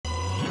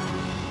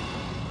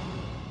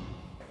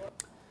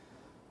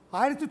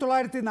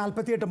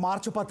1948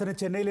 March 10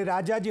 ചെന്നൈയിലെ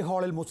രാജാജി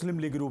ഹാളിൽ മുസ്ലിം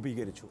league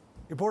രൂപീകരിച്ചു.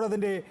 ഇപ്പോൾ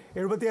അതിൻ്റെ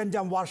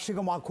 75ാം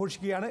വാർഷികം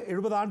ആഘോഷിക്കുകയാണ്.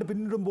 70 ആണ്ട്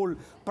പിന്നിടുമ്പോൾ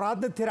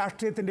പ്രാതിനിധ്യ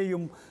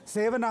രാഷ്ട്രീയത്തിൻ്റെയും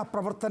സേവന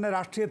പ്രവർത്തന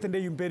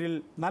രാഷ്ട്രീയത്തിൻ്റെയും പേരിൽ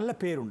നല്ല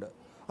പേരുണ്ട്.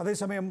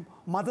 അതേസമയം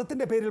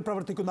മതത്തിൻ്റെ പേരിൽ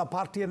പ്രവർത്തിക്കുന്ന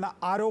പാർട്ടി എന്ന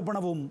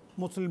ആരോപണവും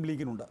മുസ്ലിം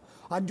ലീഗിനുണ്ട്.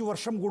 5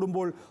 വർഷം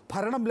കൂടുമ്പോൾ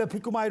ഭരണം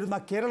ലഭിക്കുമായിരുന്ന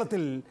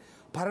കേരളത്തിൽ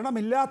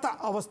ഭരണമില്ലാത്ത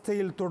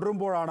അവസ്ഥയിൽ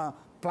തുടരുമ്പോഴാണ്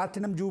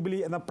പ്ലാറ്റിനം ജൂബിലി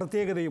എന്ന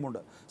പ്രത്യേകതയുമുണ്ട്.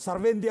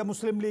 സർവേന്ത്യ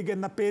മുസ്ലിം ലീഗ്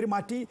എന്ന പേര്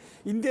മാറ്റി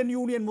ഇന്ത്യൻ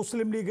യൂണിയൻ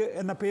മുസ്ലിം ലീഗ്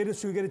എന്ന പേര്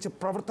സ്വീകരിച്ച്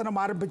പ്രവർത്തനം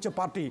ആരംഭിച്ച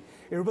പാർട്ടി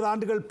 70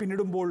 ആണ്ടുകൾ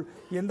പിന്നിടുമ്പോൾ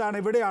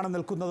എവിടെയാണ്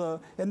നിൽക്കുന്നത്,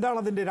 എന്താണ്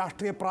അതിൻ്റെ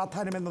രാഷ്ട്രീയ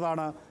പ്രാധാന്യം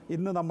എന്നതാണ്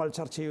ഇന്ന് നമ്മൾ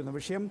ചർച്ച ചെയ്യുന്ന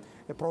വിഷയം.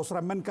 Professor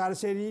MN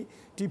Karassery,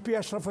 TP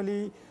Ashraf Ali,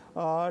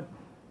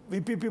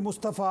 VPP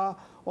Mustafa,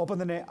 ഒപ്പം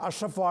തന്നെ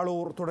അഷ്റഫ്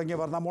വാളൂർ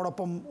തുടങ്ങിയവർ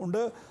നമ്മോടൊപ്പം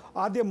ഉണ്ട്.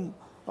 ആദ്യം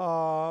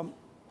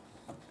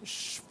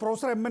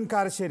പ്രൊഫസർ MN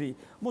കാരശ്ശേരി,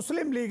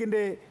 മുസ്ലിം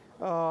ലീഗിൻ്റെ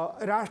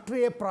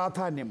രാഷ്ട്രീയ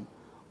പ്രാധാന്യം,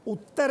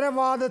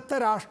 ഉത്തരവാദിത്ത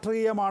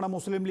രാഷ്ട്രീയമാണ്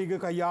മുസ്ലിം ലീഗ്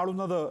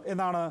കൈയാളുന്നത്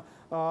എന്നാണ്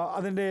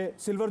അതിൻ്റെ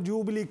സിൽവർ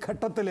ജൂബിലി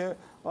ഘട്ടത്തിൽ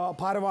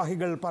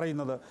ഭാരവാഹികൾ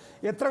പറയുന്നത്.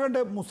 എത്ര കണ്ട്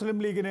മുസ്ലിം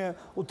ലീഗിന്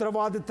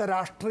ഉത്തരവാദിത്ത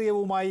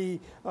രാഷ്ട്രീയവുമായി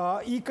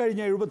ഈ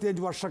കഴിഞ്ഞ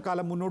 75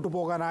 വർഷക്കാലം മുന്നോട്ട്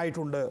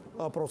പോകാനായിട്ടുണ്ട്?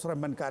 Professor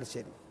MN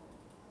Karassery.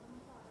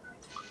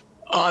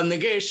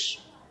 Nikesh,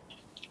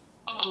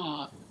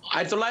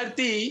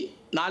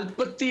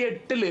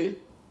 1948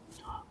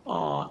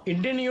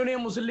 Indian union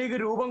മുസ്ലിം ലീഗ്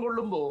രൂപം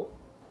കൊള്ളുമ്പോൾ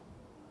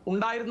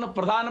ഉണ്ടായിരുന്ന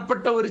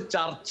പ്രധാനപ്പെട്ട ഒരു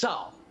ചർച്ച,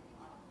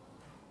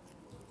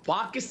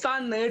 പാകിസ്ഥാൻ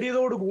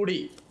നേടിയതോടുകൂടി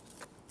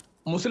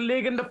മുസ്ലിം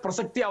ലീഗിന്റെ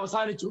പ്രസക്തി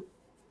അവസാനിച്ചു.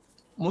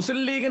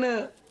 മുസ്ലിം ലീഗിന്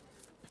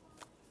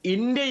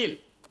ഇന്ത്യയിൽ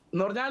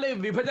എന്ന് പറഞ്ഞാൽ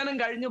വിഭജനം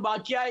കഴിഞ്ഞ്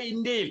ബാക്കിയായ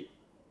ഇന്ത്യയിൽ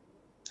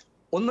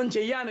ഒന്നും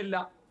ചെയ്യാനില്ല,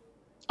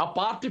 ആ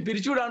പാർട്ടി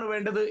പിരിച്ചുവിടാണ്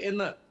വേണ്ടത്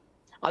എന്ന്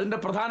അതിന്റെ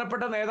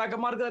പ്രധാനപ്പെട്ട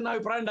നേതാക്കന്മാർക്ക് തന്നെ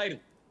അഭിപ്രായം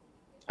ഉണ്ടായിരുന്നു.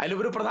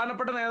 അതിലൊരു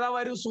പ്രധാനപ്പെട്ട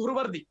നേതാവായിരുന്നു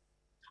സുഹൃവർദി,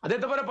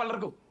 അദ്ദേഹത്തെ പോലെ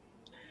പലർക്കും.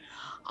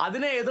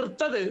 അതിനെ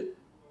എതിർത്തത്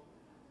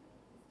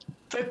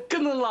തെക്ക്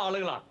നിന്നുള്ള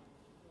ആളുകളാണ്.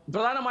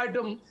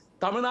 പ്രധാനമായിട്ടും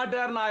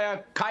തമിഴ്നാട്ടുകാരനായ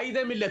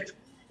ഖൈദെ മില്ലത്ത്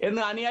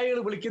എന്ന് അനുയായികൾ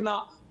വിളിക്കുന്ന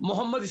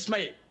മുഹമ്മദ്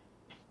ഇസ്മായിൽ,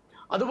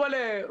 അതുപോലെ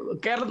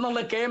കേരളത്തിൽ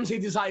നിന്നുള്ള KM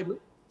സീതി സാഹിബ്,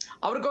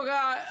 അവർക്കൊക്കെ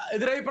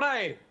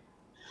എതിരഭിപ്രായം.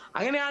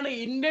 അങ്ങനെയാണ്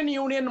ഇന്ത്യൻ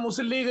യൂണിയൻ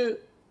മുസ്ലിം ലീഗ്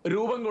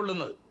രൂപം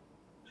കൊള്ളുന്നത്.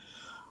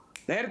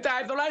 നേരത്തെ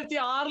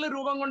 1906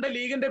 രൂപം കൊണ്ട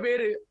ലീഗിന്റെ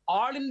പേര്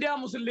ഓൾ ഇന്ത്യ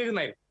മുസ്ലിം ലീഗ്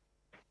എന്നായിരുന്നു.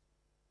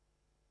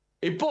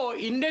 ഇപ്പോ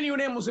ഇന്ത്യൻ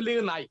യൂണിയൻ മുസ്ലിം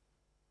ലീഗ് എന്നായി.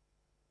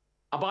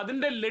 അപ്പൊ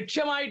അതിന്റെ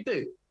ലക്ഷ്യമായിട്ട്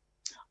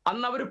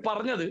അന്ന് അവർ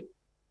പറഞ്ഞത്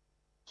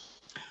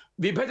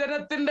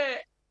വിഭജനത്തിന്റെ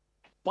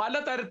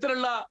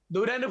പലതരത്തിലുള്ള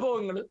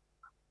ദുരനുഭവങ്ങൾ,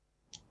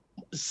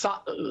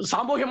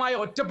 സാമൂഹ്യമായ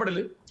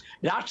ഒറ്റപ്പെടല്,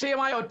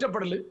 രാഷ്ട്രീയമായ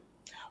ഒറ്റപ്പെടല്,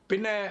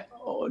 പിന്നെ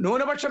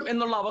ന്യൂനപക്ഷം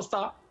എന്നുള്ള അവസ്ഥ,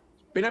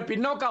 പിന്നെ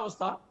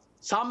പിന്നോക്കാവസ്ഥ,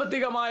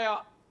 സാമ്പത്തികമായ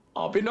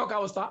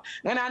പിന്നോക്കാവസ്ഥ,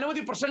 അങ്ങനെ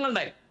അനവധി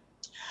പ്രശ്നങ്ങളുണ്ടായി.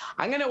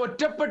 അങ്ങനെ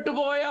ഒറ്റപ്പെട്ടു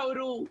പോയ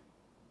ഒരു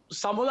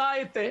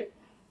സമുദായത്തെ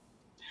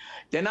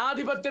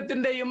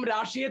ജനാധിപത്യത്തിന്റെയും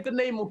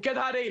രാഷ്ട്രീയത്തിന്റെയും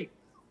മുഖ്യധാരയിൽ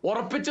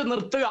ഉറപ്പിച്ചു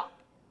നിർത്തുക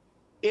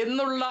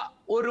എന്നുള്ള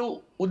ഒരു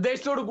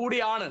ഉദ്ദേശത്തോടു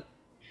കൂടിയാണ്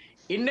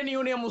ഇന്ത്യൻ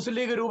യൂണിയൻ മുസ്ലിം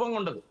ലീഗ് രൂപം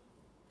കൊണ്ടത്.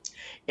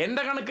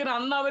 എന്റെ കണക്കിന്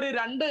അന്ന് അവർ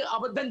 2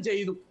 അബദ്ധം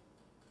ചെയ്തു.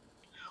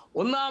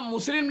 ഒന്ന്,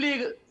 മുസ്ലിം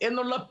ലീഗ്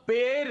എന്നുള്ള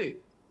പേര്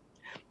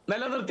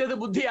നിലനിർത്തിയത്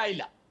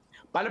ബുദ്ധിയായില്ല.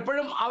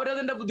 പലപ്പോഴും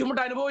അവരതിന്റെ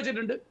ബുദ്ധിമുട്ട്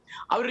അനുഭവിച്ചിട്ടുണ്ട്,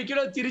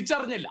 അവരൊരിക്കലും അത്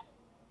തിരിച്ചറിഞ്ഞില്ല.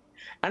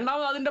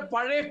 രണ്ടാമത്, അതിന്റെ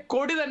പഴയ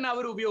കൊടി തന്നെ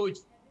അവർ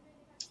ഉപയോഗിച്ചു.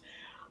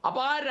 അപ്പൊ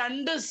ആ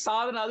 2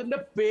 സാധനം, അതിന്റെ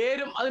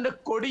പേരും അതിന്റെ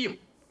കൊടിയും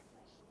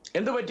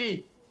എന്തു പറ്റി?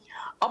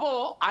 അപ്പോ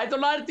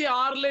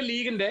 1906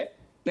 ലീഗിന്റെ,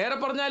 നേരെ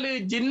പറഞ്ഞാൽ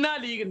ജിന്ന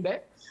ലീഗിന്റെ,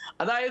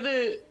 അതായത്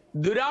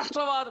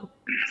ദുരാഷ്ട്രവാദം,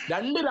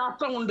 2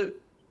 രാഷ്ട്രമുണ്ട്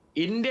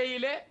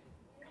ഇന്ത്യയിലെ,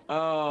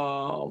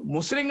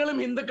 മുസ്ലിങ്ങളും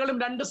ഹിന്ദുക്കളും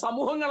 2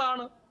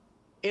 സമൂഹങ്ങളാണ്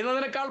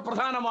എന്നതിനേക്കാൾ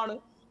പ്രധാനമാണ്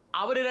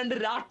അവര് 2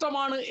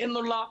 രാഷ്ട്രമാണ്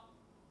എന്നുള്ള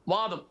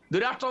വാദം,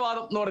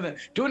 ദുരാഷ്ട്രവാദം എന്ന് പറയുന്നത്,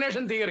 2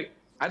 നേഷൻ തിയറി.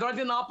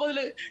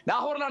 1940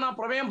 ലാഹോറിലാണ് ആ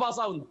പ്രമേയം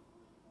പാസ്സാവുന്നത്.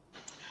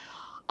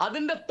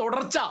 അതിന്റെ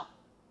തുടർച്ച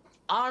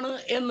ആണ്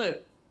എന്ന്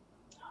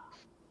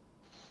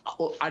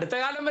അടുത്ത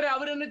കാലം വരെ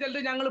അവർ തന്നെ ചിലർ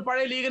ഞങ്ങൾ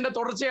പഴയ ലീഗിന്റെ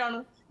തുടർച്ചയാണ്,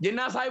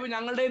 ജിന്നാ സാഹിബ്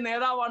ഞങ്ങളുടെ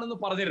നേതാവാണെന്ന്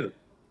പറഞ്ഞിരുന്നു.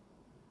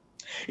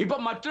 ഇപ്പൊ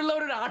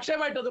മറ്റുള്ളവരുടെ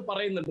ആക്ഷേപമായിട്ട് അത്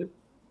പറയുന്നുണ്ട്.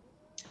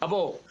 അപ്പോ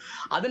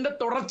അതിന്റെ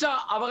തുടർച്ച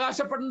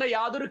അവകാശപ്പെടേണ്ട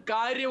യാതൊരു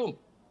കാര്യവും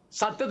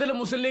സത്യത്തിൽ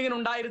മുസ്ലിം ലീഗിന്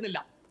ഉണ്ടായിരുന്നില്ല.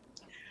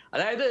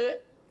 അതായത്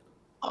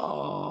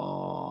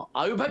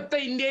അവിഭക്ത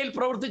ഇന്ത്യയിൽ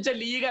പ്രവർത്തിച്ച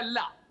ലീഗല്ല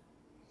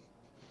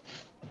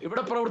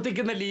ഇവിടെ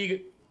പ്രവർത്തിക്കുന്ന ലീഗ്.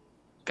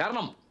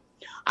 കാരണം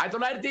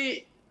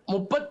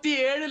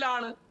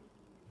 1937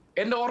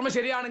 എൻ്റെ ഓർമ്മ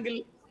ശരിയാണെങ്കിൽ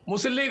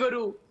മുസ്ലിം ലീഗ്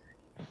ഒരു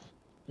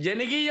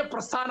ജനകീയ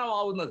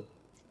പ്രസ്ഥാനമാവുന്നത്.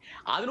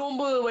 അതിനു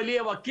മുമ്പ് വലിയ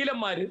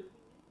വക്കീലന്മാര്,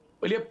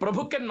 വലിയ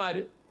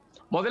പ്രഭുക്കന്മാര്,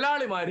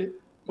 മുതലാളിമാര്,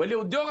 വലിയ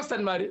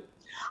ഉദ്യോഗസ്ഥന്മാര്,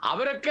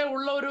 അവരൊക്കെ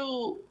ഉള്ള ഒരു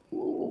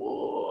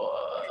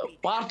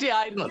പാർട്ടി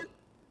ആയിരുന്നത്.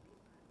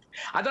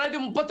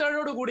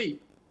 1937 കൂടി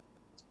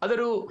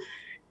അതൊരു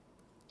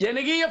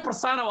ജനകീയ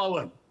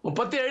പ്രസ്ഥാനമാവുകയാണ്.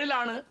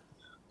 37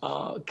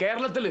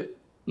 കേരളത്തില്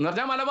എന്ന്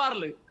പറഞ്ഞാൽ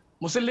മലബാറിൽ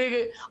മുസ്ലിം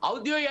ലീഗ്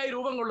ഔദ്യോഗികമായി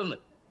രൂപം കൊള്ളുന്നത്.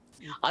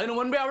 അതിനു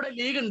മുൻപേ അവിടെ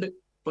ലീഗ് ഉണ്ട്.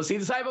 ഇപ്പൊ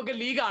സീതി സാഹിബൊക്കെ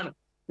ലീഗാണ്,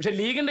 പക്ഷെ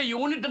ലീഗിന്റെ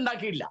യൂണിറ്റ്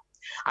ഉണ്ടാക്കിയില്ല.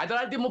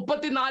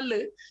 1934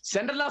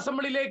 സെൻട്രൽ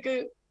അസംബ്ലിയിലേക്ക്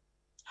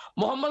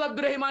മുഹമ്മദ്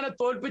അബ്ദുറഹിമാനെ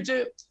തോൽപ്പിച്ച്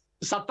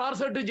സത്താർ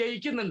സെട്ട്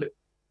ജയിക്കുന്നുണ്ട്.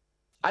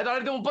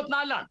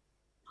 1934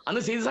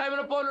 അന്ന് സീദ്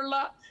സാഹിബിനെ പോലുള്ള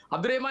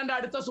അബ്ദുറഹിമാന്റെ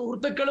അടുത്ത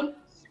സുഹൃത്തുക്കളും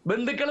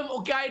ബന്ധുക്കളും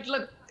ഒക്കെ ആയിട്ടുള്ള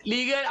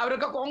ലീഗ്,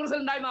 അവരൊക്കെ കോൺഗ്രസിൽ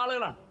ഉണ്ടായിരുന്ന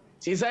ആളുകളാണ്.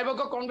 സീദ്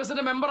സാഹിബൊക്കെ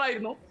കോൺഗ്രസിന്റെ മെമ്പർ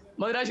ആയിരുന്നു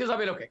മദ്രാശി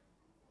സഭയിലൊക്കെ.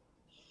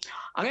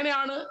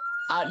 അങ്ങനെയാണ്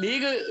ആ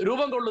ലീഗ്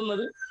രൂപം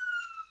കൊള്ളുന്നത്.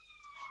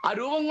 ആ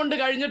രൂപം കൊണ്ട്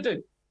കഴിഞ്ഞിട്ട്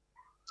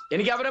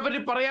എനിക്ക് അവരെ പറ്റി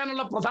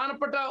പറയാനുള്ള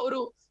പ്രധാനപ്പെട്ട ഒരു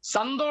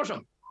സന്തോഷം,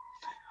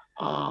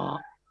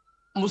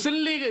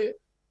 മുസ്ലിം ലീഗ്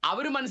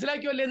അവർ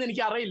മനസ്സിലാക്കിയല്ലേ എന്ന്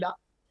എനിക്ക് അറിയില്ല.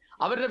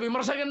 അവരുടെ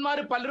വിമർശകന്മാർ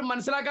പലരും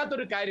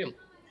മനസ്സിലാക്കാത്തൊരു കാര്യം,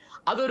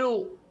 അതൊരു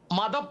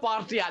മത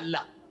പാർട്ടി അല്ല,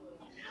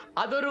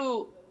 അതൊരു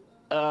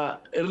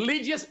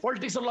റിലീജിയസ്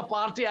പൊളിറ്റിക്സ് ഉള്ള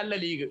പാർട്ടി അല്ല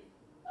ലീഗ്.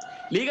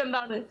 ലീഗ്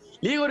എന്താണ്?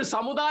 ലീഗ് ഒരു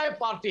സമുദായ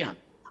പാർട്ടിയാണ്.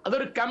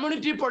 അതൊരു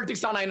കമ്മ്യൂണിറ്റി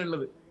പൊളിറ്റിക്സ് ആണ്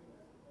അതിനുള്ളത്.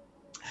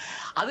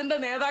 അതിന്റെ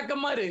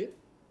നേതാക്കന്മാര്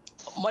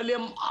വലിയ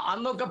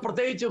അന്നൊക്കെ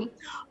പ്രത്യേകിച്ചും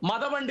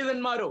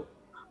മതപണ്ഡിതന്മാരോ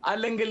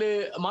അല്ലെങ്കിൽ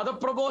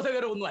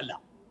മതപ്രബോധകരോ ഒന്നുമല്ല.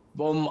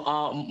 ഇപ്പം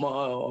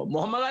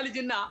മുഹമ്മദ് അലി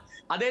ജിന്ന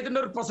അദ്ദേഹത്തിന്റെ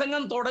ഒരു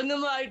പ്രസംഗം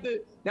തുടങ്ങുന്നതായിട്ട്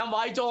ഞാൻ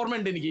വായിച്ച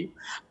ഓർമ്മയുണ്ട് എനിക്ക്.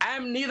 I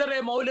am neither A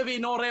Moulavi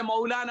nor A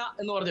Maulana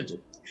എന്ന് പറഞ്ഞിട്ട്.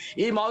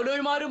 ഈ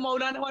മൗലവിമാരും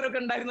മൗലാനമാരും ഒക്കെ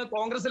ഉണ്ടായിരുന്നത്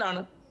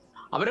കോൺഗ്രസിലാണ്.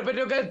 അവരെ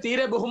പറ്റിയൊക്കെ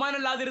തീരെ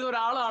ബഹുമാനമില്ലാതിരുന്ന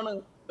ഒരാളാണ്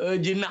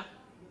ജിന്ന.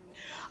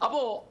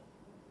 അപ്പോ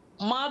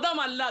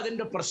മതമല്ല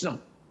അതിന്റെ പ്രശ്നം.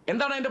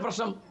 എന്താണ് അതിന്റെ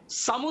പ്രശ്നം?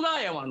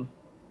 സമുദായമാണ്.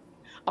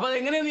 അപ്പൊ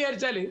അതെങ്ങനെയെന്ന്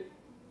വിചാരിച്ചാല്,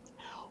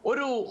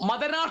 ഒരു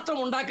മതരാഷ്ട്രം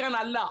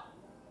ഉണ്ടാക്കാനല്ല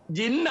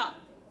ജിന്ന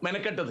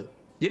മെനക്കെട്ടത്.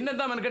 ജിന്ന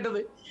എന്താ മെനക്കെട്ടത്?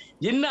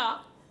 ജിന്ന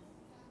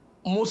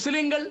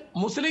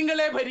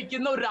മുസ്ലിങ്ങളെ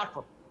ഭരിക്കുന്ന ഒരു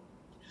രാഷ്ട്രം,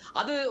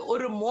 അത്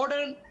ഒരു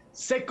മോഡേൺ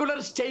സെക്കുലർ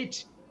സ്റ്റേറ്റ്,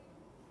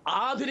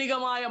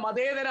 ആധുനികമായ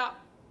മതേതര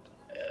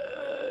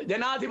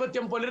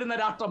ജനാധിപത്യം പുലരുന്ന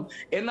രാഷ്ട്രം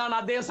എന്നാണ്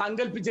അദ്ദേഹം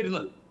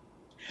സങ്കല്പിച്ചിരുന്നത്.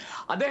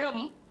 അദ്ദേഹം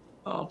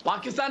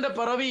പാകിസ്ഥാന്റെ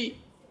പിറവി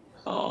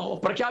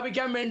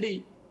പ്രഖ്യാപിക്കാൻ വേണ്ടി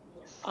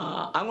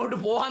അങ്ങോട്ട്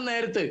പോകാൻ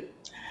നേരത്ത്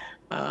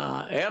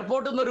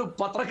എയർപോർട്ടിൽ നിന്നൊരു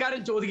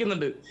പത്രക്കാരൻ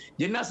ചോദിക്കുന്നുണ്ട്,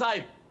 ജിന്ന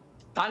സാഹിബ്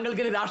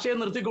താങ്കൾക്ക് ഇനി രാഷ്ട്രീയം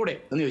നിർത്തിക്കൂടെ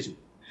എന്ന് ചോദിച്ചു.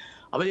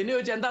 അപ്പൊ ജിന്ന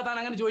ചോദിച്ചു, എന്താ താൻ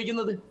അങ്ങനെ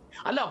ചോദിക്കുന്നത്?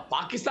 അല്ല,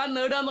 പാകിസ്ഥാൻ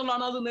നേടുക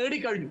എന്നുള്ളതാണ്, അത്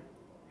നേടിക്കഴിഞ്ഞു,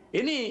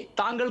 ഇനി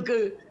താങ്കൾക്ക്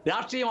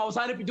രാഷ്ട്രീയം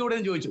അവസാനിപ്പിച്ചുകൂടെ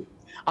എന്ന് ചോദിച്ചു.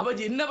 അപ്പൊ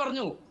ജിന്ന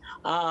പറഞ്ഞു,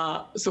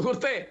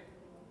 സുഹൃത്തെ,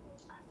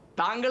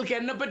 താങ്കൾക്ക്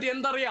എന്നെ പറ്റി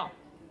എന്തറിയാം?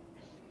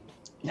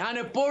 ഞാൻ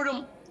എപ്പോഴും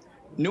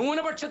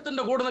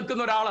ന്യൂനപക്ഷത്തിന്റെ കൂടെ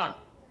നിൽക്കുന്ന ഒരാളാണ്.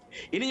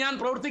 ഇനി ഞാൻ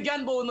പ്രവർത്തിക്കാൻ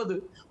പോകുന്നത്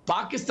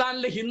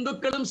പാകിസ്ഥാനിലെ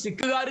ഹിന്ദുക്കളും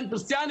സിഖുകാരും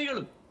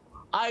ക്രിസ്ത്യാനികളും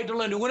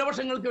ആയിട്ടുള്ള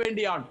ന്യൂനപക്ഷങ്ങൾക്ക്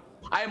വേണ്ടിയാണ്.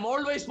 I M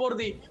always for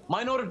the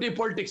minority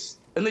politics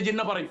എന്ന്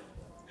ജിന്ന പറയും.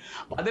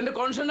 അതിന്റെ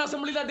കോൺസ്റ്റിറ്റ്യൂന്റ്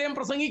അസംബ്ലിയിൽ അദ്ദേഹം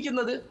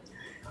പ്രസംഗിക്കുന്നത്,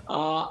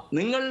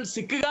 നിങ്ങൾ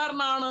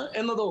സിഖുകാരനാണ്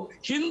എന്നതോ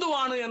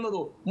ഹിന്ദുവാണ്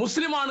എന്നതോ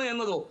മുസ്ലിമാണ്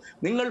എന്നതോ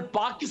നിങ്ങൾ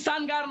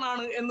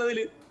പാകിസ്ഥാൻകാരനാണ് എന്നതിൽ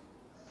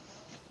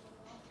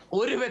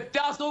ഒരു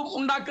വ്യത്യാസവും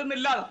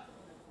ഉണ്ടാക്കുന്നില്ല.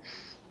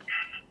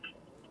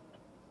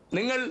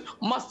 നിങ്ങൾ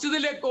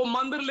മസ്ജിദിലേക്കോ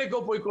മന്ദിറിലേക്കോ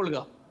പോയിക്കൊള്ളുക,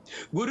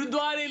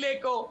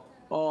 ഗുരുദ്വാരയിലേക്കോ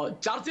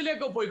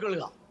ചർച്ചിലേക്കോ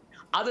പോയിക്കൊള്ളുക,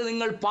 അത്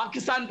നിങ്ങൾ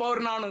പാകിസ്ഥാൻ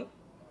പൗരനാണ്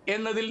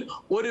എന്നതിൽ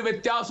ഒരു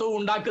വ്യത്യാസവും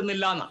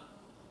ഉണ്ടാക്കുന്നില്ല എന്നാണ്.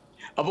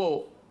 അപ്പോ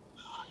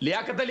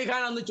ലിയാഖത്ത് അലി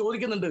ഖാൻ അന്ന്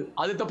ചോദിക്കുന്നുണ്ട്,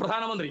 ആദ്യത്തെ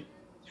പ്രധാനമന്ത്രി,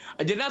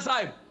 ജിന്ന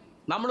സാഹിബ്,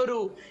 നമ്മളൊരു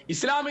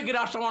ഇസ്ലാമിക്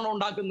രാഷ്ട്രമാണോ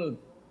ഉണ്ടാക്കുന്നത്?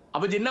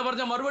 അപ്പൊ ജിന്ന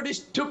പറഞ്ഞ മറുപടി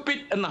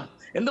സ്റ്റുപ്പിഡ് എന്നാണ്.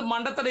 എന്ത്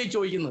മണ്ടത്തരയി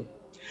ചോദിക്കുന്നത്?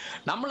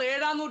 നമ്മൾ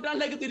 7-ാം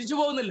നൂറ്റാണ്ടിലേക്ക് തിരിച്ചു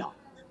പോകുന്നില്ല,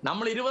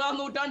 നമ്മൾ 20-ാം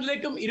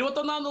നൂറ്റാണ്ടിലേക്കും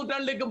 21-ാം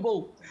നൂറ്റാണ്ടിലേക്കും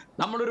പോകും.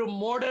 നമ്മളൊരു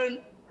മോഡേൺ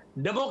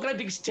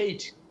ഡെമോക്രാറ്റിക്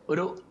സ്റ്റേറ്റ്,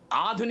 ഒരു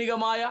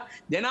ആധുനികമായ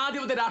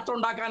ജനാധിപത്യ രാഷ്ട്രം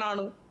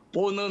ഉണ്ടാക്കാനാണ്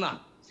പോകുന്നതെന്നാണ്.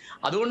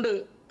 അതുകൊണ്ട്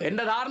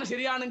എന്റെ ധാരണ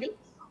ശരിയാണെങ്കിൽ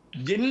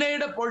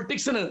ജിന്നയുടെ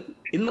പൊളിറ്റിക്സിന്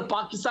ഇന്ന്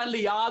പാകിസ്ഥാനിൽ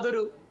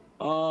യാതൊരു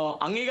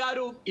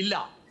അംഗീകാരവും ഇല്ല.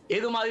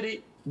 ഏതുമാതിരി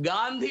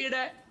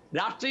ഗാന്ധിയുടെ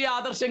രാഷ്ട്രീയ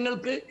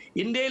ആദർശങ്ങൾക്ക്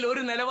ഇന്ത്യയിൽ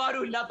ഒരു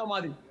നിലവാരവും ഇല്ലാത്ത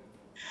മാതിരി.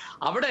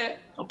 അവിടെ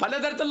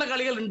പലതരത്തിലുള്ള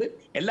കളികളുണ്ട്.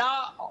 എല്ലാ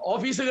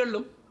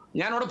ഓഫീസുകളിലും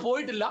ഞാൻ അവിടെ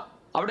പോയിട്ടില്ല,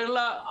 അവിടെയുള്ള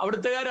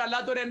അവിടുത്തുകാരും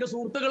അല്ലാത്തവരും എൻ്റെ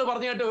സുഹൃത്തുക്കൾ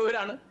പറഞ്ഞു കേട്ട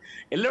വിവരാണ്,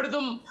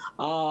 എല്ലായിടത്തും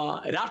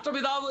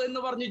രാഷ്ട്രപിതാവ് എന്ന്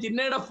പറഞ്ഞ്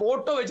ജിന്നയുടെ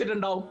ഫോട്ടോ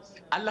വെച്ചിട്ടുണ്ടാവും.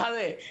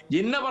 അല്ലാതെ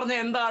ജിന്ന പറഞ്ഞ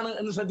എന്താണ്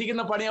എന്ന്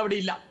ശ്രദ്ധിക്കുന്ന പണി അവിടെ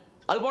ഇല്ല.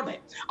 അത് പോട്ടെ.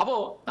 അപ്പോ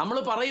നമ്മൾ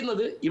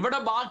പറയുന്നത് ഇവിടെ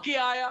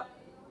ബാക്കിയായ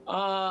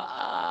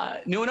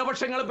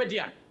ന്യൂനപക്ഷങ്ങളെ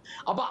പറ്റിയാണ്.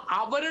 അപ്പൊ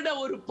അവരുടെ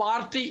ഒരു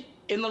പാർട്ടി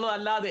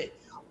എന്നുള്ളതല്ലാതെ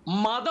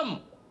മതം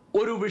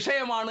ഒരു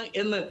വിഷയമാണ്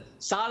എന്ന്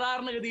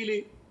സാധാരണഗതിയിൽ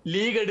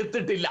ലീഗ്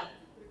എടുത്തിട്ടില്ല.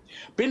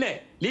 പിന്നെ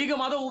ലീഗ്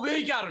മതം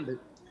ഉപയോഗിക്കാറുണ്ട്.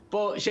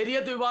 ഇപ്പോൾ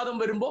ശരീഅത്ത് വിവാദം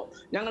വരുമ്പോൾ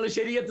ഞങ്ങൾ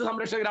ശരീഅത്ത്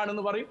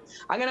സംരക്ഷകരാണെന്ന് പറയും.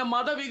 അങ്ങനെ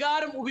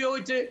മതവികാരം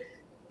ഉപയോഗിച്ച്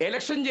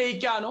എലക്ഷൻ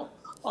ജയിക്കാനോ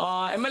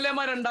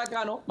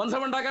MLA-മാരുണ്ടാക്കാനോ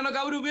മന്ത്രിസഭ ഉണ്ടാക്കാനോ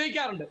ഒക്കെ അവർ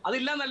ഉപയോഗിക്കാറുണ്ട്.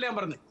 അതില്ല എന്നല്ല ഞാൻ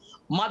പറഞ്ഞത്.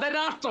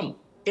 മതരാഷ്ട്രം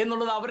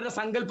എന്നുള്ളത് അവരുടെ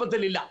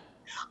സങ്കല്പത്തിലില്ല.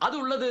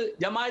 അതുള്ളത്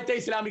ജമാഅത്തെ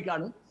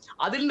ഇസ്ലാമിക്കാണ്.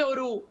 അതിൻ്റെ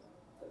ഒരു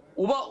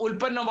ഉപ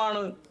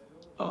ഉൽപ്പന്നമാണ്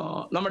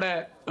നമ്മുടെ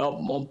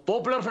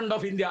പോപ്പുലർ ഫ്രണ്ട്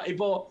ഓഫ് ഇന്ത്യ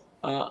ഇപ്പോൾ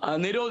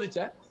നിരോധിച്ച,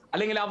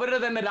 അല്ലെങ്കിൽ അവരുടെ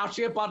തന്നെ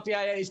രാഷ്ട്രീയ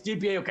പാർട്ടിയായ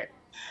SDPI ഒക്കെ.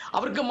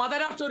 അവർക്ക്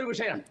മതരാഷ്ട്രം ഒരു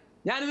വിഷയമാണ്.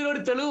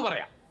 ഞാനിതിനൊരു തെളിവ്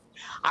പറയാം.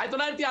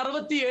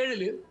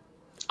 1967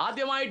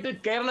 ആദ്യമായിട്ട്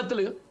കേരളത്തിൽ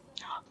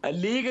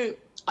ലീഗ്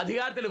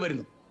അധികാരത്തിൽ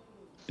വരുന്നു.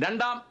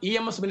 2ാം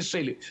EMS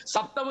മിനിസ്ട്രിയിൽ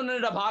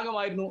സപ്തമുന്നണിയുടെ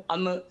ഭാഗമായിരുന്നു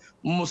അന്ന്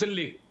മുസ്ലിം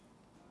ലീഗ്.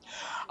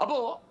 അപ്പോ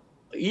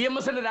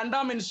EMSന്റെ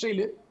 2ാം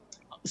മിനിസ്ട്രിയിൽ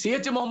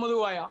CH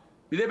മുഹമ്മദുമായ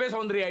വിദ്യാഭ്യാസ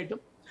മന്ത്രിയായിട്ടും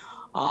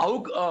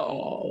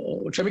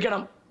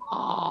ക്ഷമിക്കണം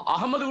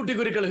അഹമ്മദ് കുട്ടി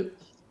ഗുരുക്കള്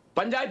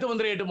പഞ്ചായത്ത്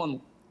മന്ത്രിയായിട്ടും വന്നു.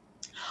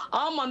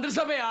 ആ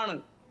മന്ത്രിസഭയാണ്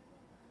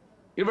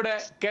ഇവിടെ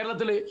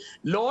കേരളത്തിൽ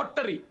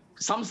ലോട്ടറി,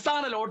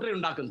 സംസ്ഥാന ലോട്ടറി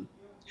ഉണ്ടാക്കുന്നത്.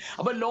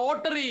 അപ്പൊ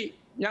ലോട്ടറി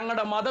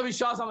ഞങ്ങളുടെ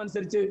മതവിശ്വാസം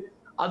അനുസരിച്ച്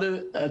അത്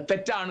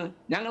തെറ്റാണ്,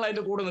 ഞങ്ങൾ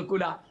അതിന്റെ കൂടെ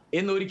നിൽക്കൂല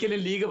എന്ന് ഒരിക്കലും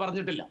ലീഗ്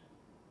പറഞ്ഞിട്ടില്ല.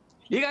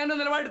 ലീഗ് അതിന്റെ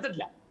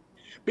നിലപാടെടുത്തിട്ടില്ല.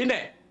 പിന്നെ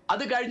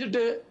അത്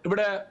കഴിഞ്ഞിട്ട്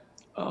ഇവിടെ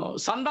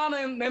സന്താന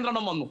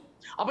നിയന്ത്രണം വന്നു.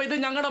 അപ്പൊ ഇത്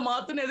ഞങ്ങളുടെ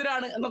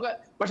മതത്തിനെതിരാണ് എന്നൊക്കെ.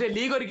 പക്ഷെ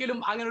ലീഗ് ഒരിക്കലും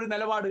അങ്ങനെ ഒരു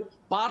നിലപാട്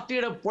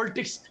പാർട്ടിയുടെ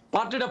പൊളിറ്റിക്സ്,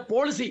 പാർട്ടിയുടെ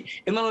പോളിസി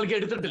എന്നുള്ളവർക്ക്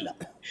എടുത്തിട്ടില്ല.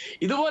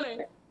 ഇതുപോലെ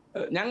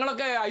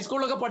ഞങ്ങളൊക്കെ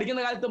ഹൈസ്കൂളിലൊക്കെ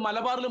പഠിക്കുന്ന കാലത്ത്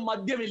മലബാറിൽ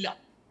മദ്യമില്ല.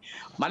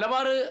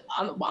 മലബാർ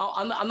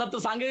അന്നത്തെ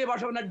സാങ്കേതിക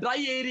ഭാഷ പറഞ്ഞ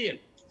ഡ്രൈ ഏരിയ.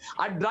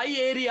 ആ ഡ്രൈ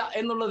ഏരിയ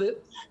എന്നുള്ളത്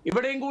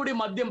ഇവിടെയും കൂടി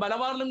മദ്യം,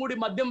 മലബാറിലും കൂടി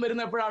മദ്യം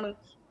വരുന്ന എപ്പോഴാണ്?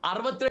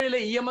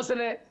 67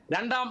 EMSന്റെ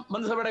 2ാം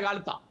മന്ത്രിസഭയുടെ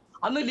കാലത്താണ്.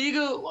 അന്ന്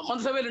ലീഗ്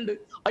മന്ത്രിസഭയിലുണ്ട്.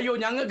 അയ്യോ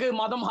ഞങ്ങൾക്ക്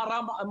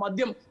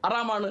മദ്യം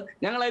ഹറാമാണ്,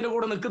 ഞങ്ങൾ അതിന്റെ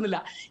കൂടെ നിൽക്കുന്നില്ല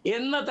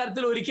എന്ന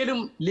തരത്തിൽ ഒരിക്കലും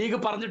ലീഗ്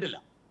പറഞ്ഞിട്ടില്ല.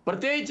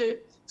 പ്രത്യേകിച്ച്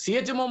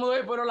CH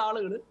മുഹമ്മദ് പോലുള്ള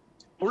ആളുകൾ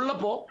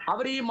ഉള്ളപ്പോൾ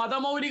അവർ ഈ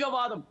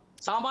മതമൗലികവാദം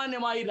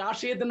സാമാന്യമായി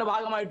രാഷ്ട്രീയത്തിന്റെ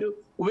ഭാഗമായിട്ട്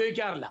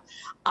ഉപയോഗിക്കാറില്ല.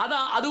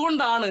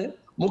 അതുകൊണ്ടാണ്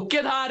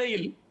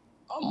മുഖ്യധാരയിൽ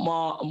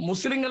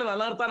മുസ്ലിങ്ങളെ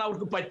നിലനിർത്താൻ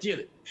അവർക്ക്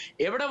പറ്റിയത്.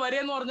 എവിടെ വരെ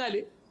എന്ന് പറഞ്ഞാൽ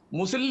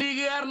മുസ്ലിം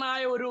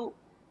ലീഗുകാരനായ ഒരു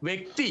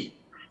വ്യക്തി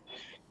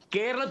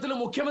കേരളത്തിൽ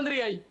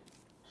മുഖ്യമന്ത്രിയായി.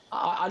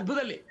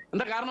 അത്ഭുതമല്ലേ?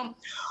 എന്താ കാരണം?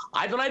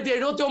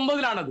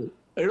 1979-ലാണത്.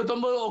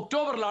 79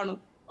 ഒക്ടോബറിലാണ്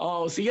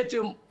CH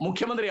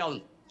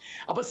മുഖ്യമന്ത്രിയാവുന്നത്.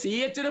 അപ്പൊ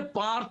CHന്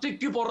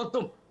പാർട്ടിക്ക്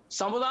പുറത്തും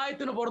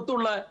സമുദായത്തിന്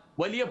പുറത്തുള്ള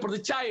വലിയ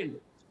പ്രതിച്ഛായുണ്ട്,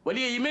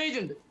 വലിയ ഇമേജ്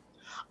ഉണ്ട്.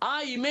 ആ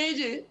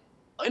ഇമേജ്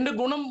എന്റെ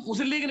ഗുണം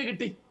മുസ്ലിം ലീഗിന്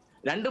കിട്ടി.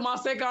 2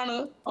 മാസത്തേക്കാണ്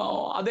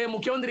അദ്ദേഹം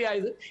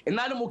മുഖ്യമന്ത്രിയായത്.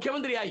 എന്നാലും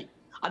മുഖ്യമന്ത്രിയായി.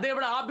 അദ്ദേഹം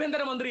ഇവിടെ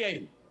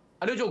ആഭ്യന്തരമന്ത്രിയായിരുന്നു.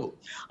 ആലോചിച്ച് നോക്കൂ.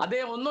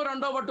 അദ്ദേഹം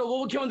 1-2 വട്ടം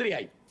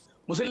ഉപമുഖ്യമന്ത്രിയായി.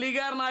 മുസ്ലിം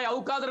ലീഗുകാരനായ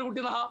ഔക്കാദർ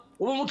കുട്ടി നഹ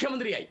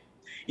ഉപമുഖ്യമന്ത്രിയായി.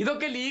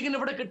 ഇതൊക്കെ ലീഗിന്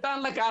ഇവിടെ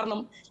കിട്ടാനുള്ള കാരണം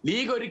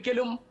ലീഗ്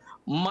ഒരിക്കലും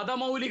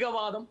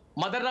മതമൗലികവാദം,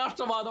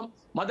 മതരാഷ്ട്രവാദം,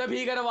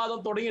 മതഭീകരവാദം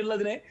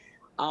തുടങ്ങിയുള്ളതിനെ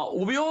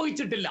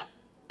ഉപയോഗിച്ചിട്ടില്ല.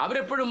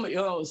 അവരെപ്പോഴും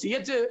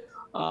CH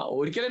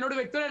ഒരിക്കലും എന്നോട്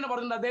വ്യക്തത തന്നെ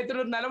പറഞ്ഞിട്ടുണ്ട്.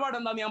 അദ്ദേഹത്തിന്റെ ഒരു നിലപാട്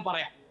എന്താന്ന് ഞാൻ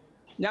പറയാം.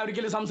 ഞാൻ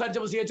ഒരിക്കലും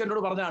സംസാരിച്ചപ്പോൾ CH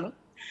എന്നോട് പറഞ്ഞാണ്,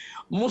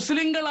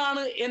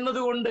 മുസ്ലിങ്ങളാണ്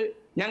എന്നതുകൊണ്ട്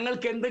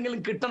ഞങ്ങൾക്ക് എന്തെങ്കിലും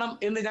കിട്ടണം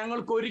എന്ന്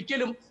ഞങ്ങൾക്ക്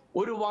ഒരിക്കലും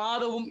ഒരു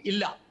വാദവും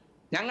ഇല്ല.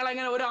 ഞങ്ങൾ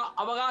അങ്ങനെ ഒരു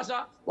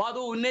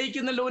അവകാശവാദവും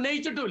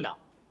ഉന്നയിച്ചിട്ടുമില്ല.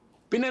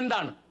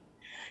 പിന്നെന്താണ്?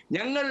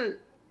 ഞങ്ങൾ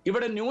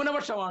ഇവിടെ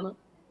ന്യൂനപക്ഷമാണ്,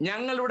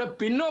 ഞങ്ങളിവിടെ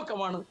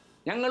പിന്നോക്കമാണ്,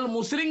 ഞങ്ങൾ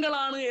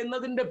മുസ്ലിങ്ങളാണ്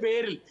എന്നതിൻ്റെ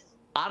പേരിൽ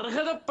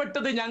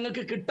അർഹതപ്പെട്ടത്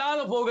ഞങ്ങൾക്ക്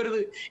കിട്ടാതെ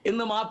പോകരുത്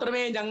എന്ന്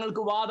മാത്രമേ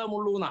ഞങ്ങൾക്ക്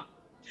വാദമുള്ളൂ എന്നാണ്.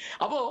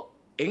 അപ്പോ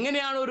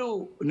എങ്ങനെയാണ് ഒരു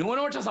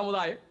ന്യൂനപക്ഷ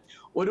സമുദായം,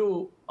 ഒരു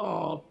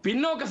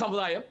പിന്നോക്ക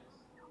സമുദായം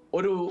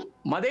ഒരു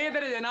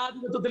മതേതര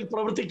ജനാധിപത്യത്തിൽ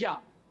പ്രവർത്തിക്കുക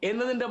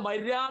എന്നതിൻ്റെ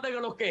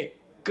മര്യാദകളൊക്കെ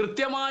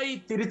കൃത്യമായി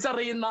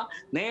തിരിച്ചറിയുന്ന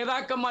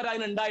നേതാക്കന്മാർ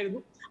അതിനുണ്ടായിരുന്നു.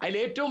 അതിൽ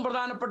ഏറ്റവും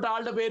പ്രധാനപ്പെട്ട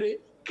ആളുടെ പേര്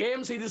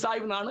KM സീതി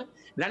സാഹിബ് എന്നാണ്.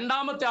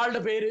 2ാമത്തെ ആളുടെ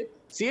പേര്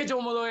CH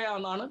മുഹമ്മദ്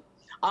എന്നാണ്.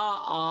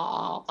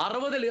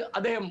 60-ൽ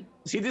അദ്ദേഹം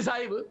സീതി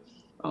സാഹിബ്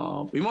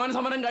വിമോചന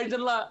സമരം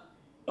കഴിഞ്ഞിട്ടുള്ള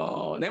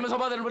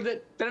നിയമസഭാ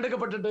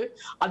തിരഞ്ഞെടുക്കപ്പെട്ടിട്ട്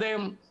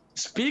അദ്ദേഹം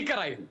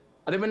സ്പീക്കറായിരുന്നു.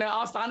 അദ്ദേഹം പിന്നെ ആ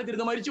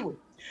സ്ഥാനത്തിരുന്ന് മരിച്ചുപോയി.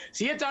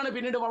 CH ആണ്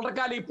പിന്നീട്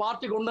വളരെക്കാലം ഈ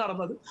പാർട്ടി കൊണ്ടു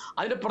നടന്നത്.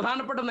 അതിന്റെ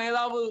പ്രധാനപ്പെട്ട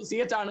നേതാവ്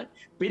CH ആണ്.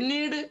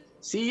 പിന്നീട്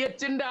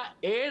CHന്റെ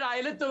 7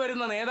 അയലത്ത്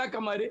വരുന്ന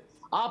നേതാക്കന്മാര്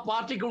ആ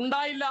പാർട്ടിക്ക്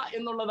ഉണ്ടായില്ല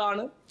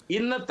എന്നുള്ളതാണ്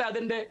ഇന്നത്തെ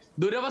അതിന്റെ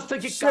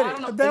ദുരവസ്ഥയ്ക്ക്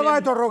കാരണം.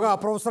 ദയവായി തുടരുക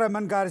പ്രൊഫസർ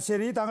MN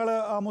കാരശ്ശേരി. താങ്കൾ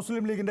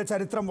മുസ്ലിം ലീഗിന്റെ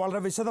ചരിത്രം വളരെ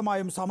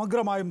വിശദമായും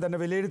സമഗ്രമായും തന്നെ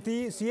വിലയിരുത്തി.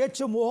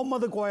 CH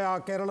മുഹമ്മദ് കോയ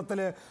കേരളത്തിൽ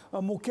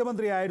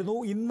മുഖ്യമന്ത്രിയായിരുന്നു.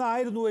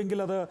 ഇന്നായിരുന്നു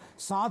എങ്കിൽ അത്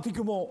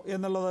സാധിക്കുമോ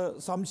എന്നുള്ളത്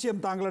സംശയം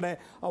താങ്കളുടെ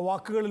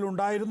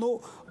വാക്കുകളിലുണ്ടായിരുന്നു.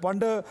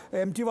 പണ്ട്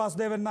MT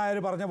വാസുദേവൻ നായർ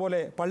പറഞ്ഞ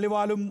പോലെ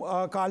പള്ളിവാലും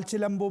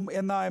കാൽച്ചിലമ്പും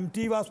എന്ന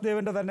MT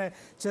വാസുദേവൻ്റെ തന്നെ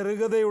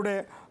ചെറുകഥയുടെ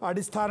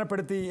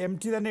അടിസ്ഥാനപ്പെടുത്തി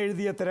MT തന്നെ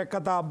എഴുതിയ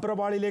തിരക്കഥ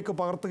അബ്രപാളിയിലേക്ക്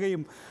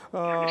പകർത്തുകയും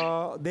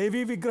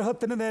ദേവി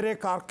വിഗ്രഹത്തിന് നേരെ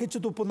കാർക്കിച്ചു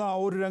തുപ്പുന്ന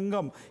ഒരു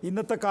രംഗം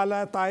ഇന്നത്തെ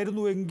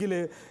കാലത്തായിരുന്നു എങ്കിൽ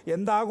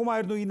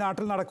എന്താകുമായിരുന്നു ഈ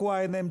നാട്ടിൽ നടക്കുക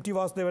എന്ന് MT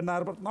വാസുദേവൻ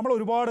നായർ. നമ്മൾ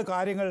ഒരുപാട്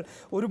കാര്യങ്ങൾ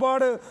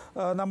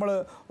നമ്മൾ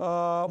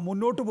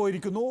മുന്നോട്ട്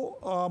പോയിരിക്കുന്നു.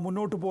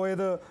 മുന്നോട്ട്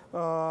പോയത്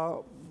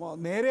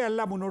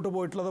നേരെയല്ല മുന്നോട്ട്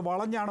പോയിട്ടുള്ളത്,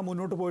 വളഞ്ഞാണ്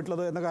മുന്നോട്ട്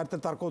പോയിട്ടുള്ളത് എന്ന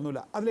കാര്യത്തിൽ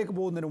തർക്കമൊന്നുമില്ല. അതിലേക്ക്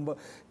പോകുന്നതിന് മുമ്പ്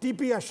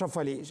TP അഷ്റഫ്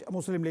അലി,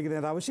 മുസ്ലിം ലീഗ്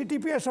നേതാവ്.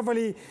 TP അഷ്റഫ്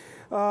അലി,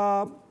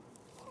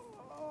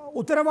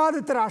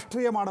 ഉത്തരവാദിത്ത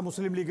രാഷ്ട്രീയമാണ്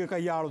മുസ്ലിം ലീഗ്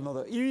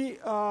കൈയാളുന്നത്. ഈ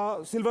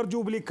സിൽവർ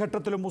ജൂബിലി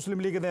ഘട്ടത്തിലും മുസ്ലിം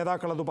ലീഗ്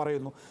നേതാക്കൾ അത്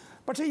പറയുന്നു.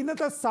 പക്ഷേ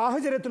ഇന്നത്തെ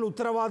സാഹചര്യത്തിൽ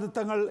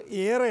ഉത്തരവാദിത്തങ്ങൾ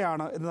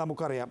ഏറെയാണ് എന്ന്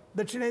നമുക്കറിയാം.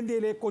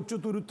 ദക്ഷിണേന്ത്യയിലെ കൊച്ചു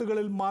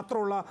തുരുത്തുകളിൽ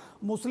മാത്രമുള്ള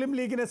മുസ്ലിം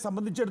ലീഗിനെ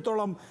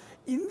സംബന്ധിച്ചിടത്തോളം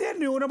ഇന്ത്യൻ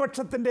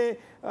ന്യൂനപക്ഷത്തിൻ്റെ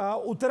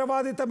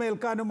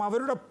ഉത്തരവാദിത്തമേൽക്കാനും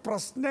അവരുടെ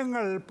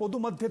പ്രശ്നങ്ങൾ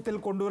പൊതുമധ്യത്തിൽ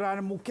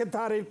കൊണ്ടുവരാനും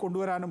മുഖ്യധാരയിൽ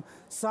കൊണ്ടുവരാനും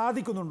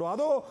സാധിക്കുന്നുണ്ടോ?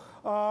 അതോ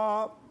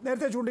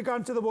നേരത്തെ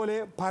ചൂണ്ടിക്കാണിച്ചതുപോലെ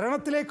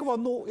ഭരണത്തിലേക്ക്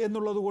വന്നു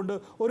എന്നുള്ളതുകൊണ്ട്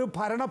ഒരു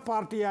ഭരണ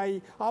പാർട്ടിയായി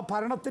ആ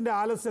ഭരണത്തിൻ്റെ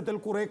ആലസ്യത്തിൽ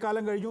കുറേ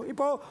കാലം കഴിഞ്ഞു,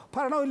 ഇപ്പോൾ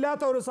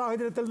ഭരണമില്ലാത്ത ഒരു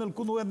സാഹചര്യത്തിൽ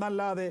നിൽക്കുന്നു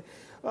എന്നല്ലാതെ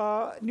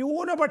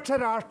ന്യൂനപക്ഷ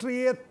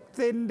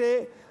രാഷ്ട്രീയത്തിൻ്റെ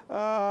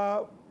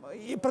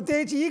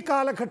പ്രത്യേകിച്ച് ഈ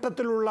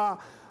കാലഘട്ടത്തിലുള്ള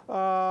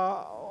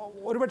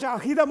ഒരുപക്ഷെ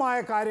അഹിതമായ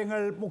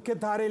കാര്യങ്ങൾ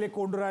മുഖ്യധാരയിലേക്ക്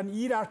കൊണ്ടുവരാൻ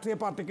ഈ രാഷ്ട്രീയ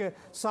പാർട്ടിക്ക്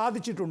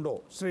സാധിച്ചിട്ടുണ്ടോ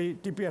Shri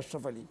T P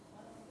Ashraf Ali?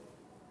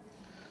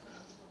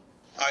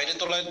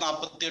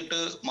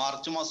 1948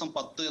 March മാസം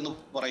 10 എന്ന്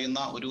പറയുന്ന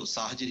ഒരു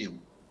സാഹചര്യം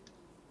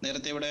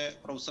നേരത്തെ ഇവിടെ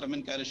പ്രൊഫസർ എം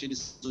എൻ കാരശ്ശേരി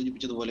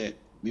സൂചിപ്പിച്ചതുപോലെ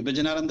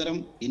വിഭജനാനന്തരം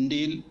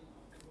ഇന്ത്യയിൽ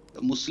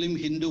മുസ്ലിം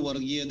ഹിന്ദു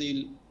വർഗീയതയിൽ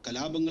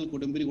കലാപങ്ങൾ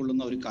കൊടുമ്പിരി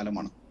കൊള്ളുന്ന ഒരു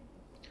കാലമാണ്.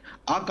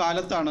 ആ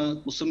കാലത്താണ്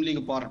മുസ്ലിം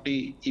ലീഗ് പാർട്ടി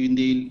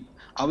ഇന്ത്യയിൽ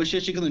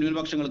അവശേഷിക്കുന്ന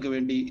ന്യൂനപക്ഷങ്ങൾക്ക്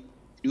വേണ്ടി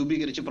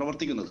രൂപീകരിച്ച്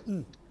പ്രവർത്തിക്കുന്നത്.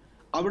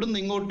 അവിടുന്ന്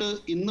ഇങ്ങോട്ട്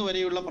ഇന്ന്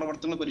വരെയുള്ള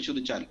പ്രവർത്തനങ്ങൾ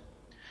പരിശോധിച്ചാൽ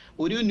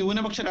ഒരു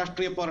ന്യൂനപക്ഷ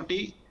രാഷ്ട്രീയ പാർട്ടി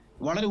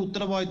വളരെ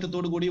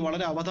ഉത്തരവാദിത്തത്തോടു കൂടി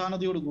വളരെ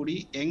അവധാനതയോടുകൂടി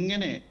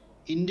എങ്ങനെ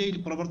ഇന്ത്യയിൽ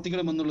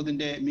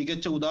പ്രവർത്തിക്കണമെന്നുള്ളതിന്റെ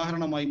മികച്ച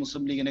ഉദാഹരണമായി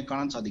മുസ്ലിം ലീഗിനെ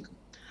കാണാൻ സാധിക്കും.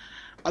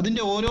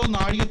 അതിന്റെ ഓരോ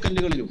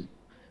നാഴികക്കല്ലുകളിലും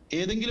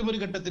ഏതെങ്കിലും ഒരു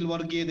ഘട്ടത്തിൽ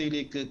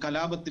വർഗീയതയിലേക്ക്,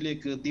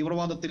 കലാപത്തിലേക്ക്,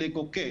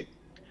 തീവ്രവാദത്തിലേക്കൊക്കെ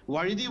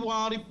വഴുതി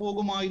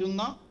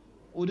മാറിപ്പോകുമായിരുന്ന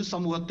ഒരു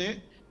സമൂഹത്തെ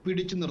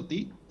പിടിച്ചു നിർത്തി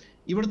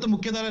ഇവിടുത്തെ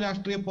മുഖ്യധാര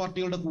രാഷ്ട്രീയ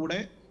പാർട്ടികളുടെ കൂടെ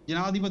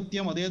ജനാധിപത്യ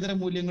മതേതര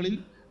മൂല്യങ്ങളിൽ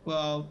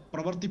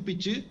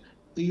പ്രവർത്തിപ്പിച്ച്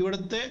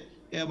ഇവിടുത്തെ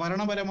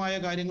ഭരണപരമായ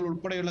കാര്യങ്ങൾ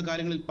ഉൾപ്പെടെയുള്ള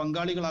കാര്യങ്ങളിൽ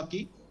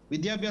പങ്കാളികളാക്കി,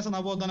 വിദ്യാഭ്യാസ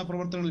നവോത്ഥാന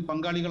പ്രവർത്തനങ്ങളിൽ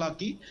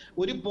പങ്കാളികളാക്കി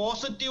ഒരു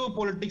പോസിറ്റീവ്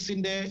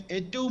പൊളിറ്റിക്സിന്റെ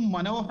ഏറ്റവും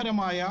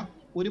മനോഹരമായ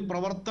ഒരു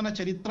പ്രവർത്തന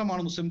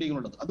ചരിത്രമാണ് മുസ്ലിം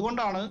ലീഗിനുള്ളത്.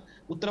 അതുകൊണ്ടാണ്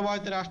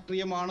ഉത്തരവാദിത്ത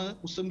രാഷ്ട്രീയമാണ്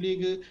മുസ്ലിം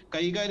ലീഗ്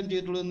കൈകാര്യം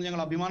ചെയ്തിട്ടുള്ളതെന്ന്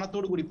ഞങ്ങൾ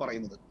അഭിമാനത്തോടു കൂടി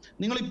പറയുന്നത്.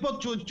 നിങ്ങൾ ഇപ്പോൾ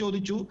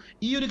ചോദിച്ചു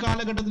ഈ ഒരു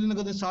കാലഘട്ടത്തിൽ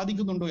നിങ്ങൾക്ക്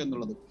സാധിക്കുന്നുണ്ടോ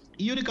എന്നുള്ളത്.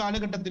 ഈ ഒരു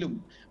കാലഘട്ടത്തിലും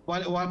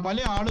പല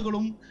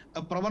ആളുകളും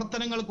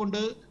പ്രവർത്തനങ്ങൾ കൊണ്ട്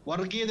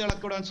വർഗീയത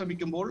ഇളക്കിവിടാൻ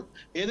ശ്രമിക്കുമ്പോൾ,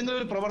 ഏതെങ്കിലും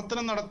ഒരു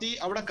പ്രവർത്തനം നടത്തി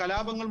അവിടെ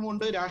കലാപങ്ങൾ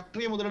കൊണ്ട്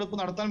രാഷ്ട്രീയ മുതലെടുപ്പ്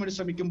നടത്താൻ വേണ്ടി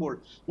ശ്രമിക്കുമ്പോൾ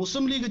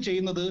മുസ്ലിം ലീഗ്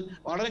ചെയ്യുന്നത്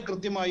വളരെ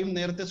കൃത്യമായും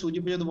നേരത്തെ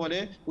സൂചിപ്പിച്ചതുപോലെ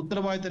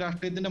ഉത്തരവാദിത്ത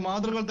രാഷ്ട്രീയത്തിന്റെ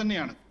മാതൃകകൾ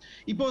തന്നെയാണ്.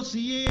 ഇപ്പോൾ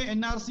CAA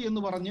NRC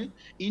എന്ന് പറഞ്ഞ്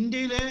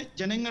ഇന്ത്യയിലെ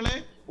ജനങ്ങളെ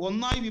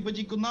ഒന്നായി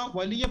വിഭജിക്കുന്ന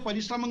വലിയ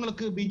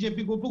പരിശ്രമങ്ങൾക്ക് BJP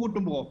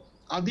ഒപ്പുകൂട്ടുമ്പോൾ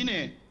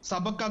അതിനെ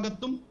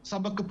സഭക്കകത്തും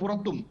സഭക്ക്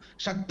പുറത്തും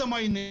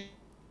ശക്തമായി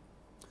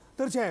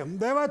തീർച്ചയായും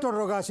ദയവായി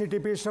തുടരുക ശ്രീ ടി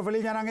പി അഷ്റഫ് അലി.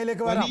 ഞാൻ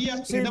അങ്ങയിലേക്ക് വരാം.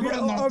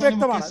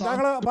 വ്യക്തമാണ്,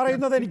 താങ്കൾ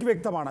പറയുന്നത് എനിക്ക്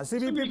വ്യക്തമാണ്.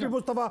 CVPP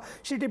Mustafa,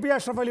 Shri T P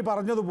Ashraf Ali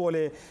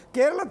പറഞ്ഞതുപോലെ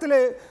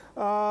കേരളത്തിലെ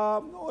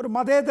ഒരു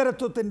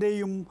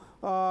മതേതരത്വത്തിൻ്റെയും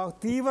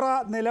തീവ്ര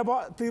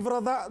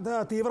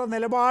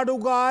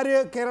നിലപാടുകാർ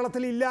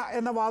കേരളത്തിലില്ല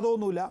എന്ന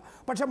വാദമൊന്നുമില്ല.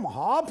 പക്ഷെ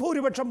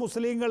മഹാഭൂരിപക്ഷം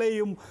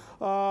മുസ്ലിങ്ങളെയും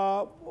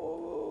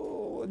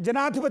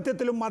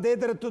ജനാധിപത്യത്തിലും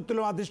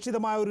മതേതരത്വത്തിലും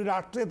അധിഷ്ഠിതമായ ഒരു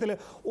രാഷ്ട്രീയത്തിൽ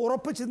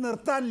ഉറപ്പിച്ച്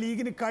നിർത്താൻ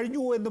ലീഗിന്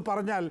കഴിഞ്ഞു എന്ന്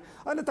പറഞ്ഞാൽ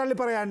അതിനെ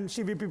തള്ളിപ്പറയാൻ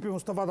CVPP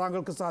മുസ്തഫ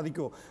താങ്കൾക്ക്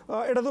സാധിക്കുമോ?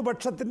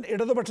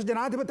 ഇടതുപക്ഷ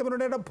ജനാധിപത്യ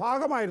മുന്നണിയുടെ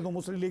ഭാഗമായിരുന്നു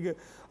മുസ്ലിം ലീഗ്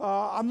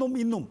അന്നും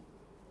ഇന്നും.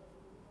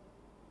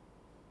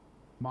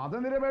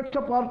 മതനിരപേക്ഷ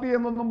പാർട്ടി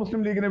എന്നൊന്നും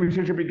മുസ്ലിം ലീഗിനെ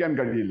വിശേഷിപ്പിക്കാൻ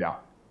കഴിയില്ല.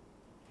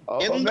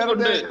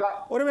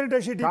 ഒരു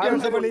minute Shri T P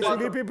Ashraf Ali,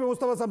 CVPP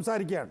Mustafa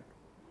സംസാരിക്കുകയാണ്.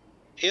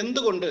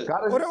 എന്തുകൊണ്ട്?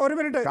 ഒരു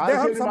മിനിറ്റ്,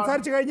 അദ്ദേഹം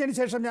സംസാരിച്ചു കഴിഞ്ഞതിന്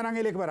ശേഷം ഞാൻ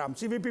അങ്ങയിലേക്ക് വരാം.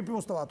 CVPP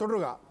മുസ്തഫ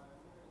തുടരുക.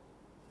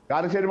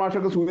 കാരശ്ശേരി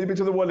മാഷൊക്കെ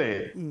സൂചിപ്പിച്ചതുപോലെ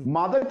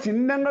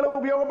മതചിഹ്നങ്ങൾ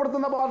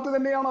ഉപയോഗപ്പെടുത്തുന്ന പാർട്ടി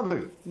തന്നെയാണത്.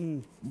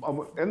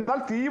 എന്നാൽ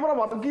തീവ്ര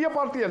വർഗീയ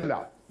പാർട്ടിയല്ല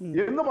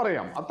എന്ന്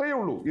പറയാം. അത്രയേ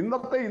ഉള്ളൂ.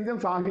 ഇന്നത്തെ ഇന്ത്യൻ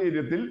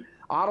സാഹചര്യത്തിൽ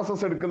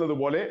RSS എടുക്കുന്നത്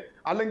പോലെ,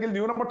 അല്ലെങ്കിൽ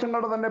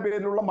ന്യൂനപക്ഷങ്ങളുടെ തന്നെ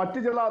പേരിലുള്ള മറ്റു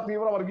ചില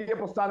തീവ്ര വർഗീയ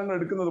പ്രസ്ഥാനങ്ങൾ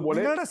എടുക്കുന്നത്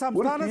പോലെ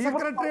സംസ്ഥാന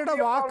സെക്രട്ടറിയുടെ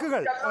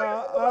വാക്കുകൾ,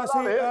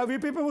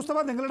 VPP മുസ്തഫ,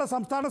 നിങ്ങളുടെ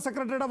സംസ്ഥാന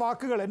സെക്രട്ടറിയുടെ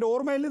വാക്കുകൾ എൻ്റെ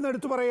ഓർമ്മയിൽ നിന്ന്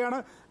എടുത്തു പറയുകയാണ്.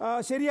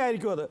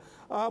 ശരിയായിരിക്കും അത്.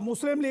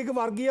 മുസ്ലിം ലീഗ്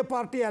വർഗീയ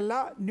പാർട്ടിയല്ല,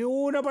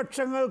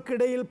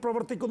 ന്യൂനപക്ഷങ്ങൾക്കിടയിൽ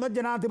പ്രവർത്തിക്കുന്ന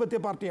ജനാധിപത്യ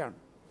പാർട്ടിയാണ്.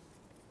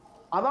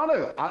 അതാണ്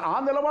ആ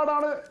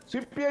നിലപാടാണ്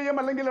CPIM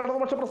അല്ലെങ്കിൽ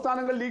ഇടതുപക്ഷ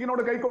പ്രസ്ഥാനങ്ങൾ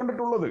ലീഗിനോട്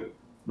കൈക്കൊണ്ടിട്ടുള്ളത്.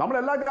 നമ്മൾ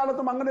എല്ലാ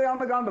കാലത്തും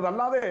അങ്ങനെയാണ് കാണുന്നത്.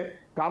 അല്ലാതെ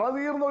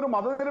കറതീർന്ന ഒരു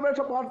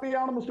മതനിരപേക്ഷ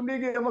പാർട്ടിയാണ് മുസ്ലിം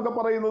ലീഗ് എന്നൊക്കെ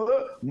പറയുന്നത്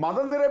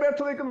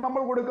മതനിരപേക്ഷതയ്ക്ക്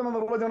നമ്മൾ കൊടുക്കുന്ന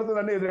നിർവചനത്തിന്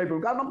തന്നെ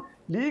എതിരായിപ്പോകും. കാരണം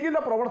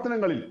ലീഗിന്റെ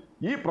പ്രവർത്തനങ്ങളിൽ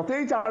ഈ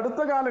പ്രത്യേകിച്ച് അടുത്ത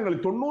കാലങ്ങളിൽ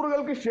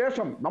 90കൾക്ക്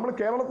ശേഷം നമ്മൾ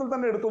കേരളത്തിൽ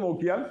തന്നെ എടുത്തു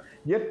നോക്കിയാൽ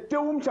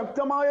ഏറ്റവും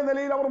ശക്തമായ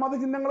നിലയിൽ അവർ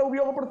മതചിഹ്നങ്ങളെ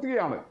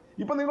ഉപയോഗപ്പെടുത്തുകയാണ്.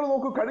 ഇപ്പൊ നിങ്ങൾ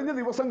നോക്കൂ, കഴിഞ്ഞ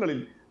ദിവസങ്ങളിൽ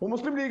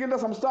മുസ്ലിം ലീഗിന്റെ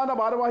സംസ്ഥാന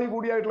ഭാരവാഹി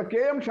കൂടിയായിട്ടുള്ള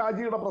KM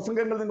ഷാജിയുടെ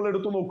പ്രസംഗങ്ങൾ നിങ്ങൾ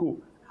എടുത്തു നോക്കൂ.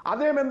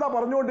 അദ്ദേഹം എന്താ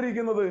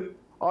പറഞ്ഞുകൊണ്ടിരിക്കുന്നത്?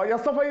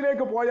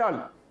 SFIയിലേക്ക് പോയാൽ,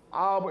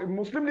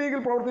 മുസ്ലിം ലീഗിൽ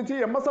പ്രവർത്തിച്ച്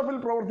MSFൽ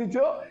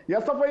പ്രവർത്തിച്ച്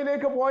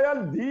SFIയിലേക്ക് പോയാൽ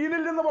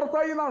ദീനിൽ നിന്ന്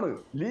പുറത്തായി എന്നാണ്,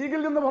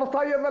 ലീഗിൽ നിന്ന്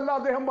പുറത്തായി എന്നല്ല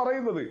അദ്ദേഹം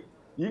പറയുന്നത്.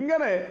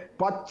 ഇങ്ങനെ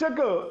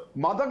പച്ചക്ക്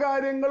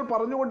മതകാര്യങ്ങൾ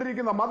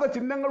പറഞ്ഞുകൊണ്ടിരിക്കുന്ന,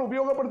 മതചിഹ്നങ്ങൾ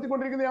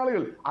ഉപയോഗപ്പെടുത്തിക്കൊണ്ടിരിക്കുന്ന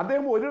ആളുകൾ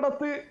അദ്ദേഹം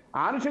ഒരിടത്ത്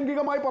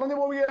ആനുഷംഗികമായി പറഞ്ഞു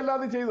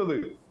പോവുകയല്ലാതെ ചെയ്തത്.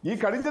 ഈ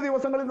കഴിഞ്ഞ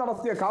ദിവസങ്ങളിൽ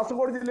നടത്തിയ,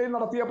 കാസർഗോഡ് ജില്ലയിൽ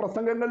നടത്തിയ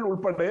പ്രസംഗങ്ങളിൽ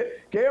ഉൾപ്പെടെ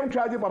KM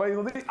ഷാജി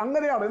പറയുന്നത്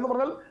അങ്ങനെയാണ്. എന്ന്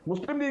പറഞ്ഞാൽ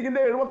മുസ്ലിം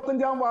ലീഗിന്റെ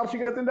 75ാം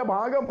വാർഷികത്തിന്റെ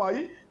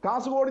ഭാഗമായി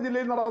കാസർഗോഡ്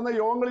ജില്ലയിൽ നടന്ന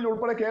യോഗങ്ങളിൽ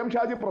ഉൾപ്പെടെ KM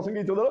ഷാജി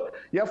പ്രസംഗിച്ചത്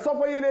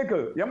SFIയിലേക്ക്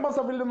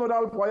MSFൽ നിന്ന്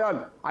ഒരാൾ പോയാൽ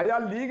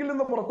അയാൾ ലീഗിൽ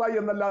നിന്ന് പുറത്തായി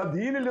എന്നല്ല,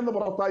 ദീനിൽ നിന്ന്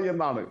പുറത്തായി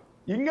എന്നാണ്.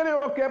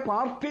 ഇങ്ങനെയൊക്കെ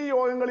പാർട്ടി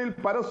യോഗങ്ങളിൽ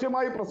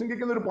പരസ്യമായി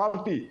പ്രസംഗിക്കുന്ന ഒരു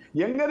പാർട്ടി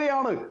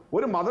എങ്ങനെയാണ്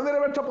ഒരു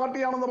മതനിരപേക്ഷ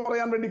പാർട്ടിയാണെന്ന്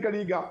പറയാൻ വേണ്ടി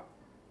കഴിയുക?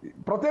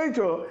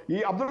 പ്രത്യേകിച്ച് ഈ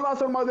അബ്ദുൾ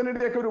നാസർ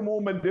മദനിയുടെയൊക്കെ ഒരു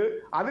മൂവ്മെന്റ്,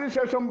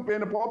 അതിനുശേഷം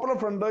പിന്നെ പോപ്പുലർ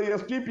ഫ്രണ്ട്,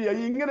 SDPI,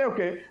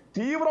 ഇങ്ങനെയൊക്കെ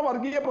തീവ്ര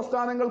വർഗീയ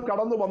പ്രസ്ഥാനങ്ങൾ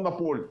കടന്നു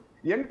വന്നപ്പോൾ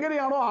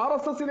എങ്ങനെയാണോ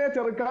RSSനെ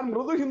ചെറുക്കാൻ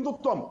മൃദു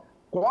ഹിന്ദുത്വം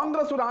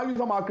കോൺഗ്രസ് ഒരു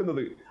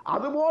ആയുധമാക്കുന്നത്.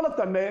 അതുപോലെ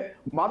തന്നെ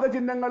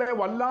മതചിഹ്നങ്ങളെ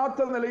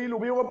വല്ലാത്ത നിലയിൽ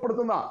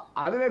ഉപയോഗപ്പെടുത്തുന്ന,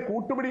 അതിനെ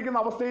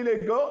കൂട്ടുപിടിക്കുന്ന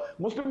അവസ്ഥയിലേക്ക്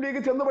മുസ്ലിം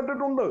ലീഗ്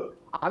ചെന്നുപെട്ടിട്ടുണ്ട്.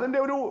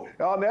 അതിന്റെ ഒരു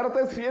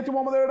നേരത്തെ CH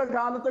മുഹമ്മദയുടെ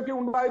കാലത്തൊക്കെ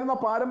ഉണ്ടായിരുന്ന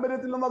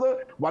പാരമ്പര്യത്തിൽ നിന്നത്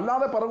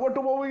വല്ലാതെ പിറകോട്ട്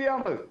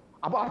പോവുകയാണ്.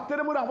 അപ്പൊ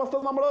അത്തരം ഒരു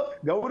അവസ്ഥ നമ്മൾ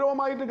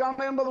ഗൗരവമായിട്ട്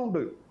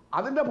കാണേണ്ടതുണ്ട്.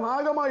 അതിന്റെ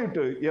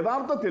ഭാഗമായിട്ട്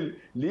യഥാർത്ഥത്തിൽ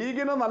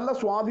ലീഗിന് നല്ല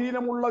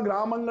സ്വാധീനമുള്ള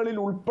ഗ്രാമങ്ങളിൽ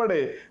ഉൾപ്പെടെ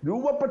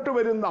രൂപപ്പെട്ടു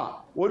വരുന്ന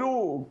ഒരു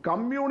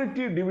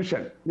കമ്മ്യൂണിറ്റി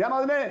ഡിവിഷൻ, ഞാൻ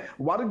അതിനെ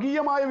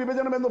വർഗീയമായ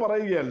വിഭജനം എന്ന്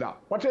പറയുകയല്ല,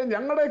 പക്ഷേ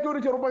ഞങ്ങളുടെയൊക്കെ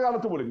ഒരു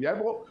ചെറുപ്പകാലത്ത് പോലും,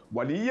 ഞാനിപ്പോ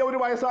വലിയ ഒരു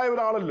വയസ്സായ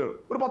ഒരാളല്ലോ,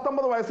 ഒരു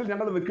 19 വയസ്സിൽ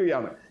ഞങ്ങൾ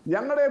നിൽക്കുകയാണ്.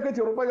 ഞങ്ങളുടെയൊക്കെ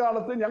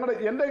ചെറുപ്പകാലത്ത്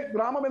എന്റെ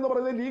ഗ്രാമം എന്ന്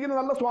പറയുന്നത് ലീഗിന്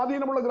നല്ല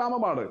സ്വാധീനമുള്ള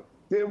ഗ്രാമമാണ്.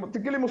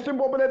 തിക്കലി മുസ്ലിം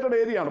പോപ്പുലേറ്റഡ്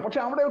ഏരിയ ആണ്. പക്ഷെ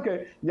അവിടെയൊക്കെ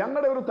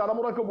ഞങ്ങളുടെ ഒരു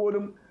തലമുറക്ക്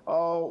പോലും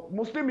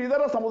മുസ്ലിം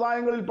ഇതര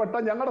സമുദായങ്ങളിൽപ്പെട്ട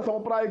ഞങ്ങളുടെ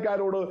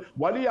സമപ്രായക്കാരോട്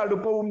വലിയ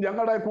അടുപ്പവും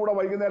ഞങ്ങളുടെ കൂടെ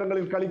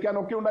വൈകുന്നേരങ്ങളിൽ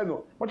കളിക്കാനൊക്കെ ഉണ്ടായിരുന്നു.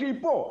 പക്ഷെ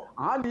ഇപ്പോ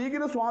ആ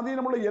ലീഗിന്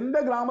സ്വാധീനമുള്ള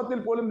എൻ്റെ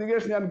ഗ്രാമത്തിൽ പോലും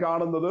നികേഷ് ഞാൻ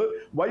കാണുന്നത്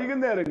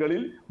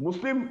വൈകുന്നേരങ്ങളിൽ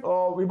മുസ്ലിം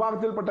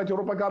വിഭാഗത്തിൽപ്പെട്ട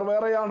ചെറുപ്പക്കാർ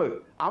വേറെയാണ്.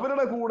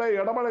 അവരുടെ കൂടെ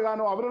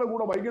ഇടപഴകാനോ അവരുടെ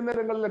കൂടെ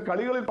വൈകുന്നേരങ്ങളിലെ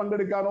കളികളിൽ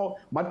പങ്കെടുക്കാനോ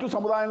മറ്റു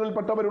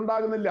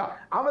സമുദായങ്ങളിൽപ്പെട്ടവരുണ്ടാകുന്നില്ല.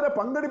 അവരെ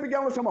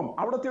പങ്കെടുപ്പിക്കാനുള്ള ശ്രമം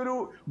അവിടുത്തെ ഒരു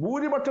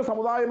ഭൂരിപക്ഷ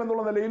സമുദായം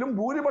എന്നുള്ള നിലയിലും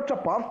ഭൂരിപക്ഷ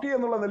പാർട്ടി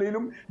എന്നുള്ള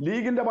നിലയിലും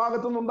ലീഗിന്റെ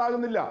ഭാഗത്തുനിന്ന്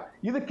ഉണ്ടാകുന്നില്ല.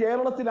 ഇത്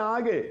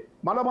കേരളത്തിലാകെ,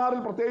 മലബാറിൽ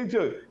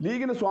പ്രത്യേകിച്ച്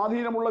ലീഗിന്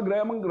സ്വാധീനമുള്ള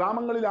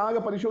ഗ്രാമങ്ങളിലാകെ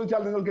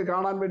പരിശോധിച്ചാൽ നിങ്ങൾക്ക്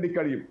കാണാൻ വേണ്ടി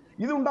കഴിയും.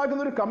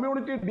 ഇതുണ്ടാക്കുന്ന ഒരു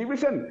കമ്മ്യൂണിറ്റി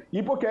ഡിവിഷൻ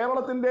ഇപ്പോൾ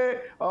കേരളത്തിന്റെ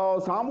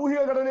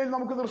സാമൂഹിക ഘടനയിൽ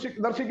നമുക്ക്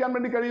ദർശിക്കാൻ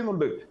വേണ്ടി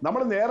കഴിയുന്നുണ്ട്.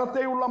 നമ്മൾ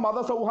നേരത്തെയുള്ള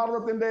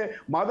മതസൗഹാർദ്ദത്തിന്റെ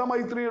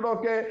മതമൈത്രിയുടെ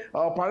ഒക്കെ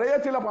പഴയ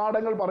ചില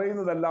പാഠങ്ങൾ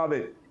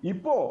പറയുന്നതല്ലാതെ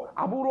ഇപ്പോ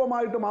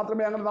അപൂർവമായിട്ട്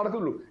മാത്രമേ അങ്ങനെ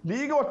നടക്കുന്നുള്ളൂ.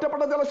 ലീഗ്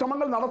ഒറ്റപ്പെട്ട ചില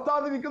ശ്രമങ്ങൾ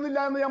നടത്താതിരിക്കുന്നില്ല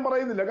എന്ന് ഞാൻ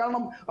പറയുന്നില്ല.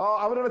 കാരണം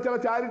അവരുടെ ചില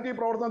ചാരിറ്റി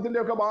പ്രവർത്തനത്തിന്റെ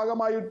ഒക്കെ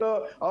ഭാഗമായിട്ട്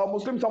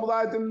മുസ്ലിം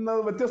സമുദായത്തിൽ നിന്ന്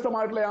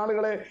വ്യത്യസ്തമായിട്ടുള്ള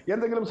ആളുകളെ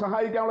എന്തെങ്കിലും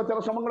സഹായിക്കാനുള്ള ചില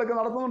ശ്രമങ്ങളൊക്കെ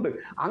നടത്തുന്നുണ്ട്.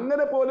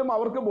 അങ്ങനെ പോലും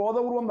അവർക്ക്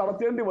ബോധപൂർവം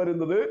നടത്തേണ്ടി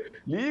വരുന്നത്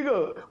ലീഗ്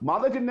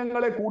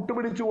മതചിഹ്നങ്ങളെ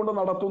കൂട്ടുപിടിച്ചുകൊണ്ട്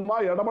നടത്തുന്ന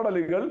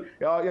ഇടപെടലുകൾ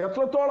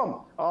എത്രത്തോളം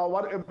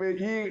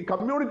ഈ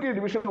കമ്മ്യൂണിറ്റി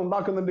ഡിവിഷൻ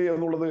ഉണ്ടാക്കുന്നുണ്ട്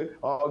എന്നുള്ളത്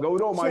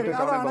ഗൗരവമായിട്ട്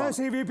അതാണ്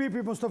ശ്രീ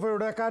VPP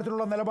മുസ്തഫയുടെ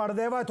കാര്യത്തിലുള്ള നിലപാട്.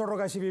 ദയവായി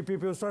തുടരുക ശ്രീ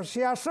VPP മുസ്തഫ.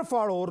 ശ്രീ അഷ്റഫ്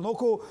ആളൂർ,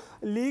 നോക്കൂ,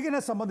 ലീഗിനെ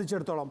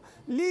സംബന്ധിച്ചിടത്തോളം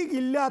ലീഗ്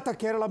ഇല്ലാത്ത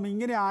കേരളം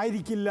ഇങ്ങനെ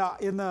ആയിരിക്കില്ല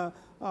എന്ന്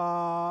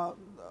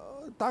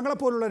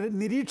താങ്കളെപ്പോലുള്ള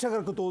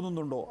നിരീക്ഷകർക്ക്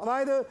തോന്നുന്നുണ്ടോ?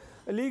 അതായത്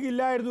ലീഗ്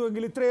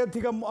ഇല്ലായിരുന്നുവെങ്കിൽ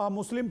ഇത്രയധികം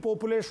മുസ്ലിം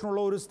പോപ്പുലേഷനുള്ള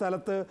ഒരു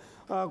സ്ഥലത്ത്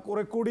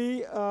കുറെ കൂടി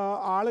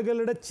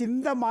ആളുകളുടെ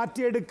ചിന്ത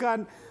മാറ്റിയെടുക്കാൻ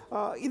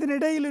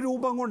ഇതിനിടയിൽ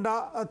രൂപം കൊണ്ട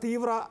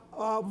തീവ്ര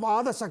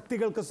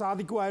വാദശക്തികൾക്ക്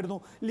സാധിക്കുമായിരുന്നു.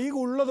 ലീഗ്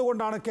ഉള്ളത്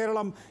കൊണ്ടാണ്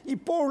കേരളം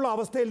ഇപ്പോൾ ഉള്ള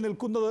അവസ്ഥയിൽ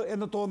നിൽക്കുന്നത്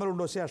എന്ന്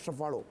തോന്നലുണ്ടോ ശ്രീ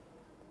അഷ്റഫ് ആളൂർ?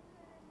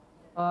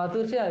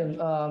 തീർച്ചയായും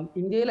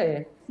ഇന്ത്യയിലെ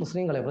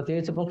മുസ്ലിങ്ങളെ,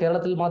 പ്രത്യേകിച്ച് ഇപ്പം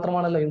കേരളത്തിൽ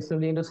മാത്രമാണല്ലോ മുസ്ലിം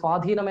ലീഗിന്റെ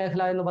സ്വാധീന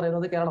മേഖല എന്ന്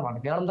പറയുന്നത് കേരളമാണ്.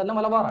 കേരളം തന്നെ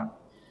മലബാറാണ്.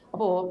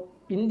 അപ്പോൾ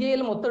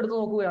ഇന്ത്യയിൽ മൊത്തെടുത്ത്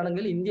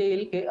നോക്കുകയാണെങ്കിൽ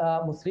ഇന്ത്യയിൽ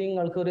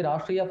മുസ്ലിങ്ങൾക്ക് ഒരു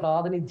രാഷ്ട്രീയ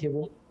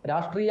പ്രാതിനിധ്യവും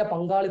രാഷ്ട്രീയ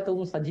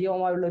പങ്കാളിത്തവും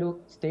സജീവമായുള്ള ഒരു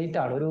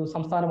സ്റ്റേറ്റാണ്, ഒരു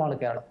സംസ്ഥാനമാണ്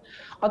കേരളം.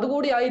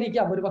 അതുകൂടി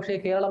ആയിരിക്കാം ഒരു പക്ഷേ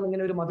കേരളം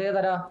ഇങ്ങനെ ഒരു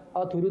മതേതര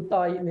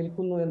തുരുത്തായി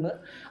നിൽക്കുന്നു എന്ന്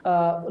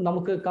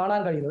നമുക്ക്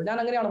കാണാൻ കഴിയുന്നത്. ഞാൻ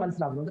അങ്ങനെയാണ്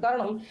മനസ്സിലാക്കുന്നത്.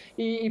 കാരണം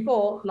ഇപ്പോ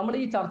നമ്മൾ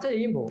ഈ ചർച്ച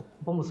ചെയ്യുമ്പോൾ,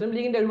 ഇപ്പൊ മുസ്ലിം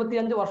ലീഗിന്റെ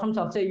 75 വർഷം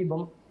ചർച്ച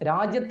ചെയ്യുമ്പം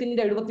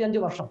രാജ്യത്തിന്റെ 75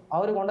 വർഷം ആ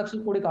ഒരു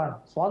കോണ്ടക്സ്റ്റിൽ കൂടി കാണും.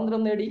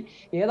 സ്വാതന്ത്ര്യം നേടി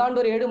ഏതാണ്ട്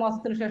ഒരു 7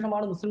 മാസത്തിന്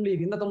ശേഷമാണ് മുസ്ലിം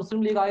ലീഗ്, ഇന്നത്തെ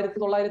മുസ്ലിം ലീഗ്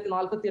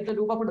 1948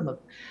 രൂപപ്പെടുന്നത്.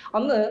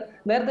 അന്ന്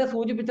നേരത്തെ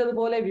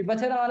സൂചിപ്പിച്ചതുപോലെ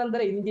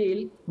വിഭജനാനന്തര ഇന്ത്യയിൽ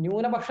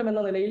ന്യൂനപക്ഷം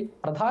എന്ന നിലയിൽ,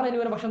 പ്രധാന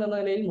ന്യൂനപക്ഷം എന്ന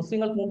നിലയിൽ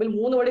മുസ്ലിങ്ങൾക്ക് മുമ്പിൽ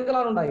 3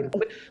 വഴികളാണ്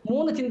ഉണ്ടായിരുന്നത്,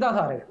 3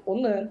 ചിന്താധാരകൾ.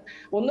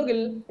 ഒന്നുകിൽ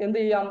എന്ത്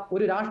ചെയ്യാം,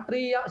 ഒരു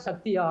രാഷ്ട്രീയ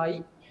ശക്തിയായി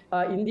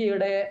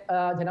ഇന്ത്യയുടെ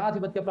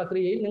ജനാധിപത്യ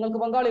പ്രക്രിയയിൽ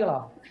നിങ്ങൾക്ക്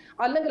പങ്കാളികളാകും.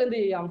 അല്ലെങ്കിൽ എന്ത്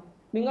ചെയ്യാം,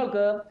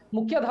 നിങ്ങൾക്ക്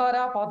മുഖ്യധാര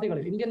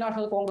പാർട്ടികളിൽ ഇന്ത്യൻ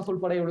നാഷണൽ കോൺഗ്രസ്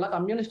ഉൾപ്പെടെയുള്ള,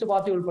 കമ്മ്യൂണിസ്റ്റ്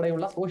പാർട്ടി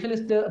ഉൾപ്പെടെയുള്ള,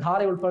 സോഷ്യലിസ്റ്റ്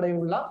ധാര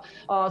ഉൾപ്പെടെയുള്ള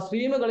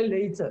സ്ട്രീമുകളിൽ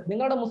ലയിച്ച്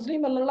നിങ്ങളുടെ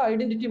മുസ്ലിം എന്നുള്ള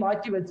ഐഡന്റിറ്റി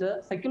മാറ്റിവെച്ച്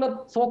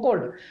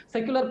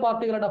സെക്യുലർ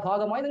പാർട്ടികളുടെ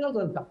ഭാഗമായി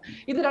നിങ്ങൾക്ക് നിൽക്കാം.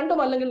 ഇത്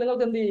രണ്ടും അല്ലെങ്കിൽ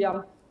നിങ്ങൾക്ക് എന്ത് ചെയ്യാം,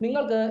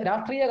 നിങ്ങൾക്ക്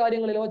രാഷ്ട്രീയ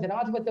കാര്യങ്ങളിലോ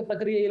ജനാധിപത്യ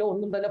പ്രക്രിയയിലോ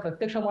ഒന്നും തന്നെ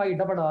പ്രത്യക്ഷമായി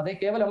ഇടപെടാതെ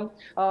കേവലം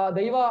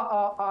ദൈവ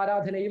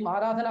ആരാധനയും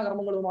ആരാധനാ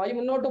കർമ്മങ്ങളുമായി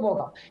മുന്നോട്ട്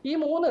പോകാം. ഈ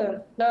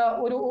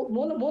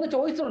മൂന്ന്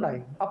ചോയ്സ് ഉണ്ടായി.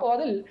 അപ്പോൾ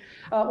അതിൽ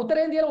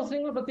ഉത്തരേന്ത്യയിലെ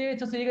മുസ്ലിങ്ങൾ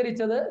പ്രത്യേകിച്ച്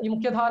സ്വീകരിച്ചത് ഈ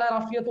മുഖ്യധാര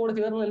രാഷ്ട്രീയത്തോട്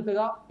ചേർന്ന്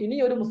നിൽക്കുക, ഇനി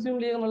ഒരു മുസ്ലിം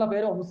ലീഗ് എന്നുള്ള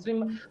പേരോ മുസ്ലിം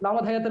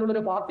നാമധേയത്തിലുള്ള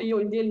ഒരു പാർട്ടിയോ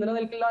ഇന്ത്യയിൽ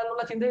നിലനിൽക്കില്ല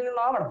എന്നുള്ള ചിന്തയിൽ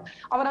നിന്നാവണം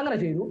അവരങ്ങനെ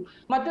ചെയ്തു.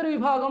 മറ്റൊരു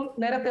വിഭാഗം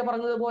നേരത്തെ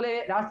പറഞ്ഞതുപോലെ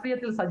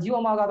രാഷ്ട്രീയത്തിൽ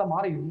സജീവമാകാതെ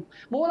മാറിയിരുന്നു.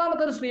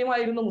 മൂന്നാമത്തെ ഒരു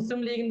സ്ട്രീമായിരുന്നു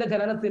മുസ്ലിം ലീഗിന്റെ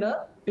ജനനത്തിന്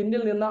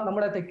പിന്നിൽ നിന്ന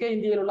നമ്മുടെ തെക്കേ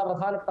ഇന്ത്യയിലുള്ള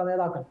പ്രധാനപ്പെട്ട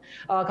നേതാക്കൾ,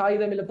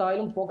 ഖായിദ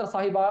മില്ലത്തായാലും ഫോക്കർ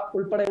സാഹിബ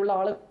ഉൾപ്പെടെയുള്ള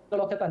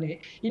ആളുകളൊക്കെ തന്നെ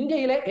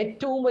ഇന്ത്യയിലെ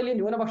ഏറ്റവും വലിയ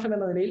ന്യൂനപക്ഷം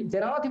എന്ന നിലയിൽ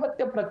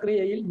ജനാധിപത്യ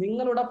പ്രക്രിയയിൽ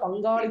നിങ്ങളുടെ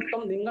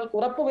പങ്കാളിത്തം നിങ്ങൾക്ക്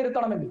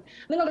ഉറപ്പുവരുത്തണമെങ്കിൽ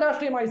നിങ്ങൾ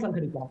രാഷ്ട്രീയമായി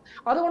സംഘടിക്കണം.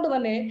 അതുകൊണ്ട്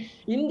തന്നെ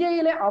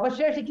ഇന്ത്യയിലെ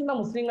അവശേഷിക്കുന്ന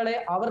മുസ്ലിങ്ങളെ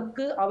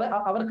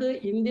അവർക്ക്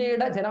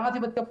ഇന്ത്യയുടെ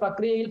ജനാധിപത്യ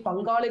പ്രക്രിയയിൽ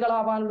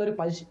പങ്കാളികളാവാനുള്ള ഒരു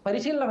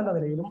പരിശീലനം എന്ന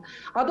നിലയിലും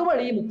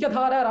അതുവഴി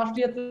മുഖ്യധാര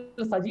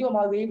രാഷ്ട്രീയത്തിൽ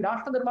സജീവമാകുകയും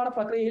രാഷ്ട്ര നിർമ്മാണ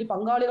പ്രക്രിയയിൽ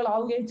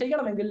പങ്കാളികളാവുകയും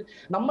ചെയ്യണമെങ്കിൽ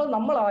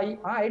നമ്മളായി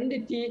ആ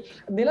ഐഡന്റിറ്റി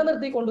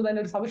നിലനിർത്തിക്കൊണ്ട് തന്നെ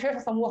ഒരു സവിശേഷ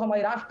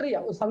സമൂഹമായി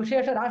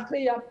സവിശേഷ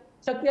രാഷ്ട്രീയ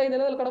ശക്തിയായി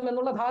നിലനിൽക്കണം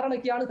എന്നുള്ള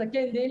ധാരണയ്ക്കാണ്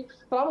തെക്കേ ഇന്ത്യയിൽ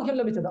പ്രാമുഖ്യം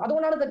ലഭിച്ചത്.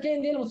 അതുകൊണ്ടാണ് തെക്കേ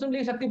ഇന്ത്യയിൽ മുസ്ലിം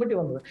ലീഗ് ശക്തിപ്പെട്ടി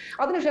വന്നത്.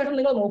 അതിനുശേഷം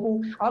നിങ്ങൾ നോക്കൂ,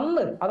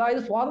 അന്ന്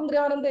അതായത്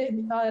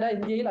സ്വാതന്ത്ര്യാനന്തര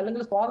ഇന്ത്യയിൽ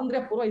അല്ലെങ്കിൽ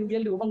സ്വാതന്ത്ര്യപൂർവ്വ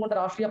ഇന്ത്യയിൽ രൂപം കൊണ്ട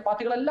രാഷ്ട്രീയ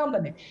പാർട്ടികളെല്ലാം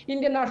തന്നെ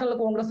ഇന്ത്യൻ നാഷണൽ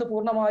കോൺഗ്രസ്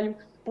പൂർണ്ണമായും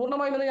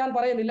എന്ന് ഞാൻ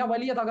പറയുന്നില്ല,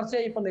 വലിയ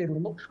തകർച്ചയെ ഇപ്പം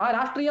നേരിടുന്നു. ആ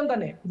രാഷ്ട്രീയം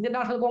തന്നെ ഇന്ത്യൻ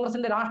നാഷണൽ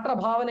കോൺഗ്രസിന്റെ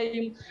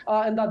രാഷ്ട്രഭാവനയും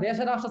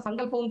ദേശരാഷ്ട്ര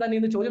സങ്കല്പവും തന്നെ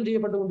ഇന്ന് ചോദ്യം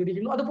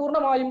ചെയ്യപ്പെട്ടുകൊണ്ടിരിക്കുന്നു. അത്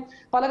പൂർണ്ണമായും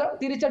പല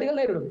തിരിച്ചടികൾ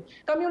നേരിടുന്നു.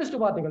 കമ്മ്യൂണിസ്റ്റ്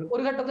പാർട്ടികൾ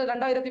ഒരു ഘട്ടത്തിൽ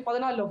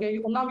 2014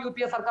 ഒന്നാം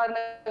UPA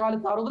സർക്കാരിന്റെ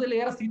കാലത്ത്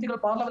 60-ലേറെ സീറ്റുകൾ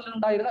പാർലമെന്റിൽ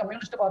ഉണ്ടായിരുന്ന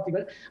കമ്മ്യൂണിസ്റ്റ്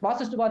പാർട്ടികൾ,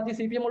 മാർക്സിസ്റ്റ് പാർട്ടി,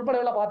 CPM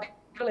ഉൾപ്പെടെയുള്ള പാർട്ടികൾ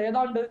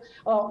ഏതാണ്ട്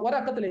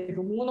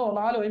ഒരക്കത്തിലേക്ക് 3 or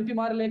 4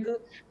 MP-മാരിലേക്ക്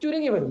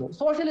ചുരുങ്ങി വരുന്നു.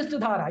 സോഷ്യലിസ്റ്റ്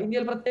ധാര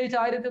ഇന്ത്യയിൽ പ്രത്യേകിച്ച്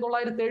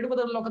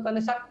 1970-കളിലൊക്കെ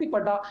തന്നെ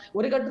ശക്തിപ്പെട്ട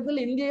ഒരു ഘട്ടത്തിൽ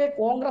ഇന്ത്യയെ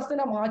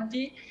കോൺഗ്രസിനെ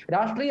മാറ്റി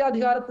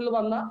രാഷ്ട്രീയാധികാരത്തിൽ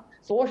വന്ന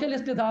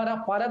സോഷ്യലിസ്റ്റ് ധാര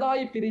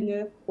പലതായി പിരിഞ്ഞ്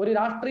ഒരു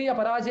രാഷ്ട്രീയ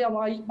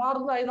പരാജയമായി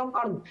മാറുന്നതായി നാം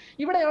കാണുന്നു.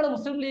 ഇവിടെയാണ്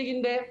മുസ്ലിം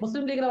ലീഗിനെ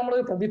നമ്മൾ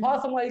ഒരു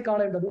പ്രതിഭാസമായി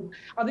കാണേണ്ടതും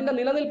അതിന്റെ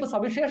നിലനിൽപ്പ്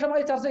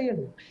സവിശേഷമായി ചർച്ച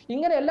ചെയ്യേണ്ടത്.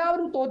 ഇങ്ങനെ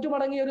എല്ലാവരും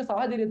തോറ്റുമടങ്ങിയ ഒരു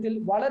സാഹചര്യത്തിൽ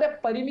വളരെ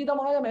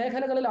പരിമിതമായ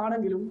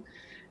മേഖലകളിലാണെങ്കിലും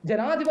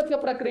ജനാധിപത്യ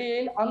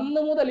പ്രക്രിയയിൽ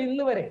അന്ന് മുതൽ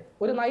ഇന്ന് വരെ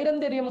ഒരു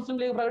നൈരന്തര്യം മുസ്ലിം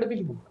ലീഗ്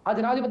പ്രകടിപ്പിക്കുന്നു. ആ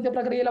ജനാധിപത്യ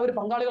പ്രക്രിയയിൽ അവർ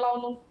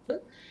പങ്കാളികളാവുന്നുണ്ട്.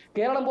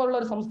 കേരളം പോലുള്ള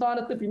ഒരു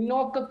സംസ്ഥാനത്ത്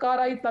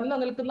പിന്നോക്കക്കാരായി തന്നെ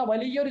നിൽക്കുന്ന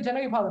വലിയൊരു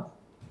ജനവിഭാഗം,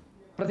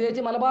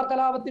 പ്രത്യേകിച്ച് മലബാർ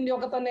കലാപത്തിന്റെ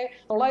ഒക്കെ തന്നെ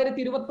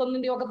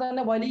 921 ഒക്കെ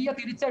തന്നെ വലിയ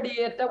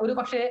തിരിച്ചടിയേറ്റ ഒരു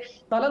പക്ഷേ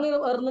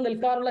തലനിവർന്ന്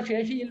നിൽക്കാനുള്ള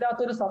ശേഷിയില്ലാത്ത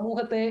ഒരു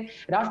സമൂഹത്തെ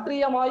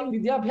രാഷ്ട്രീയമായും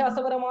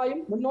വിദ്യാഭ്യാസപരമായും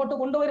മുന്നോട്ട്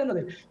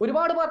കൊണ്ടുവരുന്നത്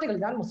ഒരുപാട് പാർട്ടികൾ,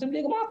 ഞാൻ മുസ്ലിം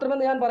ലീഗ്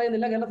മാത്രമെന്ന് ഞാൻ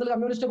പറയുന്നില്ല, കേരളത്തിൽ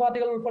കമ്മ്യൂണിസ്റ്റ്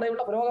പാർട്ടികൾ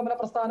ഉൾപ്പെടെയുള്ള പുരോഗമന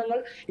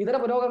പ്രസ്ഥാനങ്ങൾ, ഇതര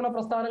പുരോഗമന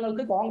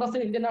പ്രസ്ഥാനങ്ങൾക്ക്,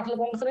 കോൺഗ്രസിന്, ഇന്ത്യൻ നാഷണൽ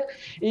കോൺഗ്രസിന്,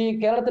 ഈ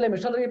കേരളത്തിലെ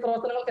മിഷണറി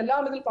പ്രവർത്തനങ്ങൾക്ക്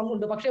എല്ലാം ഇതിൽ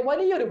പങ്കുണ്ട്. പക്ഷേ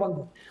വലിയൊരു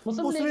പങ്ക്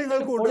മുസ്ലിം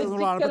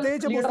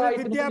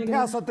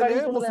വിദ്യാഭ്യാസത്തിൽ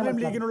മുസ്ലിം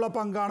ലീഗിനുള്ള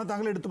പങ്കാണ്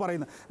താങ്കൾ എടുത്തു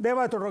പറയുന്നത്.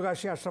 ദയവായി തുടരുക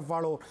അഷ്റഫ്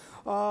വാളൂർ.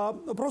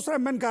 പ്രൊഫസർ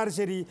MN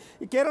കാരശ്ശേരി,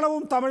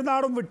 കേരളവും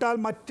തമിഴ്നാടും വിട്ടാൽ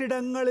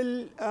മറ്റിടങ്ങളിൽ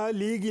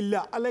ലീഗില്ല,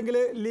 അല്ലെങ്കിൽ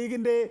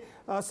ലീഗിൻ്റെ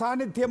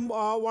സാന്നിധ്യം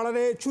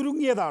വളരെ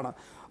ചുരുങ്ങിയതാണ്.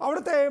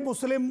 അവിടുത്തെ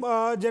മുസ്ലിം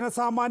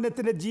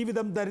ജനസാമാന്യത്തിൻ്റെ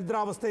ജീവിതം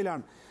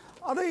ദരിദ്രാവസ്ഥയിലാണ്.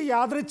 അത്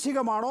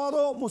യാദൃച്ഛികമാണോ,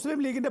 അതോ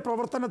മുസ്ലിം ലീഗിൻ്റെ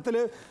പ്രവർത്തനത്തിൽ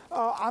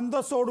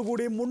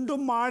അന്തസ്സോടുകൂടി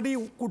മുണ്ടും മാടി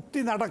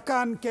കുത്തി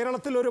നടക്കാൻ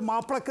കേരളത്തിലൊരു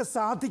മാപ്പിളക്ക്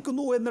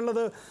സാധിക്കുന്നു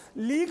എന്നുള്ളത്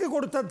ലീഗ്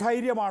കൊടുത്ത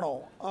ധൈര്യമാണോ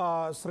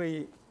ശ്രീ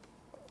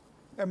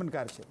MN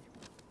കാരശ്ശേരി?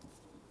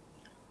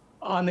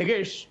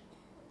 നികേഷ്,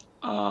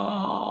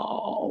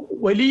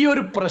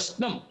 വലിയൊരു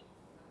പ്രശ്നം,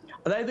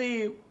 അതായത് ഈ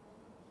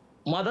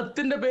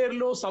മതത്തിന്റെ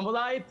പേരിലോ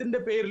സമുദായത്തിന്റെ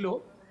പേരിലോ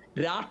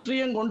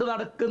രാഷ്ട്രീയം കൊണ്ട്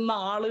നടക്കുന്ന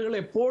ആളുകൾ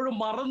എപ്പോഴും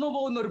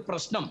മറന്നുപോകുന്ന ഒരു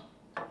പ്രശ്നം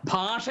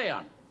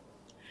ഭാഷയാണ്.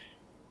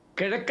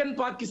 കിഴക്കൻ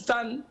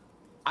പാകിസ്ഥാൻ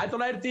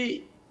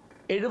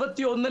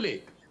 1971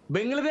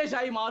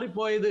 ബംഗ്ലാദേശായി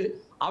മാറിപ്പോയത്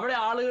അവിടെ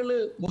ആളുകൾ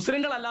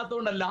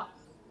മുസ്ലിങ്ങളല്ലാത്തതുകൊണ്ടല്ല,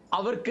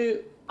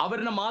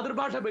 അവരുടെ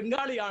മാതൃഭാഷ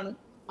ബംഗാളിയാണ്,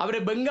 അവരെ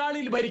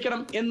ബംഗാളിയിൽ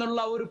ഭരിക്കണം എന്നുള്ള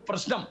ഒരു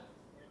പ്രശ്നം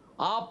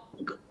ആ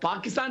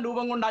പാകിസ്ഥാൻ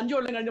രൂപം കൊണ്ട് 5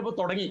 കൊല്ലം കഴിഞ്ഞപ്പോൾ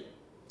തുടങ്ങി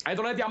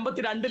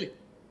 1952.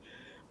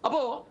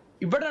 അപ്പോൾ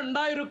ഇവിടെ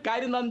ഉണ്ടായൊരു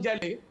കാര്യം എന്താണെന്ന്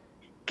വെച്ചാൽ,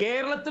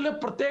 കേരളത്തിൽ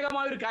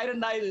പ്രത്യേകമായൊരു കാര്യം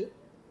ഉണ്ടായത്,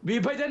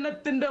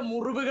 വിഭജനത്തിന്റെ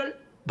മുറിവുകൾ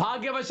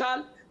ഭാഗ്യവശാൽ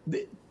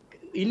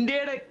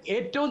ഇന്ത്യയുടെ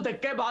ഏറ്റവും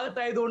തെക്കേ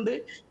ഭാഗത്തായതുകൊണ്ട്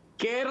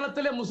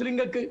കേരളത്തിലെ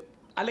മുസ്ലിങ്ങൾക്ക്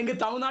അല്ലെങ്കിൽ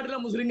തമിഴ്നാട്ടിലെ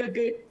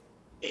മുസ്ലിങ്ങൾക്ക്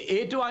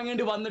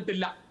ഏറ്റുവാങ്ങേണ്ടി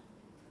വന്നിട്ടില്ല.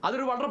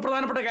 അതൊരു വളരെ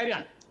പ്രധാനപ്പെട്ട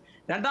കാര്യമാണ്.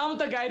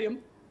 രണ്ടാമത്തെ കാര്യം,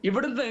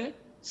 ഇവിടുന്ന്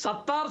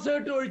സത്താർ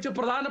സേട്ട് ഒഴിച്ച്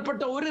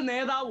പ്രധാനപ്പെട്ട ഒരു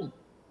നേതാവും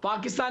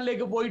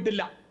പാകിസ്ഥാനിലേക്ക്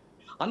പോയിട്ടില്ല.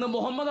 അന്ന്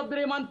മുഹമ്മദ്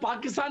അബ്ദുറഹ്മാൻ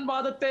പാകിസ്ഥാൻ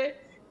വാദത്തെ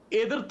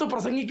എതിർത്ത്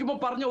പ്രസംഗിക്കുമ്പോൾ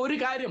പറഞ്ഞ ഒരു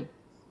കാര്യം,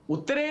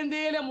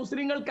 ഉത്തരേന്ത്യയിലെ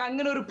മുസ്ലിങ്ങൾക്ക്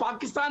അങ്ങനെ ഒരു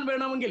പാകിസ്ഥാൻ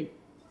വേണമെങ്കിൽ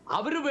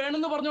അവർ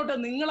വേണമെന്ന് പറഞ്ഞോട്ടെ,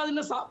 നിങ്ങൾ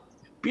അതിനെ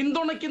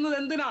പിന്തുണയ്ക്കുന്നത്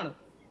എന്തിനാണ്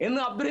എന്ന്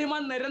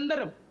അബ്ദുറഹ്മാൻ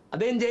നിരന്തരം,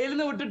 അദ്ദേഹം ജയിലിൽ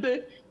നിന്ന് വിട്ടിട്ട്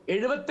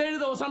 77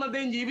 ദിവസമാണ്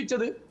അദ്ദേഹം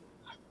ജീവിച്ചത്.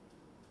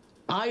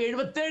 ആ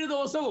 77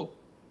 ദിവസവും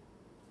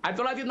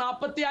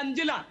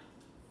 1945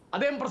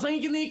 അദ്ദേഹം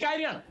പ്രസംഗിക്കുന്ന ഈ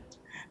കാര്യമാണ്.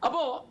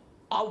 അപ്പോ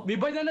ആ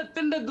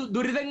വിഭജനത്തിന്റെ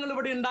ദുരിതങ്ങൾ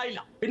ഇവിടെ ഉണ്ടായില്ല.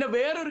 പിന്നെ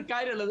വേറൊരു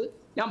കാര്യമുള്ളത്,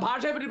 ഞാൻ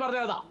ഭാഷയെ പറ്റി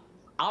പറഞ്ഞതാ,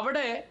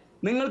 അവിടെ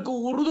നിങ്ങൾക്ക്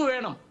ഉറുദു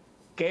വേണം,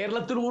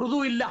 കേരളത്തിൽ ഉറുദു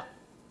ഇല്ല.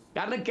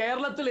 കാരണം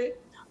കേരളത്തിൽ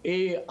ഈ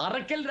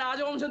അറക്കൽ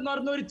രാജവംശം എന്ന്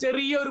പറയുന്ന ഒരു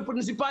ചെറിയ ഒരു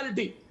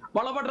പ്രിൻസിപ്പാലിറ്റി,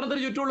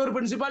 വളപട്ടണത്തിന് ചുറ്റുമുള്ള ഒരു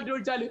പ്രിൻസിപ്പാലിറ്റി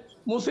ഒഴിച്ചാൽ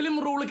മുസ്ലിം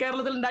റൂൾ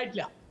കേരളത്തിൽ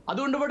ഉണ്ടായിട്ടില്ല.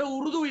 അതുകൊണ്ട് ഇവിടെ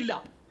ഉറുദു ഇല്ല.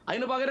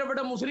 അതിന് പകരം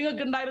ഇവിടെ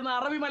മുസ്ലിങ്ങൾക്ക് ഉണ്ടായിരുന്ന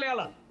അറബി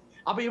മലയാളമാണ്.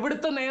 അപ്പൊ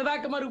ഇവിടുത്തെ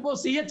നേതാക്കന്മാർ ഇപ്പോൾ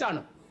CH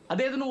ആണ്,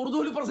 അദ്ദേഹത്തിന്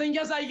ഉറുദുവിൽ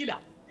പ്രസംഗിക്കാൻ സാധിക്കില്ല.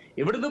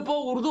 ഇവിടുന്ന് ഇപ്പോൾ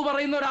ഉറുദു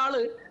പറയുന്ന ഒരാള്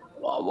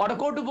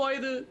വടക്കോട്ട്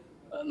പോയത്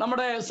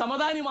നമ്മുടെ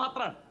സമദാനി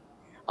മാത്രമാണ്.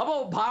 അപ്പോൾ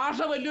ഭാഷ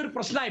വലിയൊരു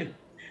പ്രശ്നമായിരുന്നു.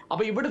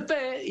 അപ്പൊ ഇവിടുത്തെ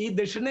ഈ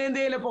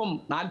ദക്ഷിണേന്ത്യയിലെ ഇപ്പം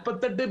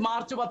 48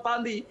 മാർച്ച്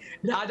 10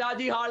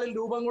 രാജാജി ഹാളിൽ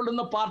രൂപം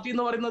കൊള്ളുന്ന പാർട്ടി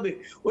എന്ന് പറയുന്നത്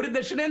ഒരു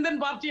ദക്ഷിണേന്ത്യൻ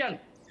പാർട്ടിയാണ്.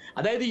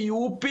 അതായത്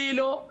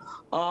UP-യിലോ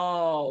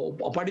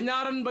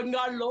പടിഞ്ഞാറൻ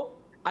ബംഗാളിലോ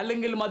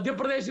അല്ലെങ്കിൽ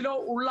മധ്യപ്രദേശിലോ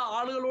ഉള്ള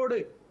ആളുകളോട്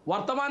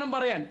വർത്തമാനം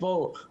പറയാൻ, ഇപ്പോ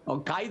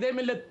കായിദെ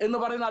മില്ലത്ത് എന്ന്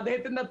പറയുന്ന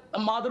അദ്ദേഹത്തിന്റെ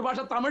മാതൃഭാഷ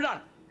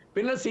തമിഴാണ്.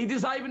 പിന്നെ സീതി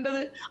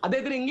സാഹിബിൻ്റെത്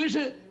അദ്ദേഹത്തിന്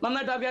ഇംഗ്ലീഷ്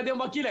നന്നായിട്ട് അറിയാം, അദ്ദേഹം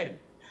വക്കീലായിരുന്നു.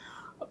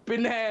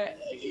 പിന്നെ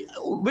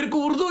ഇവർക്ക്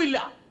ഉറുദു ഇല്ല,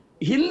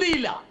 ഹിന്ദി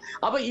ഇല്ല.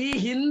 അപ്പൊ ഈ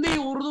ഹിന്ദി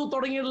ഉറുദു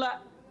തുടങ്ങിയുള്ള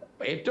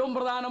ഏറ്റവും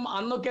പ്രധാനം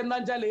അന്നൊക്കെ എന്താ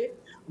വെച്ചാല്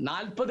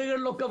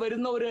 40കളിലൊക്കെ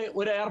വരുന്ന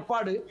ഒരു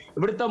ഏർപ്പാട്,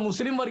 ഇവിടുത്തെ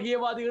മുസ്ലിം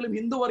വർഗീയവാദികളും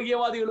ഹിന്ദു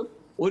വർഗീയവാദികളും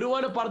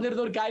ഒരുപോലെ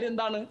പറഞ്ഞിരുന്ന ഒരു കാര്യം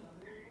എന്താണ്,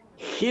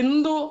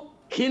 ഹിന്ദു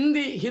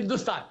ഹിന്ദി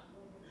ഹിന്ദുസ്ഥാൻ,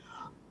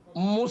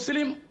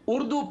 മുസ്ലിം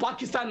ഉറുദു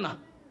പാകിസ്ഥാൻ എന്നാണ്.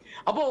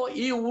 അപ്പോൾ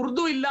ഈ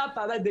ഉറുദു ഇല്ലാത്ത,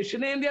 അതായത്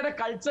ദക്ഷിണേന്ത്യയുടെ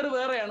കൾച്ചർ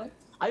വേറെയാണ്,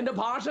 അതിന്റെ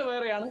ഭാഷ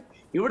വേറെയാണ്.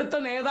 ഇവിടുത്തെ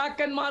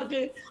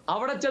നേതാക്കന്മാർക്ക്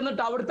അവിടെ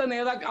ചെന്നിട്ട്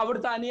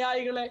അവിടുത്തെ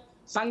അനുയായികളെ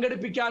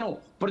സംഘടിപ്പിക്കാനോ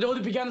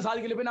പ്രചോദിപ്പിക്കാനോ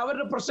സാധിക്കില്ല. പിന്നെ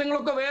അവരുടെ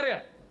പ്രശ്നങ്ങളൊക്കെ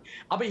വേറെയാണ്.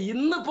 അപ്പൊ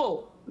ഇന്നിപ്പോ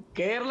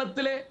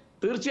കേരളത്തിലെ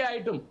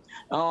തീർച്ചയായിട്ടും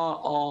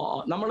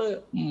നമ്മൾ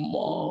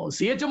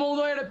CH മുഹമ്മദ്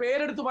കോയയുടെ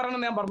പേരെടുത്ത്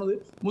പറയണമെന്ന് ഞാൻ പറഞ്ഞത്.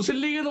 മുസ്ലിം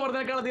ലീഗ് എന്ന്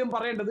പറഞ്ഞേക്കാൾ അധികം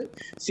പറയേണ്ടത്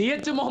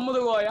CH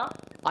മുഹമ്മദ് കോയ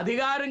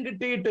അധികാരം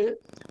കിട്ടിയിട്ട്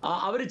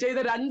അവർ ചെയ്ത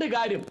 2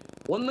 കാര്യം.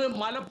 ഒന്ന്,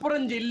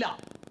 മലപ്പുറം ജില്ല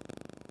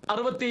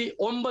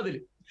 69-ൽ,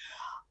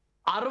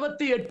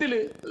 68-ൽ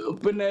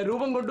പിന്നെ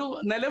രൂപം കൊണ്ടു,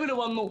 നിലവിൽ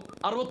വന്നു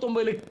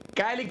 69-ൽ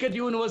കാലിക്കറ്റ്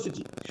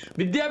യൂണിവേഴ്സിറ്റി.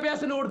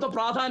 വിദ്യാഭ്യാസത്തിന് കൊടുത്ത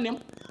പ്രാധാന്യം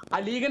ആ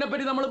ലീഗിനെ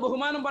പറ്റി നമ്മൾ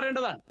ബഹുമാനം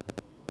പറയേണ്ടതാണ്.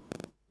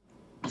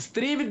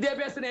 സ്ത്രീ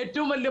വിദ്യാഭ്യാസത്തിന്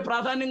ഏറ്റവും വലിയ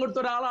പ്രാധാന്യം കൊടുത്ത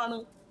ഒരാളാണ്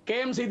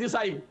KM സീതി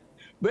സാഹിബ്.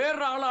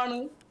 വേറൊരാളാണ്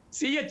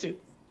CH.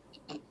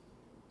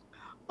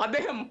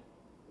 അദ്ദേഹം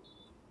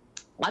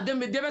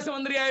വിദ്യാഭ്യാസ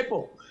മന്ത്രിയായപ്പോ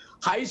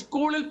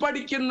ഹൈസ്കൂളിൽ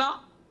പഠിക്കുന്ന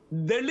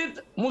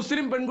ദളിത്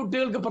മുസ്ലിം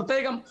പെൺകുട്ടികൾക്ക്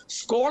പ്രത്യേകം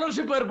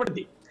സ്കോളർഷിപ്പ്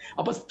ഏർപ്പെടുത്തി.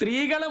 അപ്പൊ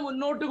സ്ത്രീകളെ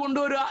മുന്നോട്ട്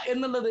കൊണ്ടുവരിക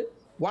എന്നുള്ളത്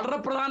വളരെ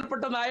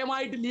പ്രധാനപ്പെട്ട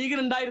നയമായിട്ട്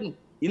ലീഗിനുണ്ടായിരുന്നു.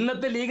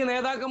 ഇന്നത്തെ ലീഗ്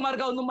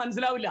നേതാക്കന്മാർക്ക് അതൊന്നും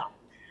മനസ്സിലാവില്ല.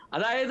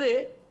 അതായത്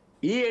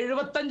ഈ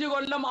 75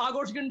 കൊല്ലം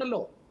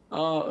ആഘോഷിക്കുന്നുണ്ടല്ലോ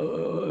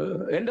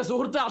എന്റെ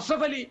സുഹൃത്ത്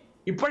അഷ്റഫ് അലി,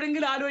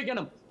 ഇപ്പോഴെങ്കിലും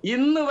ആലോചിക്കണം,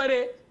 ഇന്ന്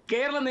വരെ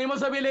കേരള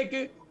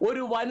നിയമസഭയിലേക്ക്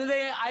ഒരു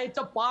വനിതയെ അയച്ച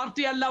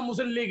പാർട്ടിയല്ല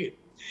മുസ്ലിം ലീഗ്.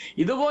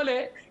 ഇതുപോലെ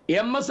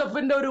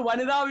MSFന്റെ ഒരു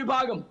വനിതാ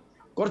വിഭാഗം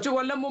കുറച്ചു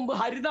കൊല്ലം മുമ്പ്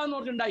ഹരിത എന്ന്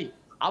പറഞ്ഞിട്ടുണ്ടായി.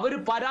 അവര്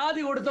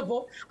പരാതി കൊടുത്തപ്പോ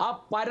ആ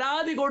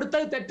പരാതി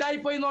കൊടുത്തത്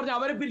തെറ്റായിപ്പോയി എന്ന് പറഞ്ഞ്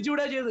അവരെ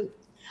പിരിച്ചുവിടുക ചെയ്ത്.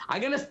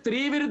 അങ്ങനെ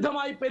സ്ത്രീ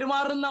വിരുദ്ധമായി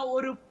പെരുമാറുന്ന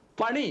ഒരു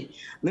പണി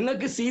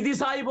നിങ്ങൾക്ക് സീതി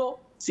സാഹിബോ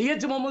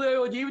CH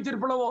മുഹമ്മദോ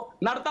ജീവിച്ചിരിപ്പുള്ളവോ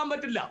നടത്താൻ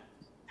പറ്റില്ല.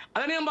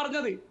 അതാണ് ഞാൻ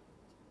പറഞ്ഞത്.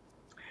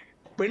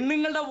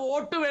 പെണ്ണുങ്ങളുടെ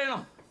വോട്ട്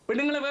വേണം,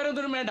 പെണ്ണുങ്ങളെ വേറെ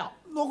ഒന്നും വേണ്ട.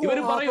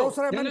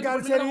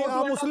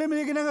 മുസ്ലിം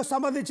ലീഗിനെ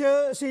സംബന്ധിച്ച്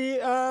ശ്രീ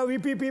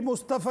VPP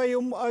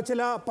മുസ്തഫയും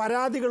ചില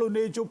പരാതികൾ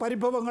ഉന്നയിച്ചു,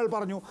 പരിഭവങ്ങൾ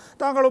പറഞ്ഞു.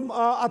 താങ്കളും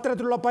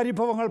അത്തരത്തിലുള്ള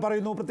പരിഭവങ്ങൾ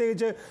പറയുന്നു,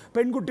 പ്രത്യേകിച്ച്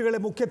പെൺകുട്ടികളെ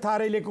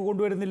മുഖ്യധാരയിലേക്ക്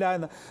കൊണ്ടുവരുന്നില്ല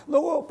എന്ന്.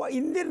 നോക്കൂ,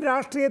 ഇന്ത്യൻ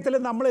രാഷ്ട്രീയത്തിൽ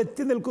നമ്മൾ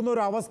എത്തി നിൽക്കുന്ന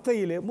ഒരു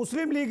അവസ്ഥയിൽ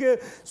മുസ്ലിം ലീഗ്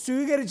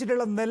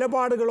സ്വീകരിച്ചിട്ടുള്ള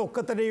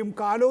നിലപാടുകളൊക്കെ തന്നെയും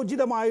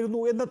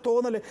കാലോചിതമായിരുന്നു എന്ന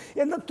തോന്നൽ,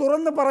 എന്ന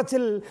തുറന്നു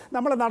പറച്ചിൽ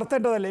നമ്മൾ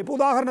നടത്തേണ്ടതല്ലേ? ഇപ്പോൾ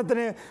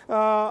ഉദാഹരണത്തിന്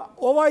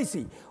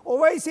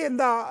OIC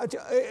എന്താ,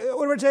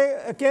 ഒരുപക്ഷെ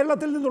കേരളത്തിൽ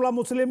നിന്നുള്ള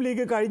മുസ്ലിം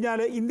ലീഗ് കഴിഞ്ഞാൽ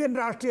ഇന്ത്യൻ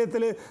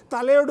രാഷ്ട്രീയത്തിൽ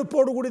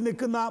തലയെടുപ്പോടുകൂടി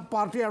നിൽക്കുന്ന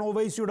പാർട്ടിയാണ്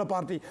OICയുടെ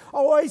പാർട്ടി.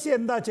 OIC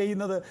എന്താ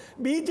ചെയ്യുന്നത്?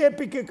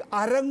 BJPക്ക്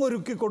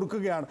അരങ്ങൊരുക്കി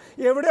കൊടുക്കുകയാണ്.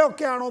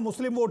 എവിടെയൊക്കെയാണോ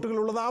മുസ്ലിം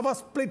വോട്ടുകളുള്ളത് അവ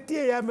സ്പ്ലിറ്റ്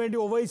ചെയ്യാൻ വേണ്ടി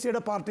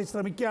OICയുടെ പാർട്ടി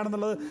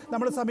ശ്രമിക്കുകയാണെന്നുള്ളത്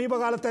നമ്മൾ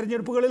സമീപകാല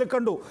തെരഞ്ഞെടുപ്പുകളിൽ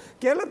കണ്ടു.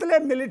 കേരളത്തിലെ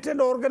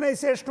മിലിറ്റൻ്റ്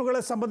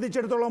ഓർഗനൈസേഷനുകളെ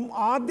സംബന്ധിച്ചിടത്തോളം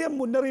ആദ്യം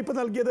മുന്നറിയിപ്പ്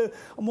നൽകിയത്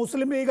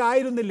മുസ്ലിം ലീഗ്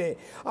ആയിരുന്നില്ലേ?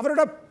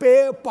 അവരുടെ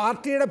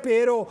പാർട്ടിയുടെ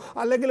പേരോ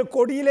അല്ലെങ്കിൽ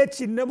കൊടിയിലെ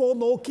ചിഹ്നമോ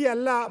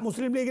നോക്കിയല്ല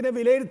മുസ്ലിം ലീഗിനെ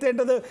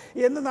വിലയിരുത്തേണ്ടത്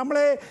എന്ന് നമ്മളെ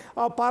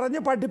പറഞ്ഞ്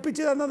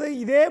പഠിപ്പിച്ചു തന്നത്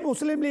ഇതേ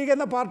മുസ്ലിം ലീഗ്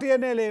എന്ന പാർട്ടി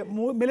തന്നെയല്ലേ?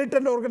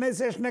 മിലിറ്റൻ്റ്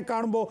ഓർഗനൈസേഷനെ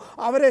കാണുമ്പോൾ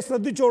അവരെ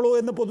ശ്രദ്ധിച്ചോളൂ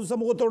എന്ന്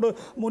പൊതുസമൂഹത്തോട്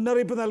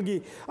മുന്നറിയിപ്പ് നൽകി.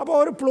 അപ്പോൾ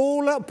ഒരു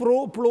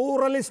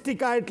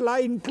പ്ലൂറലിസ്റ്റിക് ആയിട്ടുള്ള,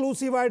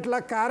 ഇൻക്ലൂസീവ് ആയിട്ടുള്ള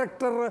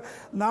ക്യാരക്ടർ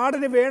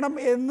നാടിന് വേണം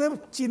എന്ന്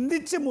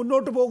ചിന്തിച്ച്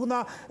മുന്നോട്ട് പോകുന്ന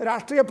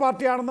രാഷ്ട്രീയ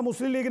പാർട്ടിയാണെന്ന്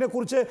മുസ്ലിം ലീഗിനെ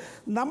കുറിച്ച്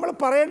നമ്മൾ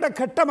പറയേണ്ട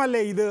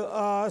ഘട്ടമല്ലേ ഇത്,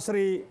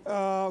 ശ്രീ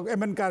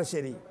MN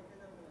കാരശ്ശേരി?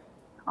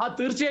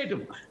 തീർച്ചയായിട്ടും.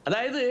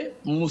 അതായത്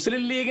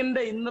മുസ്ലിം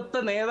ലീഗിന്റെ ഇന്നത്തെ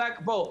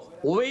നേതാക്കൾ, ഇപ്പോ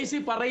OIC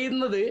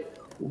പറയുന്നത്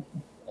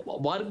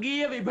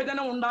വർഗീയ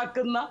വിഭജനം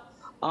ഉണ്ടാക്കുന്ന,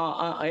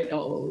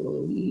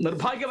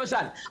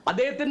 നിർഭാഗ്യവശാൽ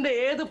അദ്ദേഹത്തിന്റെ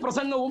ഏത്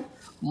പ്രസംഗവും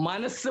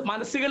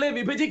മനസ്സുകളെ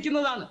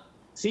വിഭജിക്കുന്നതാണ്.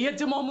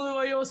 CH മുഹമ്മദ്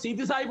കോയോ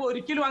സീതി സാഹിബ്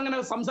ഒരിക്കലും അങ്ങനെ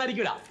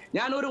സംസാരിക്കില്ല.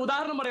 ഞാനൊരു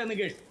ഉദാഹരണം പറയാം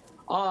നികേഷ്,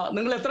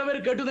 നിങ്ങൾ എത്ര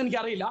പേര് കേട്ടു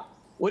എനിക്കറിയില്ല.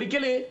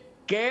 ഒരിക്കല്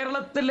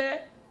കേരളത്തിലെ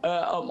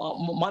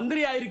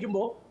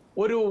മന്ത്രിയായിരിക്കുമ്പോൾ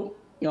ഒരു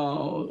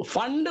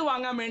ഫണ്ട്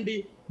വാങ്ങാൻ വേണ്ടി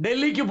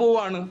ഡൽഹിക്ക്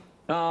പോവാണ്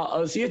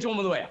CH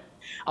മുഹമ്മദ് കോയ.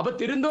 അപ്പൊ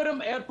തിരുവനന്തപുരം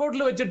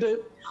എയർപോർട്ടിൽ വെച്ചിട്ട്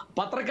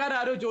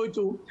പത്രക്കാരോ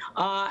ചോദിച്ചു,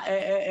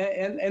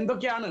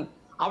 എന്തൊക്കെയാണ്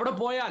അവിടെ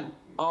പോയാൽ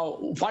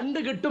ഫണ്ട്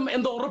കിട്ടും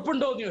എന്ന്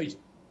ഉറപ്പുണ്ടോ എന്ന് ചോദിച്ചു.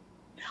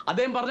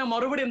 അദ്ദേഹം പറഞ്ഞ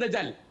മറുപടി എന്താ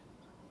വെച്ചാൽ,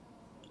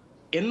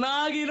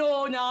 എന്നാകിലോ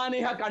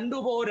ഞാനിഹ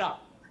കണ്ടുപോരാ,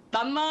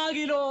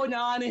 തന്നാകിലോ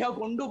ഞാനിഹ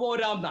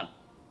കൊണ്ടുപോരാം എന്നാണ്.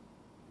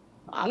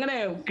 അങ്ങനെ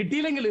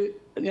കിട്ടിയില്ലെങ്കിൽ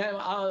ഞാൻ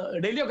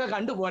ഡൽഹിയൊക്കെ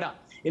കണ്ടുപോരാ,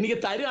 എനിക്ക്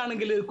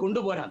തരുകയാണെങ്കിൽ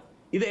കൊണ്ടുപോരാൻ.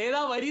 ഇത് ഏതാ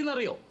വരി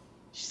എന്നറിയോ?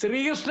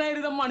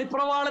 ശ്രീകൃഷ്ണചരിതം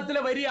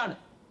മണിപ്രവാളത്തിലെ വരിയാണ്.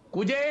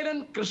 കുചേലൻ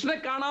കൃഷ്ണനെ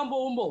കാണാൻ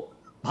പോകുമ്പോ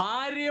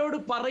ഭാര്യയോട്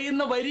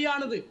പറയുന്ന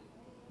വരിയാണിത്.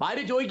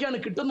 ഭാര്യ ചോദിക്കാണ്,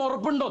 കിട്ടുന്ന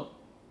ഉറപ്പുണ്ടോ?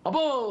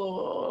 അപ്പോ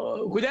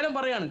കുചേലൻ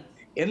പറയാണ്,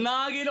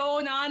 എന്നാകിലോ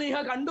ഞാനിഹ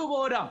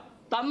കണ്ടുപോരാം,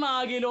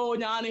 തന്നാകിലോ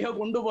ഞാനിഹ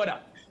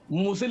കൊണ്ടുപോരാം.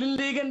 മുസ്ലിം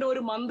ലീഗിന്റെ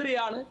ഒരു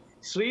മന്ത്രിയാണ്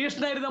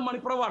ശ്രീകൃഷ്ണചരിതം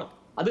മണിപ്രവാളം.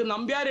 അത്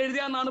നമ്പ്യാർ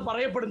എഴുതിയാന്നാണ്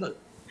പറയപ്പെടുന്നത്.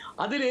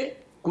 അതില്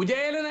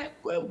കുചേലനെ,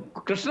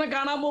 കൃഷ്ണനെ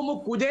കാണാൻ പോകുമ്പോൾ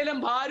കുചേലൻ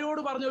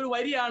ഭാര്യയോട് പറഞ്ഞ ഒരു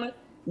വരിയാണ്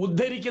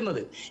ഉദ്ധരിക്കുന്നത്.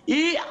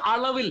 ഈ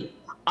അളവിൽ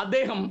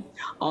അദ്ദേഹം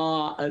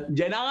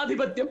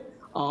ജനാധിപത്യം,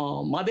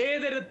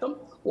 മതേതരത്വം,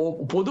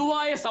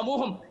 പൊതുവായ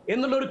സമൂഹം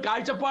എന്നുള്ള ഒരു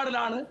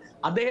കാഴ്ചപ്പാടിലാണ്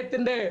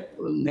അദ്ദേഹത്തിന്റെ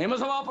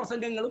നിയമസഭാ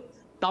പ്രസംഗങ്ങളും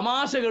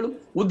തമാശകളും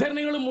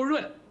ഉദ്ധരണികളും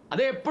മുഴുവൻ.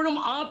 അത് എപ്പോഴും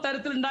ആ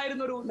തരത്തിൽ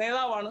ഉണ്ടായിരുന്ന ഒരു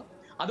നേതാവാണ്.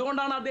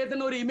 അതുകൊണ്ടാണ്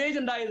അദ്ദേഹത്തിന് ഒരു ഇമേജ്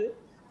ഉണ്ടായത്.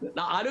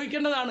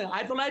 ആലോചിക്കേണ്ടതാണ്,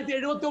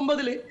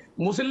 1979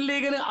 മുസ്ലിം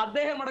ലീഗിന്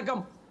അദ്ദേഹം അടക്കം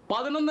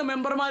 11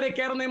 മെമ്പർമാരെ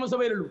കേരള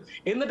നിയമസഭയിലുള്ളൂ.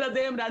 എന്നിട്ട്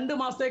അദ്ദേഹം 2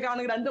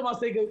 മാസത്തേക്കാണെങ്കിൽ 2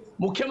 മാസത്തേക്ക്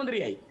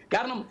മുഖ്യമന്ത്രിയായി.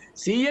 കാരണം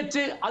CH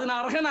അതിന്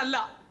അർഹനല്ല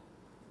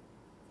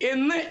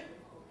എന്ന്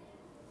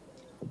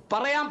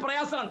പറയാൻ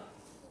പ്രയാസമാണ്.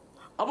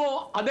 അപ്പോ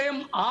അദ്ദേഹം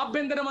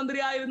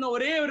ആഭ്യന്തരമന്ത്രിയായിരുന്ന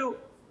ഒരേ ഒരു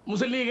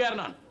മുസ്ലിം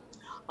ലീഗുകാരനാണ്.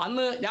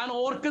 അന്ന് ഞാൻ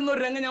ഓർക്കുന്ന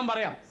ഒരു രംഗം ഞാൻ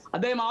പറയാം.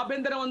 അദ്ദേഹം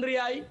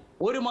ആഭ്യന്തരമന്ത്രിയായി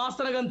 1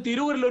 മാസത്തിനകം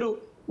തിരൂരിലൊരു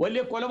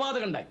വലിയ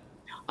കൊലപാതകം ഉണ്ടായി.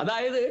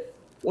 അതായത്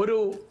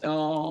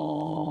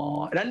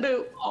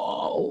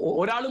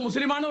ഒരാൾ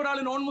മുസ്ലിമാണ്, ഒരാൾ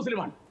നോൺ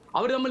മുസ്ലിമാണ്.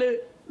 അവർ തമ്മിൽ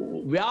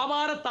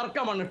വ്യാപാര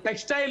തർക്കമാണ്,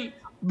 ടെക്സ്റ്റൈൽ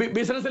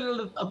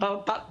ബിസിനസ്സിലുള്ള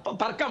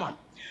തർക്കമാണ്.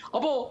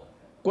 അപ്പോ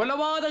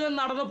കൊലപാതകം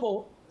നടന്നപ്പോ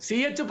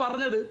CH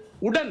പറഞ്ഞത്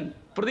ഉടൻ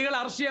പ്രതികളെ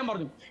അറസ്റ്റ് ചെയ്യാൻ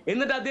പറഞ്ഞു.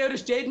 എന്നിട്ട് അദ്ദേഹം ഒരു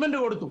സ്റ്റേറ്റ്മെന്റ്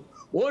കൊടുത്തു.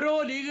 ഓരോ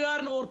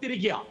ലീഗുകാരനും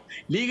ഓർത്തിരിക്കുക,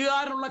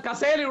 ലീഗുകാരനുള്ള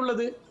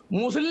കസേരയുള്ളത്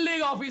മുസ്ലിം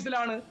ലീഗ്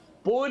ഓഫീസിലാണ്,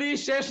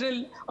 പോലീസ് സ്റ്റേഷനിൽ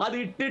അത്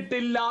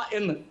ഇട്ടിട്ടില്ല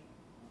എന്ന്.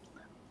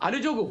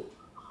 ആലോചിക്കൂ,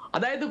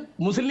 അതായത്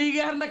മുസ്ലിം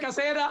ലീഗുകാരന്റെ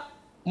കസേര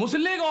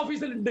മുസ്ലിം ലീഗ്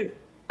ഓഫീസിലുണ്ട്,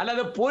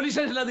 അല്ലാതെ പോലീസ്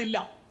സ്റ്റേഷനിൽ അതില്ല.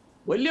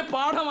 വലിയ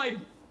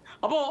പാഠമായിരുന്നു.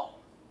 അപ്പോ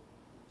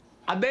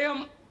അദ്ദേഹം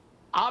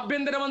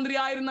ആഭ്യന്തരമന്ത്രി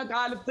ആയിരുന്ന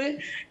കാലത്ത്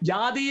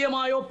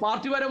ജാതീയമായോ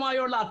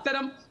പാർട്ടിപരമായോ ഉള്ള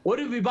അത്തരം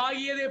ഒരു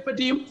വിഭാഗീയതയെ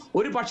പറ്റിയും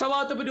ഒരു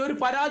പക്ഷപാതത്തെ പറ്റിയും ഒരു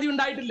പരാതി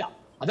ഉണ്ടായിട്ടില്ല.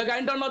 അത്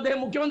കഴിഞ്ഞിട്ടാണല്ലോ അദ്ദേഹം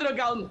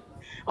മുഖ്യമന്ത്രിയൊക്കെ ആവുന്നത്.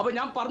 അപ്പൊ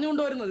ഞാൻ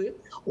പറഞ്ഞുകൊണ്ടുവരുന്നത്,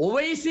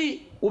 ഒവൈസി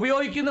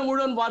ഉപയോഗിക്കുന്ന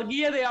മുഴുവൻ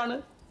വർഗീയതയാണ്,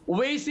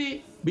 ഒവൈസി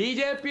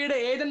BJPയുടെ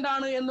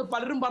ഏജന്റാണ് എന്ന്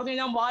പലരും പറഞ്ഞ്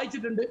ഞാൻ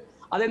വായിച്ചിട്ടുണ്ട്.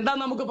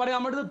 അതെന്താന്ന് നമുക്ക് പറയാം,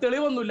 നമ്മുടെ അടുത്ത്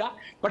തെളിവൊന്നുമില്ല.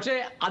 പക്ഷേ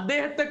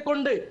അദ്ദേഹത്തെ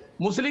കൊണ്ട്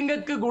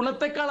മുസ്ലിങ്ങൾക്ക്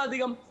ഗുണത്തെക്കാൾ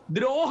അധികം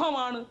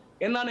ദ്രോഹമാണ്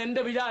എന്നാണ്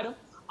എൻ്റെ വിചാരം.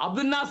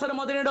 അബ്ദുൽ നാസർ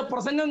മദനിയുടെ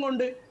പ്രസംഗം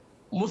കൊണ്ട്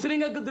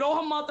മുസ്ലിങ്ങൾക്ക്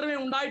ദ്രോഹം മാത്രമേ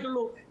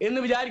ഉണ്ടായിട്ടുള്ളൂ എന്ന്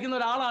വിചാരിക്കുന്ന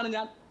ഒരാളാണ്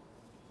ഞാൻ.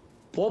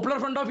 പോപ്പുലർ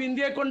ഫ്രണ്ട് ഓഫ്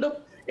ഇന്ത്യയെ കൊണ്ടും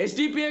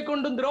SDP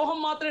കൊണ്ടും ദ്രോഹം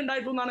മാത്രമേ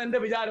ഉണ്ടായിട്ടുള്ളൂ എന്നാണ് എൻ്റെ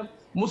വിചാരം.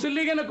 മുസ്ലിം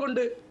ലീഗിനെ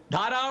കൊണ്ട്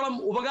ധാരാളം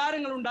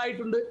ഉപകാരങ്ങൾ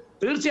ഉണ്ടായിട്ടുണ്ട്.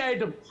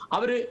 തീർച്ചയായിട്ടും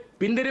അവര്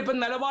പിന്തിരിപ്പൻ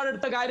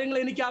നിലപാടെടുത്ത കാര്യങ്ങൾ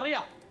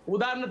എനിക്കറിയാം.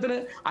 ഉദാഹരണത്തിന്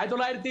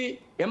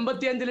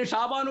 1985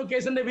 ഷാബാനു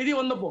കേസിന്റെ വിധി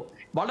വന്നപ്പോൾ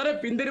വളരെ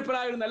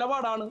പിന്തിരിപ്പനായ ഒരു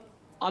നിലപാടാണ്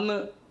അന്ന്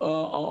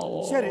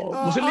ശരി.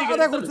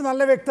 അതേക്കുറിച്ച്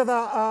നല്ല വ്യക്തത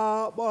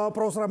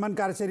പ്രൊഫസർ എം എൻ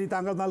കാരശ്ശേരി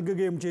താങ്കൾ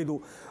നൽകുകയും ചെയ്തു.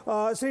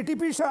 ശ്രീ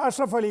TP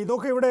അഷ്റഫ് അലി,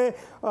 ഇതൊക്കെ ഇവിടെ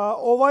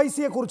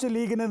ഒവൈസിയെക്കുറിച്ച്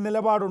ലീഗിന്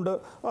നിലപാടുണ്ട്.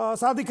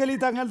 സാദിഖ് അലി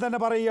തങ്ങൾ തന്നെ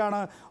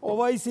പറയുകയാണ്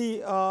OIC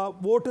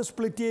വോട്ട്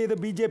സ്പ്ലിറ്റ് ചെയ്ത്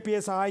BJPയെ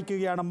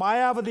സഹായിക്കുകയാണ്,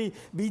 മായാവതി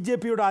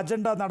BJPയുടെ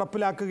അജണ്ട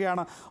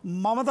നടപ്പിലാക്കുകയാണ്,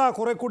 മമത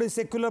കുറെ കൂടി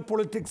സെക്യുലർ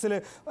പൊളിറ്റിക്സിൽ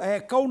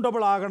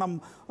അക്കൗണ്ടബിൾ ആകണം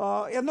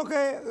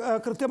എന്നൊക്കെ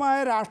കൃത്യമായ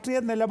രാഷ്ട്രീയ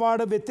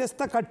നിലപാട്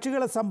വ്യത്യസ്ത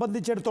കക്ഷികളെ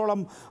സംബന്ധിച്ചിടത്തോളം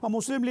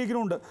മുസ്ലിം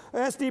ലീഗിനുണ്ട്.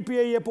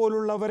 SDPIയെ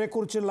പോലുള്ളവരെ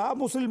കുറിച്ചുള്ള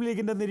മുസ്ലിം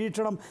ലീഗിൻ്റെ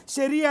നിരീക്ഷണം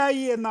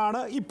ശരിയായി എന്നാണ്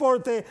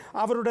ഇപ്പോഴത്തെ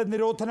അവരുടെ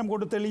നിരോധനം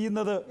കൊണ്ട്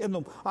തെളിയുന്നത്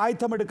എന്നും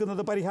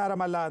ആയുധമെടുക്കുന്നത്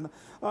പരിഹാരമല്ല എന്ന്.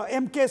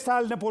 MK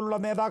സ്റ്റാലിനെ പോലുള്ള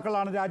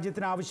നേതാക്കളാണ്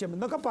രാജ്യത്തിന് ആവശ്യം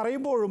എന്നൊക്കെ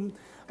പറയുമ്പോഴും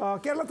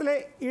കേരളത്തിലെ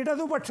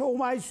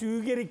ഇടതുപക്ഷവുമായി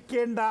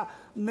സ്വീകരിക്കേണ്ട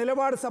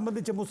നിലപാട്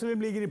സംബന്ധിച്ച്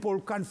മുസ്ലിം ലീഗിന് ഇപ്പോൾ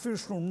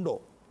കൺഫ്യൂഷൻ ഉണ്ടോ?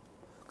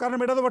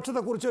 കാരണം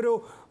ഇടതുപക്ഷത്തെക്കുറിച്ചൊരു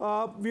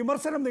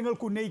വിമർശനം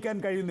നിങ്ങൾക്ക് ഉന്നയിക്കാൻ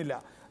കഴിയുന്നില്ല,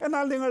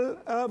 എന്നാൽ നിങ്ങൾ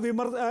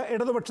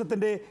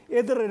ഇടതുപക്ഷത്തിൻ്റെ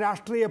എതിർ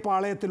രാഷ്ട്രീയ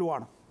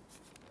പാളയത്തിലുമാണ്.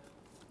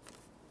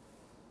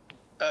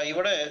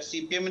 ഇവിടെ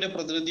CPMന്റെ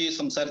പ്രതിനിധി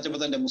സംസാരിച്ചപ്പോൾ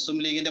തന്നെ മുസ്ലിം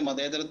ലീഗിന്റെ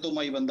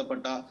മതേതരത്വവുമായി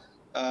ബന്ധപ്പെട്ട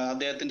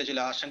അദ്ദേഹത്തിന്റെ ചില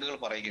ആശങ്കകൾ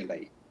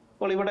പറയുകയുണ്ടായി.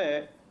 അപ്പോൾ ഇവിടെ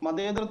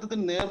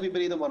മതേതരത്വത്തിന്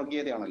നേർവിപരീത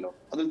വർഗീയതയാണല്ലോ,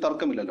 അതിൽ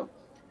തർക്കമില്ലല്ലോ.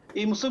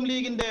 ഈ മുസ്ലിം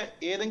ലീഗിന്റെ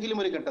ഏതെങ്കിലും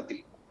ഒരു ഘട്ടത്തിൽ,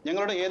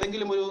 ഞങ്ങളുടെ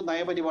ഏതെങ്കിലും ഒരു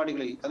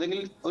നയപരിപാടികളിൽ,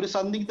 അല്ലെങ്കിൽ ഒരു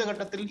സന്ദിഗ്ധ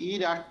ഘട്ടത്തിൽ ഈ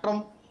രാഷ്ട്രം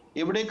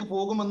എവിടേക്ക്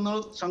പോകുമെന്ന്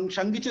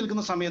ശങ്കിച്ചു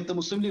നിൽക്കുന്ന സമയത്ത്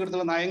മുസ്ലിം ലീഗ്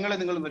എടുത്തുള്ള നയങ്ങളെ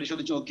നിങ്ങൾ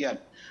പരിശോധിച്ച് നോക്കിയാൽ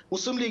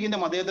മുസ്ലിം ലീഗിന്റെ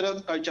മതേതര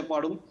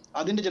കാഴ്ചപ്പാടും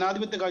അതിന്റെ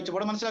ജനാധിപത്യ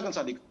കാഴ്ചപ്പാടും മനസ്സിലാക്കാൻ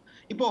സാധിക്കും.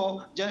 ഇപ്പോ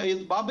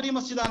ബാബരി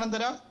മസ്ജിദ്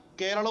അനന്തര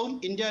കേരളവും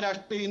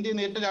ഇന്ത്യ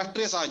നേരിട്ട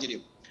രാഷ്ട്രീയ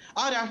സാഹചര്യം,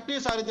 ആ രാഷ്ട്രീയ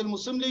സാഹചര്യത്തിൽ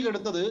മുസ്ലിം ലീഗ്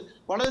എടുത്തത്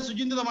വളരെ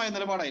സുചിന്തിതമായ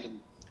നിലപാടായിരുന്നു.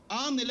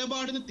 ആ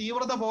നിലപാടിന്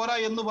തീവ്രത പോരാ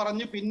എന്ന്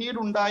പറഞ്ഞ്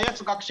പിന്നീടുണ്ടായ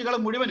കക്ഷികൾ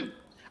മുഴുവനും,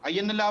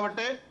 INL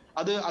ആവട്ടെ,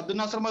 അത് അബ്ദുൽ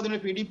നാസർ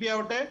മദനിയുടെ PDP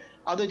ആവട്ടെ,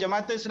 അത്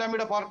ജമാഅത്തെ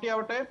ഇസ്ലാമിയുടെ പാർട്ടി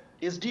ആവട്ടെ,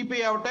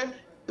 SDPI ആവട്ടെ,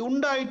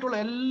 ഉണ്ടായിട്ടുള്ള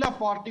എല്ലാ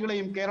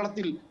പാർട്ടികളെയും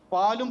കേരളത്തിൽ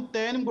പാലും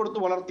തേനും കൊടുത്ത്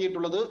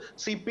വളർത്തിയിട്ടുള്ളത്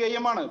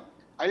CPIM ആണ്.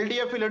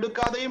 LDFൽ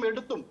എടുക്കാതെയും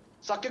എടുത്തും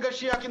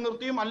സഖ്യകക്ഷിയാക്കി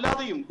നിർത്തിയും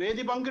അല്ലാതെയും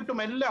വേദി പങ്കിട്ടും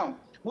എല്ലാം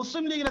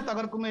മുസ്ലിം ലീഗിനെ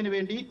തകർക്കുന്നതിന്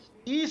വേണ്ടി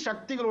ഈ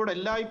ശക്തികളോട്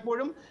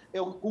എല്ലായ്പ്പോഴും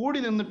കൂടി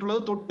നിന്നിട്ടുള്ളത്,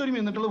 തൊട്ടുരുമി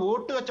നിന്നിട്ടുള്ളത്,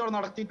 വോട്ട് കച്ചവടം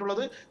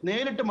നടത്തിയിട്ടുള്ളത്,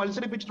 നേരിട്ട്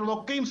മത്സരിപ്പിച്ചിട്ടുള്ളത്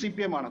ഒക്കെയും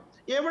CPM ആണ്.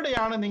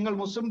 എവിടെയാണ് നിങ്ങൾ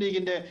മുസ്ലിം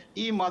ലീഗിന്റെ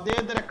ഈ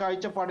മതേതര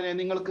കാഴ്ചപ്പാടിനെ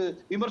നിങ്ങൾക്ക്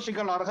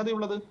വിമർശിക്കാൻ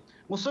അർഹതയുള്ളത്?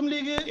 മുസ്ലിം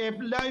ലീഗ്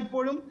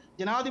എല്ലായ്പ്പോഴും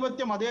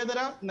ജനാധിപത്യ മതേതര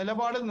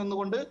നിലപാടിൽ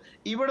നിന്നുകൊണ്ട്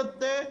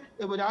ഇവിടുത്തെ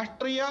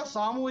രാഷ്ട്രീയ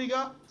സാമൂഹിക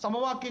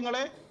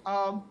സമവാക്യങ്ങളെ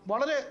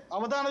വളരെ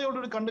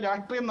അവധാനതയോടുകൂടി കണ്ട്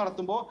രാഷ്ട്രീയം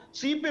നടത്തുമ്പോൾ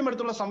CPM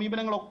എടുത്തുള്ള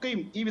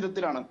സമീപനങ്ങളൊക്കെയും ഈ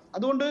വിധത്തിലാണ്.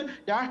 അതുകൊണ്ട്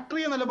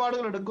രാഷ്ട്രീയ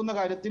നിലപാടുകൾ എടുക്കുന്ന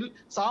കാര്യത്തിൽ,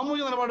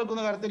 സാമൂഹിക നിലപാട്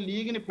എടുക്കുന്ന കാര്യത്തിൽ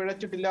ലീഗിന്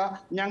പിഴച്ചിട്ടില്ല.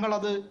 ഞങ്ങൾ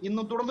അത്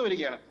ഇന്നും തുടർന്നു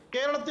വരികയാണ്.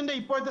 കേരളത്തിന്റെ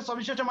ഇപ്പോഴത്തെ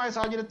സവിശേഷമായ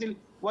സാഹചര്യത്തിൽ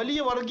വലിയ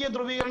വർഗീയ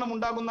ധ്രുവീകരണം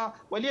ഉണ്ടാകുന്ന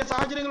വലിയ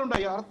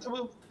സാഹചര്യങ്ങളുണ്ടായി.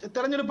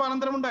 തെരഞ്ഞെടുപ്പ്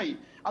അനന്തരമുണ്ടായി.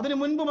 അതിനു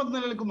മുൻപും അത്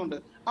നിലനിൽക്കുന്നുണ്ട്.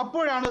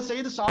 അപ്പോഴാണ്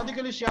സെയ്ദ് സാദിഖ്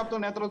അലി ശിഹാബ്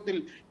നേതൃത്വത്തിൽ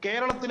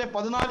കേരളത്തിലെ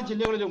 14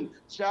 ജില്ലകളിലും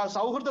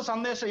സൗഹൃദ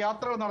സന്ദേശ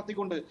യാത്രകൾ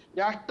നടത്തിക്കൊണ്ട്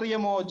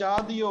രാഷ്ട്രീയമോ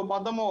ജാതിയോ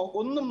മതമോ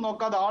ഒന്നും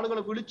നോക്കാതെ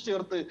ആളുകളെ വിളിച്ചു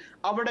ചേർത്ത്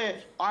അവിടെ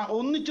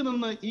ഒന്നിച്ചു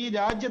നിന്ന് ഈ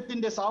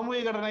രാജ്യത്തിന്റെ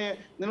സാമൂഹിക ഘടനയെ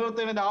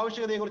നിലനിർത്തേണ്ടതിന്റെ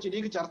ആവശ്യകതയെക്കുറിച്ച്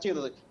ലീഗ് ചർച്ച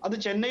ചെയ്തത്. അത്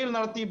ചെന്നൈയിൽ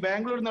നടത്തി,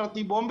 ബാംഗ്ലൂരിൽ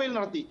നടത്തി, ബോംബെയിൽ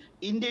നടത്തി,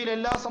 ഇന്ത്യയിലെ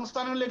എല്ലാ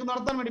സംസ്ഥാനങ്ങളിലേക്ക്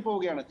നടത്താൻ വേണ്ടി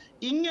പോവുകയാണ്.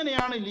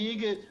 ഇങ്ങനെയാണ്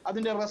ലീഗ്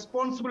അതിന്റെ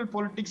റെസ്പോൺസിബിൾ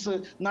പൊളിറ്റിക്സ്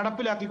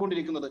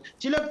നടപ്പിലാക്കിക്കൊണ്ടിരിക്കുന്നത്.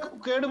 ചില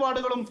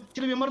കേടുപാടുകളും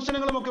ചില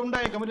വിമർശനങ്ങളും ഒക്കെ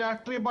ഉണ്ടായേക്കാം. ഒരു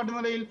രാഷ്ട്രീയ പാർട്ടി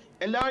നിലയിൽ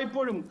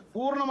എല്ലായ്പ്പോഴും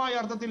പൂർണ്ണമായ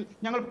അർത്ഥത്തിൽ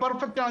ഞങ്ങൾ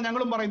പെർഫെക്റ്റ് ആണ്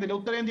ഞങ്ങളും പറയുന്നില്ല.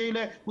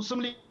 ഉത്തരേന്ത്യയിലെ മുസ്ലിം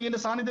ലീഗിന്റെ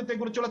സാന്നിധ്യത്തെ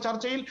കുറിച്ചുള്ള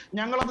ചർച്ചയിൽ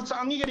ഞങ്ങൾ അത്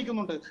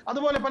അംഗീകരിക്കുന്നുണ്ട്.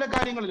 അതുപോലെ പല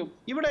കാര്യങ്ങളിലും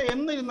ഇവിടെ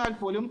എന്നിരുന്നാൽ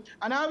പോലും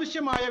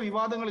അനാവശ്യമായ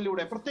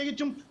വിവാദങ്ങളിലൂടെ,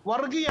 പ്രത്യേകിച്ചും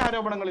വർഗീയ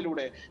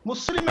ആരോപണങ്ങളിലൂടെ,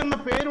 മുസ്ലിം എന്ന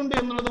പേരുണ്ട്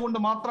എന്നുള്ളത് കൊണ്ട്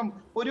മാത്രം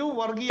ഒരു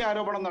വർഗീയ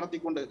ആരോപണം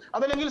നടത്തിക്കൊണ്ട്,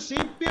 അതല്ലെങ്കിൽ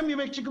CPM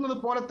വിവക്ഷിക്കുന്നത്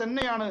പോലെ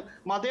തന്നെയാണ്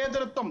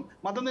മതേതരത്വം,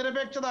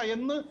 മതനിരപേക്ഷത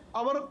എന്ന്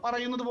അവർ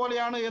പറയുന്നത്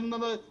പോലെയാണ്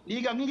എന്നത്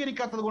ലീഗ്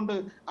അംഗീകരിക്കാത്തത് കൊണ്ട്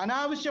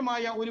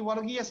അനാവശ്യമായ ഒരു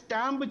വർഗീയ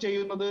സ്റ്റാമ്പ്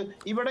ചെയ്യുന്നത്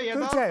ഇവിടെ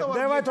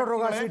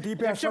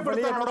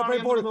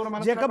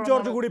ജേക്കബ്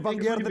ജോർജ് കൂടി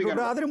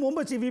പങ്കുചേർന്നിട്ടുണ്ട്. അതിനു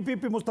മുമ്പ്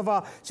VPP മുസ്തഫ,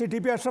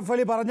 TP അഷ്റഫ്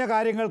അലി പറഞ്ഞ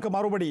കാര്യങ്ങൾക്ക്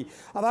മറുപടി,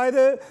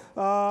 അതായത്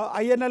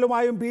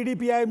INL-ഉമായും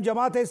PDP-യായും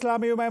ജമാഅത്തെ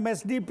ഇസ്ലാമിയുമായും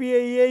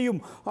SDPI-യെയും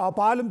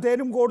പാലും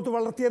തേനും കൊടുത്ത്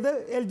വളർത്തിയത്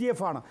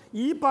LGF ആണ്.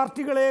 ഈ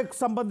പാർട്ടികളെ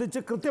സംബന്ധിച്ച്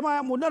കൃത്യമായ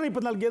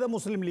മുന്നറിയിപ്പ് നൽകിയത്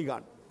മുസ്ലിം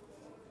ലീഗാണ്.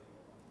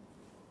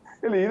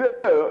 ഇല്ല, ഇത്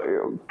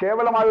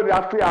കേവലമായ ഒരു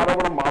രാഷ്ട്രീയ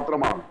ആരോപണം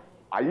മാത്രമാണ്.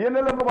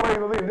 INL എന്ന്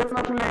പറയുന്നത്, ഇന്ത്യൻ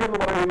നാഷണൽ ലീഗ് എന്ന്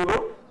പറയുന്നത്,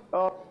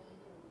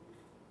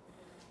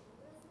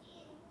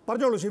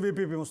 പറഞ്ഞോളൂ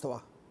VPP മുസ്തഫ.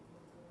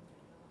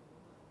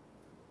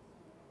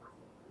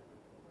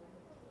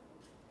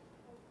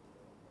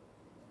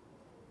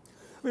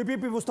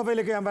 VPP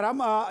മുസ്തഫയിലേക്ക് ഞാൻ വരാം.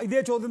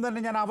 ഇതേ ചോദ്യം തന്നെ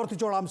ഞാൻ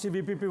ആവർത്തിച്ചോളാം.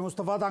 VPP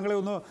മുസ്തഫ, താങ്കളെ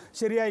ഒന്ന്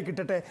ശരിയായി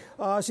കിട്ടട്ടെ.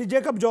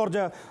 ജേക്കബ്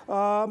ജോർജ്,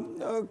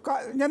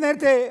 ഞാൻ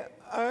നേരത്തെ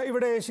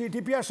ഇവിടെ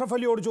TP അഷ്റഫ്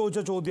അലിയോട് ചോദിച്ച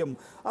ചോദ്യം,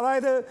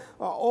 അതായത്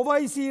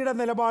OIC-യുടെ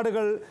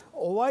നിലപാടുകൾ,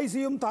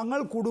 OIC-യും തങ്ങൾ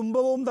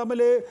കുടുംബവും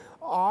തമ്മിൽ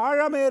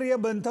ആഴമേറിയ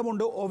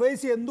ബന്ധമുണ്ട്,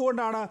 OIC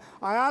എന്തുകൊണ്ടാണ്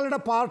അയാളുടെ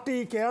പാർട്ടി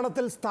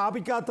കേരളത്തിൽ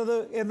സ്ഥാപിക്കാത്തത്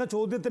എന്ന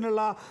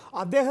ചോദ്യത്തിനുള്ള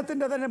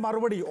അദ്ദേഹത്തിൻ്റെ തന്നെ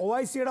മറുപടി,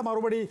 OIC-യുടെ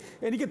മറുപടി,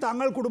 എനിക്ക്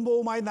തങ്ങൾ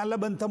കുടുംബവുമായി നല്ല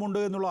ബന്ധമുണ്ട്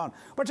എന്നുള്ളതാണ്.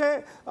 പക്ഷേ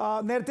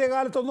നേരത്തെ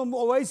കാലത്തൊന്നും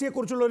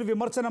OIC-യെക്കുറിച്ചുള്ളൊരു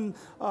വിമർശനം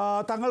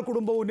തങ്ങൾ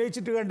കുടുംബം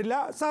ഉന്നയിച്ചിട്ട് കണ്ടില്ല.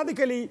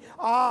 സാദിഖ് അലി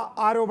ആ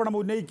ആരോപണം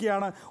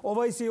ഉന്നയിക്കുകയാണ്.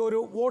 OIC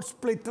ഒരു വോട്ട്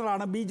സ്പ്ലിറ്ററാണ്,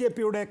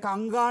 BJP-യുടെ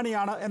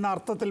കങ്കാണിയാണ് എന്ന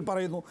അർത്ഥത്തിൽ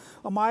പറയുന്നു.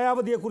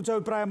 മായാവതിയെക്കുറിച്ച്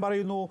അഭിപ്രായം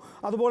പറയുന്നു.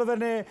 അതുപോലെ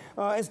തന്നെ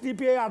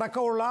SDPI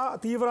അടക്കമുള്ള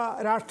തീവ്ര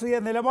രാഷ്ട്രീയ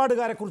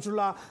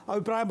നിലപാടുകാരെക്കുറിച്ചുള്ള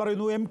അഭിപ്രായം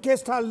പറയുന്നു. MK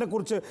സ്റ്റാലിനെ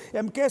കുറിച്ച്,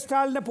 MK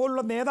സ്റ്റാലിനെ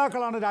പോലുള്ള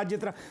നേതാക്കളാണ്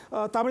രാജ്യത്തിന്,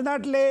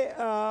 തമിഴ്നാട്ടിലെ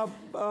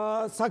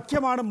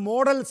സഖ്യമാണ്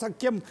മോഡൽ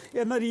സഖ്യം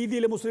എന്ന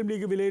രീതിയിൽ മുസ്ലിം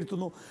ലീഗ്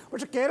വിലയിരുത്തുന്നു.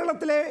 പക്ഷേ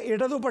കേരളത്തിലെ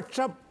ഇടതുപക്ഷ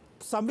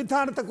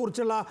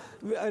സംവിധാനത്തെക്കുറിച്ചുള്ള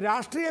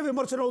രാഷ്ട്രീയ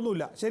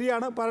വിമർശനമൊന്നുമില്ല.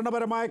 ശരിയാണ്,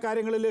 ഭരണപരമായ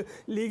കാര്യങ്ങളിൽ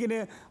ലീഗിന്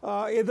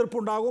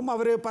എതിർപ്പുണ്ടാകും,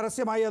 അവർ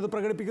പരസ്യമായി അത്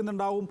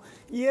പ്രകടിപ്പിക്കുന്നുണ്ടാവും.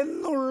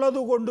 എന്നുള്ളത്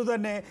കൊണ്ട്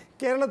തന്നെ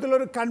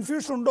കേരളത്തിലൊരു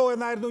കൺഫ്യൂഷൻ ഉണ്ടോ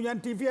എന്നായിരുന്നു ഞാൻ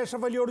TP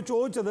അഷ്റഫ് അലിയോട്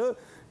ചോദിച്ചത്.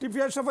 TP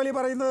അഷ്റഫ് അലി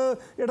പറയുന്നത്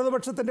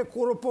ഇടതുപക്ഷത്തിൻ്റെ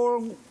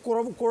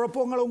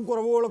കുഴപ്പങ്ങളും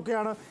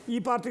കുറവുകളൊക്കെയാണ് ഈ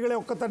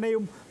പാർട്ടികളെയൊക്കെ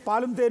തന്നെയും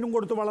പാലും തേനും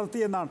കൊടുത്ത്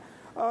വളർത്തിയെന്നാണ്.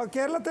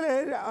 കേരളത്തിലെ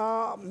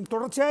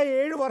തുടർച്ചയായ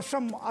 7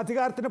 വർഷം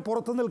അധികാരത്തിന്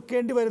പുറത്ത്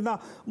നിൽക്കേണ്ടി വരുന്ന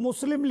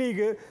മുസ്ലിം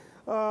ലീഗ്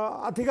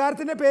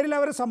അധികാരത്തിൻ്റെ പേരിൽ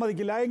അവർ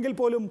സമ്മതിക്കില്ല. എങ്കിൽ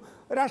പോലും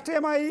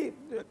രാഷ്ട്രീയമായി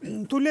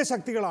തുല്യ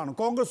ശക്തികളാണ്.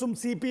 കോൺഗ്രസും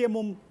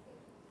CPM-ഉം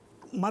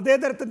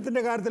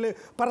മതേതരത്വത്തിൻ്റെ കാര്യത്തിൽ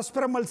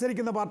പരസ്പരം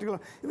മത്സരിക്കുന്ന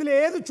പാർട്ടികളാണ്. ഇതിൽ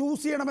ഏത്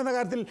ചൂസ് ചെയ്യണമെന്ന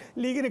കാര്യത്തിൽ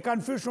ലീഗിന്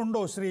കൺഫ്യൂഷൻ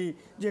ഉണ്ടോ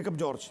ജേക്കബ്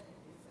ജോർജ്?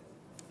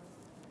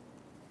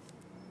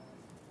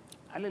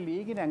 അല്ല,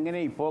 ലീഗിന് അങ്ങനെ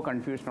ഇപ്പോൾ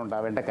കൺഫ്യൂഷൻ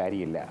ഉണ്ടാവേണ്ട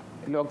കാര്യമില്ല.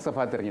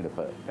 ലോക്സഭാ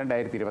തിരഞ്ഞെടുപ്പ്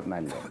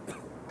 2024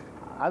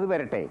 അത്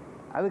വരട്ടെ,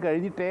 അത്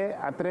കഴിഞ്ഞിട്ടേ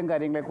അത്തരം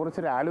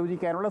കാര്യങ്ങളെക്കുറിച്ച്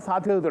ആലോചിക്കാനുള്ള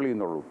സാധ്യത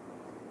തെളിയുന്നുള്ളൂ.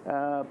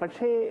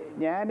 പക്ഷേ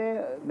ഞാൻ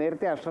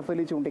നേരത്തെ അഷ്റഫ്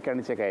അലി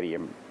ചൂണ്ടിക്കാണിച്ച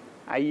കാര്യം,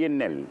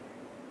 INL,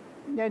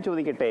 ഞാൻ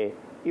ചോദിക്കട്ടെ,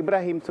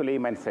 ഇബ്രാഹിം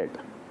സുലൈമാൻ സേട്ട്,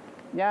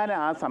 ഞാൻ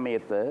ആ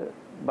സമയത്ത്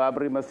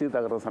ബാബറി മസ്ജിദ്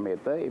തകർന്ന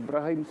സമയത്ത്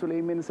ഇബ്രാഹിം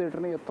സുലൈമാൻ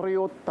സേട്ടിനെ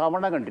എത്രയോ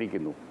തവണ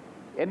കണ്ടിരിക്കുന്നു.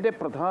 എൻ്റെ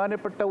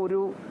പ്രധാനപ്പെട്ട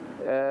ഒരു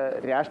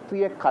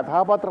രാഷ്ട്രീയ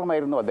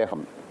കഥാപാത്രമായിരുന്നു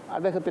അദ്ദേഹം.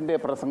 അദ്ദേഹത്തിൻ്റെ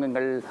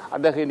പ്രസംഗങ്ങൾ,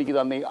 അദ്ദേഹം എനിക്ക്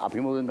തന്ന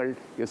അഭിമുഖങ്ങൾ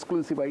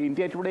എക്സ്ക്ലൂസീവായി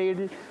ഇന്ത്യ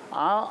ടുഡേയിൽ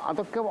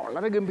അതൊക്കെ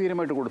വളരെ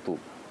ഗംഭീരമായിട്ട് കൊടുത്തു.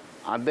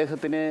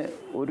 അദ്ദേഹത്തിന്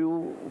ഒരു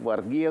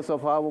വർഗീയ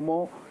സ്വഭാവമോ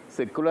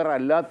സെക്കുലർ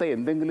അല്ലാത്ത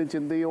എന്തെങ്കിലും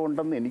ചിന്തയോ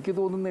ഉണ്ടെന്ന് എനിക്ക്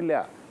തോന്നുന്നില്ല.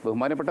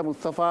 ബഹുമാനപ്പെട്ട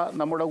മുസ്തഫ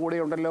നമ്മുടെ കൂടെ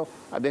ഉണ്ടല്ലോ,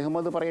 അദ്ദേഹം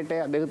അത് പറയട്ടെ,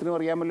 അദ്ദേഹത്തിനും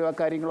അറിയാമല്ലോ ആ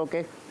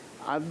കാര്യങ്ങളൊക്കെ.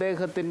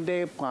 അദ്ദേഹത്തിൻ്റെ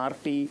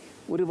പാർട്ടി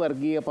ഒരു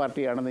വർഗീയ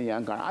പാർട്ടിയാണെന്ന്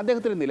ഞാൻ കാണാം.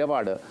 അദ്ദേഹത്തിൻ്റെ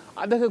നിലപാട്,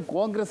 അദ്ദേഹം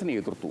കോൺഗ്രസിനെ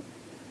എതിർത്തു,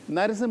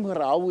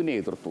 നരസിംഹറാവുവിനെ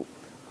എതിർത്തു.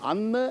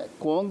 അന്ന്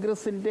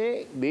കോൺഗ്രസിൻ്റെ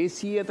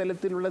ദേശീയ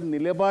തലത്തിലുള്ള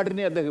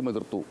നിലപാടിനെ അദ്ദേഹം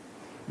എതിർത്തു.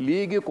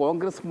 ലീഗ്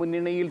കോൺഗ്രസ്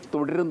മുന്നണിയിൽ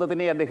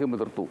തുടരുന്നതിനെ അദ്ദേഹം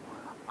എതിർത്തു.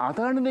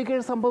 അതാണ്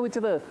നികേഷ്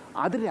സംഭവിച്ചത്.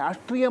 അത്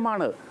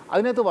രാഷ്ട്രീയമാണ്,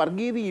 അതിനകത്ത്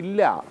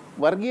വർഗീയതയില്ല,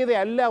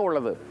 വർഗീയതയല്ല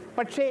ഉള്ളത്.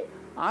 പക്ഷേ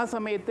ആ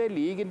സമയത്ത്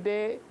ലീഗിൻ്റെ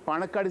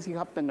പാണക്കാട്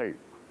ശിഹാബ് തങ്ങൾ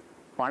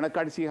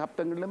പാണക്കാട്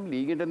ശിഹാബ്ദങ്ങളിലും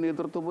ലീഗിൻ്റെ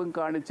നേതൃത്വവും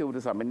കാണിച്ച ഒരു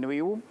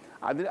സമന്വയവും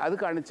അത്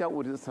കാണിച്ച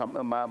ഒരു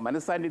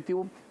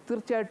മനസാന്നിധ്യവും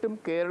തീർച്ചയായിട്ടും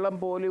കേരളം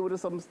പോലെ ഒരു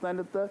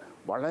സംസ്ഥാനത്ത്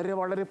വളരെ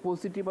വളരെ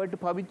പോസിറ്റീവായിട്ട്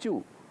ഭവിച്ചു.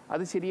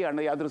 അത് ശരിയാണ്,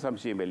 യാതൊരു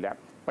സംശയമില്ല.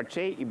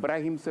 പക്ഷേ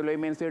ഇബ്രാഹിം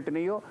സുലൈമാൻ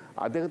സേട്ടിനെയോ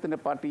അദ്ദേഹത്തിൻ്റെ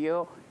പാർട്ടിയോ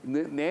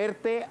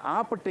നേരത്തെ ആ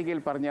പട്ടികയിൽ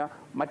പറഞ്ഞ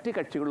മറ്റ്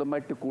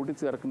കക്ഷികളുമായിട്ട്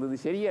കൂട്ടിച്ചേർക്കുന്നത്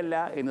ശരിയല്ല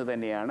എന്ന്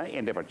തന്നെയാണ്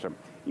എൻ്റെ പക്ഷം.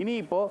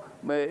 ഇനിയിപ്പോൾ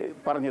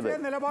പറഞ്ഞത്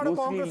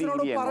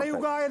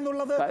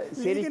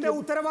ശരിക്കും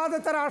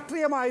ഉത്തരവാദിത്ത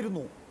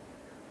രാഷ്ട്രീയമായിരുന്നു.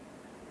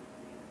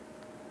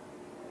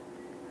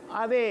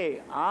 അതെ,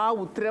 ആ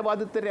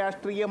ഉത്തരവാദിത്ത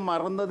രാഷ്ട്രീയം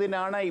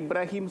മറന്നതിനാണ്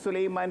ഇബ്രാഹിം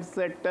സുലൈമാൻ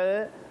സേട്ട്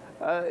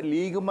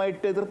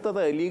ലീഗുമായിട്ട്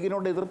എതിർത്തത്,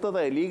 ലീഗിനോട്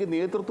എതിർത്തത്, ലീഗ്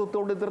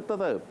നേതൃത്വത്തോട്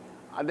എതിർത്തത്.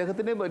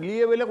 അദ്ദേഹത്തിന്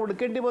വലിയ വില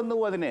കൊടുക്കേണ്ടി വന്നു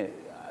അതിന്.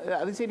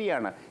 അത്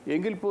ശരിയാണ്.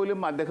 എങ്കിൽ പോലും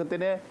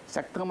അദ്ദേഹത്തിന്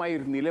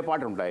ശക്തമായൊരു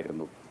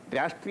നിലപാടുണ്ടായിരുന്നു,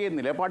 രാഷ്ട്രീയ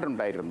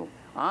നിലപാടുണ്ടായിരുന്നു.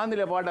 ആ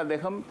നിലപാട്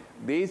അദ്ദേഹം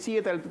ദേശീയ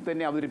തലത്തിൽ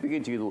തന്നെ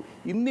അവതരിപ്പിക്കുകയും ചെയ്തു.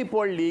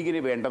 ഇന്നിപ്പോൾ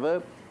ലീഗിന് വേണ്ടത്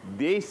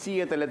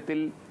ദേശീയ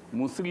തലത്തിൽ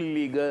മുസ്ലിം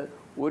ലീഗ്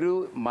ഒരു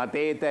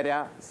മതേതര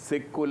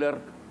സെക്കുലർ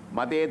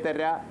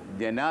മതേതര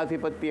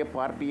ജനാധിപത്യ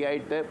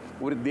പാർട്ടിയായിട്ട്,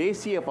 ഒരു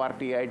ദേശീയ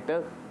പാർട്ടിയായിട്ട്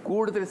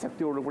കൂടുതൽ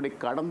ശക്തിയോടുകൂടി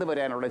കടന്നു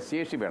വരാനുള്ള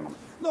ശേഷി വേണം.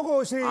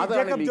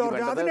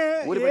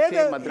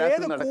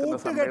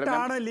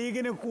 കൂട്ടുകെട്ടാണ്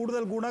ലീഗിന്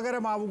കൂടുതൽ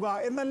ഗുണകരമാവുക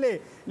എന്നല്ലേ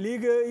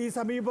ലീഗ് ഈ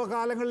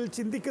സമീപകാലങ്ങളിൽ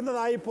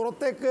ചിന്തിക്കുന്നതായി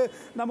പുറത്തേക്ക്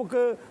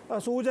നമുക്ക്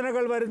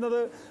സൂചനകൾ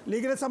വരുന്നത്?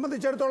 ലീഗിനെ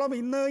സംബന്ധിച്ചിടത്തോളം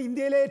ഇന്ന്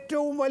ഇന്ത്യയിലെ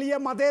ഏറ്റവും വലിയ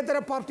മതേതര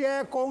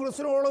പാർട്ടിയായ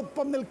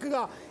കോൺഗ്രസിനോടൊപ്പം നിൽക്കുക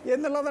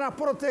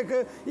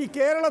എന്നുള്ളതിനപ്പുറത്തേക്ക് ഈ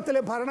കേരളത്തിൽ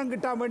ഭരണം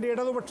കിട്ടാൻ വേണ്ടി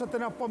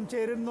ഇടതുപക്ഷത്തിനൊപ്പം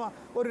ചേരുന്ന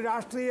ഒരു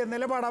രാഷ്ട്രീയ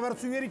നിലപാട് അവർ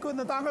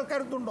സ്വീകരിക്കുമെന്ന് താങ്കൾ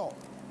കരുതുന്നുണ്ടോ?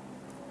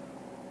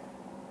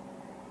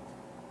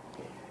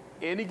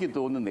 എനിക്ക്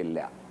തോന്നുന്നില്ല.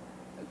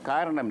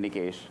 കാരണം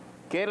നികേഷ്,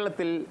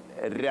 കേരളത്തിൽ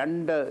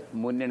രണ്ട്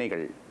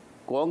മുന്നണികൾ,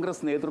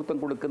 കോൺഗ്രസ് നേതൃത്വം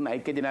കൊടുക്കുന്ന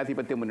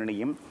ഐക്യജനാധിപത്യ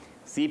മുന്നണിയും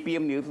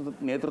CPM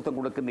നേതൃത്വം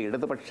കൊടുക്കുന്ന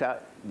ഇടതുപക്ഷ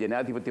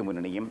ജനാധിപത്യ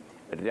മുന്നണിയും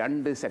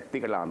രണ്ട്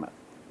ശക്തികളാണ്.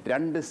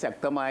 രണ്ട്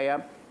ശക്തമായ,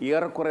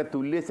 ഏറെക്കുറെ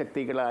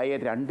തുല്യശക്തികളായ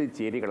രണ്ട്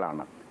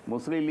ചേരികളാണ്.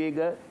 മുസ്ലിം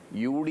ലീഗ്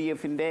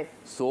UDFിൻ്റെ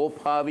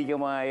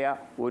സ്വാഭാവികമായ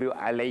ഒരു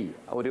അലൈ,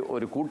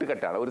 ഒരു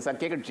കൂട്ടുകെട്ടാണ്, ഒരു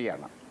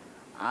സഖ്യകക്ഷിയാണ്.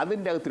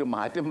 അതിൻ്റെ അകത്തൊരു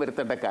മാറ്റം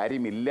വരുത്തേണ്ട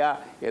കാര്യമില്ല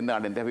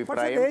എന്നാണ് എൻ്റെ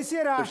അഭിപ്രായം.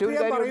 ദേശീയ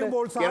രാഷ്ട്രീയം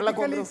പറയുമ്പോൾ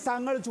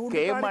തങ്ങൾ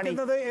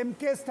ചൂണ്ടിക്കാണിക്കുന്നത്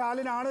MK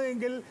സ്റ്റാലിൻ ആണ്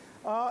എങ്കിൽ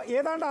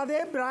ഏതാണ്ട് അതേ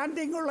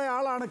ബ്രാൻഡിംഗ് ഉള്ള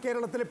ആളാണ്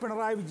കേരളത്തിലെ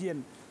പിണറായി വിജയൻ.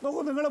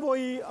 നോക്കൂ, നിങ്ങൾ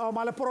പോയി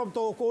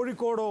മലപ്പുറത്തോ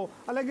കോഴിക്കോടോ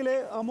അല്ലെങ്കിൽ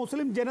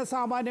മുസ്ലിം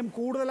ജനസാമാന്യം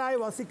കൂടുതലായി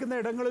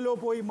വസിക്കുന്ന ഇടങ്ങളിലോ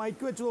പോയി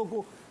മൈക്ക് വെച്ച്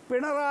നോക്കൂ.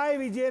 പിണറായി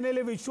വിജയനിൽ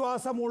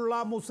വിശ്വാസമുള്ള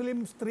മുസ്ലിം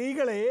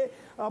സ്ത്രീകളെ,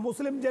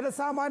 മുസ്ലിം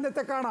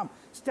ജനസാമാന്യത്തെ കാണാം.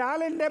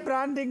 സ്റ്റാലിൻ്റെ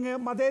ബ്രാൻഡിങ്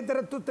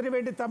മതേതരത്വത്തിന്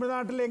വേണ്ടി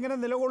തമിഴ്നാട്ടിൽ എങ്ങനെ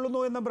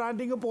നിലകൊള്ളുന്നു എന്ന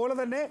ബ്രാൻഡിങ് പോലെ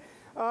തന്നെ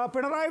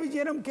പിണറായി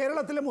വിജയനും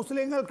കേരളത്തിലെ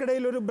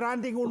മുസ്ലിങ്ങൾക്കിടയിൽ ഒരു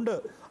ബ്രാൻഡിങ് ഉണ്ട്.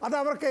 അത്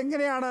അവർക്ക്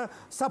എങ്ങനെയാണ്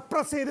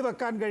സപ്രസ് ചെയ്ത്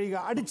വെക്കാൻ കഴിയുക,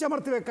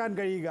 അടിച്ചമർത്തി വെക്കാൻ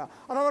കഴിയുക?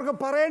 അതവർക്ക്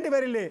പറയേണ്ടി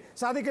വരില്ലേ?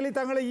 സാദിഖ് അലി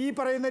തങ്ങൾ ഈ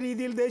പറയുന്ന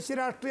രീതിയിൽ ദേശീയ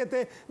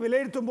രാഷ്ട്രീയത്തെ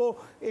വിലയിരുത്തുമ്പോൾ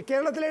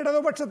കേരളത്തിലെ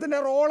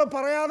ഇടതുപക്ഷത്തിൻ്റെ റോള്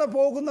പറയാതെ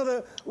പോകുന്നത്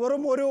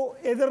വെറും ഒരു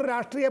എതിർ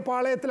രാഷ്ട്രീയ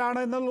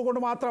പാളയത്തിലാണ്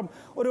എന്നതുകൊണ്ട് മാത്രം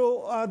ഒരു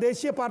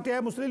ദേശീയ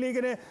പാർട്ടിയായ മുസ്ലിം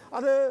ലീഗിന്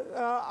അത്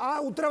ആ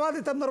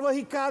ഉത്തരവാദിത്തം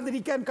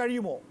നിർവഹിക്കാതിരിക്കാൻ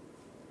കഴിയുമോ?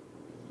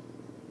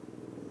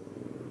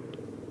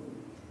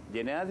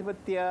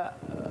 ജനാധിപത്യ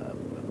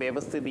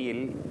വ്യവസ്ഥിതിയിൽ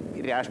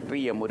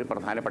രാഷ്ട്രീയം ഒരു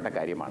പ്രധാനപ്പെട്ട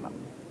കാര്യമാണ്.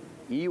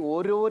 ഈ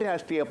ഓരോ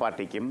രാഷ്ട്രീയ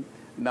പാർട്ടിക്കും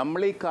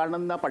നമ്മളീ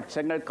കാണുന്ന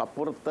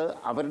പക്ഷങ്ങൾക്കപ്പുറത്ത്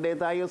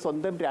അവരുടേതായ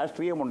സ്വന്തം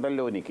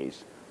രാഷ്ട്രീയമുണ്ടല്ലോ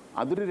നികേഷ്.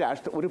 അതൊരു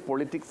ഒരു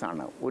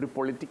പൊളിറ്റിക്സാണ്, ഒരു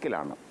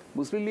പൊളിറ്റിക്കലാണ്.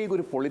 മുസ്ലിം ലീഗ്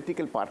ഒരു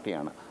പൊളിറ്റിക്കൽ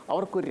പാർട്ടിയാണ്.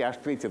 അവർക്കൊരു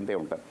രാഷ്ട്രീയ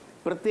ചിന്തയുണ്ട്.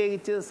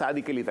 പ്രത്യേകിച്ച്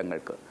സാദിഖ് അലി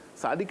തങ്ങൾക്ക്.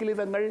 സാദിഖ് അലി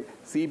തങ്ങൾ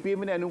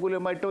CPMന്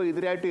അനുകൂലമായിട്ടോ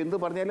എതിരായിട്ടോ എന്ത്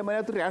പറഞ്ഞാലും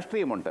അതിനകത്ത്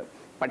രാഷ്ട്രീയമുണ്ട്.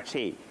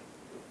 പക്ഷേ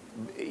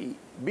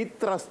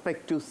വിത്ത്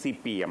റെസ്പെക്ട് ടു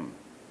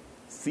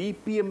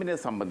CPMനെ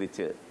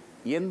സംബന്ധിച്ച്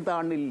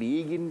എന്താണ്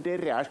ലീഗിൻ്റെ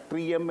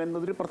രാഷ്ട്രീയം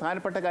എന്നതൊരു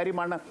പ്രധാനപ്പെട്ട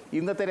കാര്യമാണ്.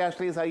 ഇന്നത്തെ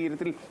രാഷ്ട്രീയ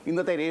സാഹചര്യത്തിൽ,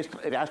 ഇന്നത്തെ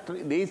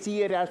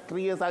ദേശീയ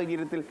രാഷ്ട്രീയ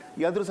സാഹചര്യത്തിൽ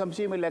യാതൊരു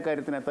സംശയമില്ല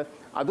കാര്യത്തിനകത്ത്.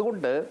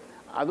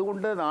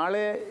 അതുകൊണ്ട്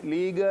നാളെ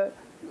ലീഗ്,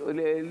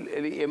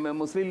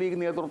 മുസ്ലിം ലീഗ്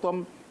നേതൃത്വം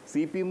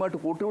CPMായിട്ട്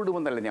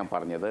കൂട്ടുവിടുമെന്നല്ല ഞാൻ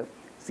പറഞ്ഞത്.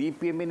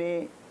 CPMനെ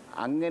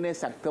അങ്ങനെ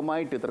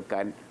ശക്തമായിട്ട്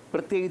എതിർക്കാൻ,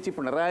 പ്രത്യേകിച്ച്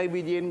പിണറായി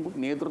വിജയൻ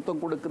നേതൃത്വം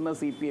കൊടുക്കുന്ന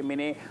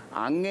CPMനെ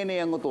അങ്ങനെ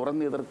അങ്ങ്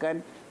തുറന്നെതിർക്കാൻ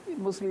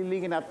മുസ്ലിം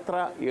ലീഗിന് അത്ര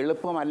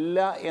എളുപ്പമല്ല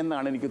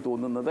എന്നാണ് എനിക്ക്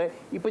തോന്നുന്നത്.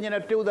 ഇപ്പം ഞാൻ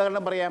ഒറ്റ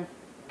ഉദാഹരണം പറയാം.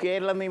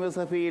 കേരള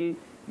നിയമസഭയിൽ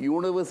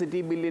യൂണിവേഴ്സിറ്റി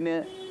ബില്ലിന്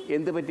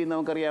എന്ത് പറ്റിയെന്ന്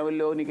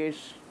നമുക്കറിയാമല്ലോ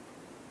നികേഷ്.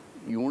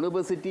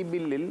 യൂണിവേഴ്സിറ്റി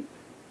ബില്ലിൽ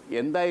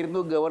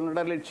എന്തായിരുന്നു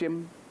ഗവർണറുടെ ലക്ഷ്യം?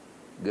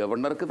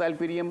 ഗവർണർക്ക്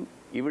താല്പര്യം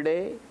ഇവിടെ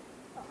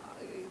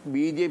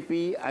BJP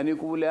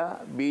അനുകൂല,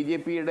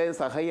 BJPയുടെ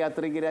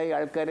സഹയാത്രികരായ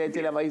ആൾക്കാരെ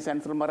ചില വൈസ്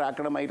ചാൻസലർമാർ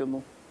ആക്കണമായിരുന്നു.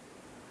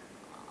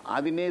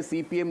 അതിനെ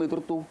CPM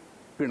എതിർത്തു,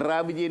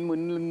 പിണറായി വിജയൻ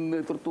മുന്നിൽ നിന്ന്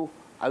എതിർത്തു.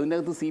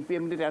 അതിനകത്ത്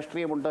CPMൻ്റെ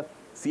രാഷ്ട്രീയമുണ്ട്,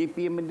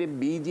 CPMൻ്റെ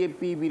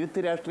BJP വിരുദ്ധ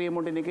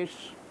രാഷ്ട്രീയമുണ്ട്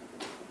നികേഷ്.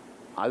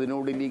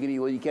 അതിനോട് ലീഗിന്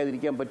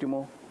യോജിക്കാതിരിക്കാൻ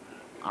പറ്റുമോ?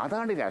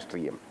 അതാണ്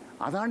രാഷ്ട്രീയം,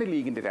 അതാണ്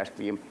ലീഗിൻ്റെ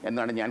രാഷ്ട്രീയം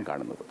എന്നാണ് ഞാൻ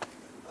കാണുന്നത്.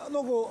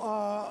 നോക്കൂ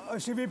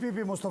ഷിബി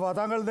PP മുസ്തഫ,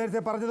 താങ്കൾ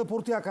നേരത്തെ പറഞ്ഞത്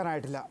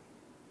പൂർത്തിയാക്കാനായിട്ടില്ല.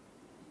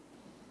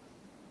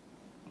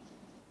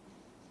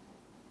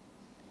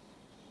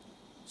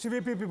 ഷിബി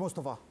PP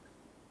മുസ്തഫ,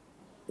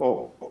 ഓ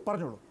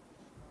പറഞ്ഞോളൂ.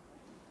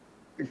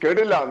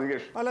 കേട്ടില്ല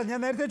നികേഷ്. അല്ല, ഞാൻ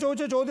നേരത്തെ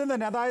ചോദിച്ച ചോദ്യം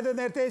തന്നെ, അതായത്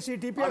നേരത്തെ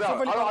ടി പി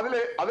അഷ്റഫ്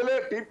അലി അതിലെ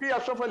ടി.പി.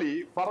 അഷ്റഫ് അലി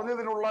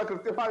പറഞ്ഞതിനുള്ള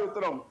കൃത്യമായ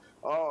ഉത്തരം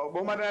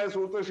ബഹുമാനായ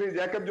സുഹൃത്ത് ശ്രീ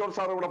ജേക്കബ് ജോർജ്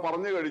സാർ ഇവിടെ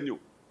പറഞ്ഞു കഴിഞ്ഞു.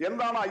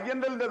 എന്താണ്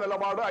INLന്റെ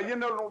നിലപാട്,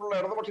 INLനോടുള്ള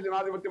ഇടതുപക്ഷ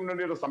ജനാധിപത്യ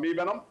മുന്നണിയുടെ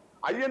സമീപനം,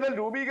 INL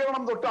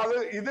രൂപീകരണം തൊട്ട് അത്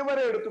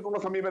ഇതുവരെ എടുത്തിട്ടുള്ള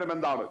സമീപനം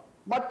എന്താണ്,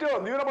 മറ്റ്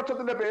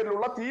ന്യൂനപക്ഷത്തിന്റെ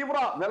പേരിലുള്ള തീവ്ര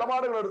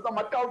നിലപാടുകൾ എടുത്ത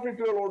മറ്റ്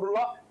ഔട്ട്ഫിറ്റുകളോടുള്ള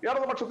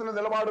ഇടതുപക്ഷത്തിന്റെ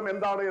നിലപാടും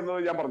എന്താണ് എന്ന്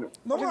ഞാൻ പറഞ്ഞു.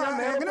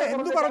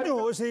 എന്ത് പറഞ്ഞു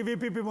ശ്രീ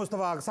VPP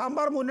മുസ്തഫ?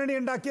 സാമ്പാർ മുന്നണി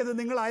ഉണ്ടാക്കിയത്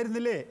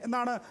നിങ്ങളായിരുന്നില്ലേ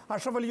എന്നാണ്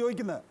അഷ്റഫ് അലി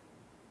ചോദിക്കുന്നത്.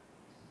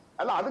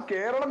 അല്ല, അത്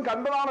കേരളം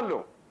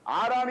കണ്ടതാണല്ലോ.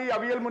 ആരാണ് ഈ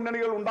അവിയൽ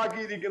മുന്നണികൾ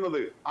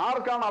ഉണ്ടാക്കിയിരിക്കുന്നത്,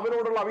 ആർക്കാണ്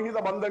അവരോടുള്ള അവിഹിത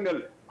ബന്ധങ്ങൾ,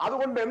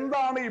 അതുകൊണ്ട്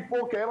എന്താണ് ഇപ്പോ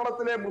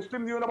കേരളത്തിലെ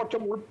മുസ്ലിം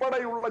ന്യൂനപക്ഷം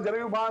ഉൾപ്പെടെയുള്ള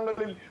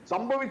ജനവിഭാഗങ്ങളിൽ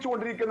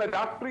സംഭവിച്ചുകൊണ്ടിരിക്കുന്ന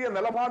രാഷ്ട്രീയ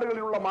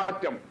നിലപാടുകളിലുള്ള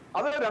മാറ്റം,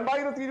 അത്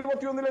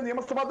 2021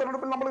 നിയമസഭാ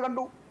തെരഞ്ഞെടുപ്പിൽ നമ്മൾ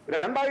കണ്ടു,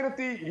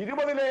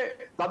 2020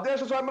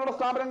 തദ്ദേശ സ്വയംഭരണ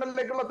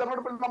സ്ഥാപനങ്ങളിലേക്കുള്ള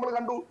തെരഞ്ഞെടുപ്പിൽ നമ്മൾ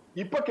കണ്ടു.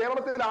 ഇപ്പൊ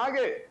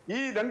കേരളത്തിലാകെ ഈ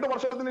 2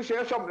 വർഷത്തിന്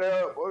ശേഷം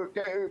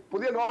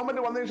പുതിയ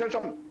ഗവൺമെന്റ് വന്നതിന്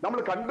ശേഷം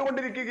നമ്മൾ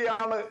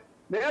കണ്ടുകൊണ്ടിരിക്കുകയാണ്.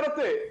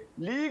 നേരത്തെ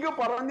ലീഗ്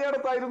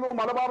പറഞ്ഞിടത്തായിരുന്നു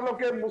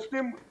മലബാറിലൊക്കെ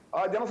മുസ്ലിം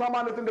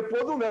ജനസാമാന്യത്തിന്റെ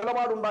പൊതു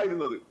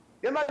നിലപാടുണ്ടായിരുന്നത്.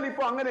 എന്നാൽ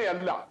ഇപ്പൊ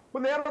അങ്ങനെയല്ല. ഇപ്പൊ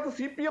നേരത്തെ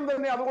CPM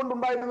തന്നെ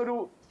അതുകൊണ്ടുണ്ടായിരുന്ന ഒരു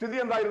സ്ഥിതി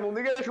എന്തായിരുന്നു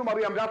നികേഷും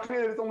അറിയാം, രാഷ്ട്രീയ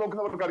ചരിത്രം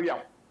നോക്കുന്നവർക്കറിയാം.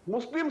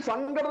 മുസ്ലിം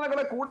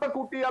സംഘടനകളെ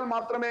കൂട്ടിയാൽ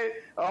മാത്രമേ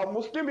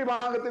മുസ്ലിം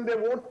വിഭാഗത്തിന്റെ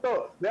വോട്ട്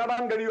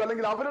നേടാൻ കഴിയൂ,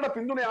 അല്ലെങ്കിൽ അവരുടെ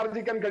പിന്തുണ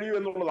ആർജിക്കാൻ കഴിയൂ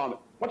എന്നുള്ളതാണ്.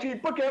 പക്ഷെ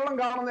ഇപ്പൊ കേരളം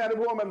കാണുന്ന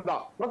അനുഭവം എന്താ,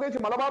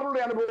 പ്രത്യേകിച്ച്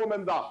മലബാറിലുള്ള അനുഭവം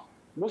എന്താ?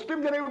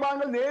 മുസ്ലിം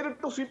ജനവിഭാഗങ്ങൾ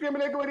നേരിട്ട്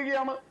CPMലേക്ക്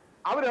വരികയാണ്,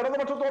 അവർ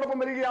ഇടതുപക്ഷത്തോടൊപ്പം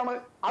വരികയാണ്.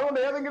 അതുകൊണ്ട്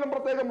ഏതെങ്കിലും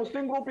പ്രത്യേക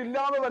മുസ്ലിം ഗ്രൂപ്പ്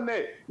ഇല്ലാതെ തന്നെ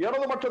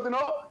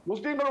ഇടതുപക്ഷത്തിനോ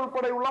മുസ്ലിങ്ങൾ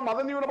ഉൾപ്പെടെയുള്ള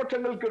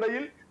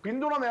മതന്യൂനപക്ഷങ്ങൾക്കിടയിൽ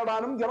പിന്തുണ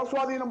നേടാനും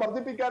ജനസ്വാധീനം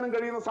വർദ്ധിപ്പിക്കാനും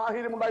കഴിയുന്ന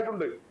സാഹചര്യം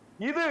ഉണ്ടായിട്ടുണ്ട്.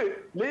 ഇത്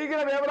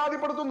ലീഗിനെ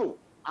വേവലാതിപ്പെടുത്തുന്നു.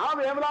 ആ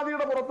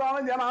വേവലാതിയുടെ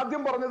പുറത്താണ് ഞാൻ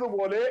ആദ്യം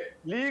പറഞ്ഞതുപോലെ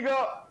ലീഗ്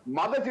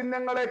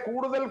മതചിഹ്നങ്ങളെ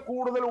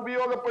കൂടുതൽ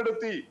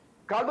ഉപയോഗപ്പെടുത്തി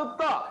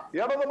കടുത്ത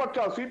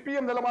ഇടതുപക്ഷ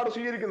CPM നിലപാട്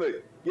സ്വീകരിക്കുന്നത്.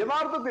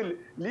 യഥാർത്ഥത്തിൽ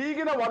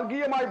ലീഗിനെ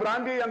വർഗീയമായി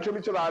ബ്രാൻഡ് ചെയ്യാൻ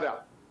ശ്രമിച്ചതാരാ,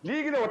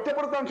 ലീഗിനെ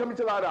ഒറ്റപ്പെടുത്താൻ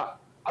ശ്രമിച്ചതാരാ?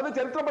 അത്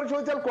ചരിത്രം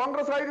പരിശോധിച്ചാൽ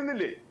കോൺഗ്രസ്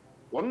ആയിരുന്നില്ലേ?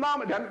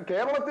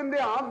 കേരളത്തിന്റെ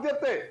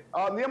ആദ്യത്തെ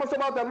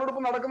നിയമസഭാ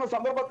തെരഞ്ഞെടുപ്പ് നടക്കുന്ന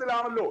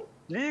സന്ദർഭത്തിലാണല്ലോ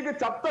ലീഗ്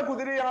ചത്ത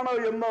കുതിരയാണ്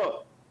എന്ന്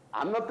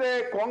അന്നത്തെ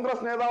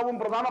കോൺഗ്രസ് നേതാവും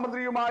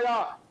പ്രധാനമന്ത്രിയുമായ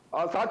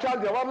സാക്ഷാൽ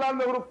ജവഹർലാൽ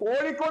നെഹ്റു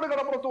കോഴിക്കോട്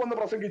കടപ്പുറത്ത് വന്ന്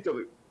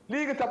പ്രസംഗിച്ചത്.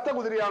 ലീഗ് ചത്ത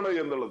കുതിരയാണ്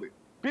എന്നുള്ളത്.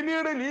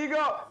 പിന്നീട്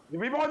ലീഗ്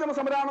വിമോചന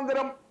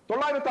സമരാനന്തരം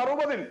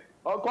 1960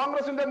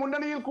 കോൺഗ്രസിന്റെ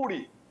മുന്നണിയിൽ കൂടി.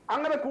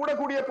 അങ്ങനെ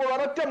കൂടിയപ്പോൾ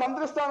ഒരൊറ്റ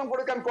മന്ത്രിസ്ഥാനം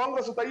കൊടുക്കാൻ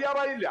കോൺഗ്രസ്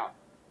തയ്യാറായില്ല.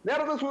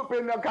 നേരത്തെ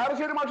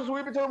കാരശ്ശേരി മാഷ്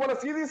സൂചിപ്പിച്ചതുപോലെ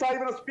CD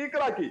സാഹിബിനെ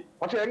സ്പീക്കറാക്കി.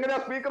 പക്ഷെ എങ്ങനെയാ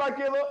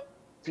സ്പീക്കറാക്കിയത്?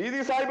 CD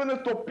സാഹിബിന്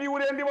തൊപ്പി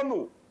ഊരേണ്ടി വന്നു.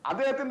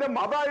 അദ്ദേഹത്തിന്റെ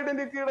മത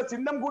ഐഡന്റിറ്റിയുടെ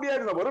ചിഹ്നം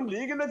കൂടിയായിരുന്നു, വെറും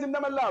ലീഗിന്റെ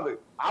ചിഹ്നമല്ല അത്.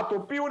 ആ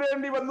തൊപ്പി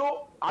ഊരേണ്ടി വന്നു.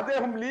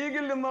 അദ്ദേഹം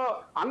ലീഗിൽ നിന്ന്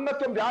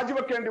അംഗത്വം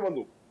രാജിവെക്കേണ്ടി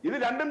വന്നു. ഇത്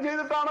രണ്ടും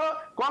ചെയ്തിട്ടാണ്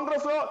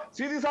കോൺഗ്രസ്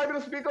CD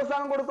സാഹിബിന് സ്പീക്കർ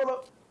സ്ഥാനം കൊടുത്തത്.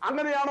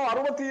 അങ്ങനെയാണോ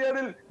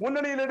 67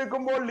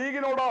 മുന്നണിയിലെടുക്കുമ്പോൾ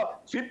ലീഗിനോട്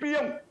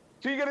CPM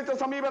സ്വീകരിച്ച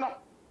സമീപനം?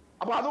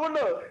 അപ്പൊ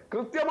അതുകൊണ്ട്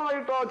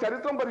കൃത്യമായിട്ട്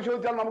ചരിത്രം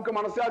പരിശോധിച്ചാൽ നമുക്ക്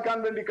മനസ്സിലാക്കാൻ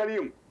വേണ്ടി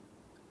കഴിയും,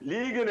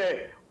 ലീഗിനെ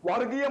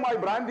വർഗീയമായി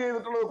ബ്രാൻഡ്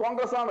ചെയ്തിട്ടുള്ളത്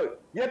കോൺഗ്രസ് ആണ്.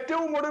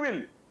 ഏറ്റവും ഒടുവിൽ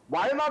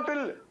വയനാട്ടിൽ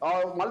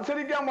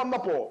മത്സരിക്കാൻ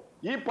വന്നപ്പോ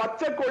ഈ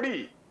പച്ചക്കൊടി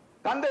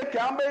തന്റെ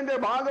ക്യാമ്പയിന്റെ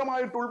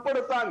ഭാഗമായിട്ട്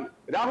ഉൾപ്പെടുത്താൻ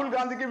രാഹുൽ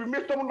ഗാന്ധിക്ക്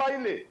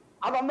വിമ്മിഷ്ടമുണ്ടായില്ലേ?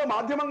 അതന്ന്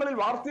മാധ്യമങ്ങളിൽ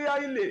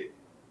വാർത്തയായില്ലേ?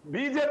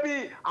 BJP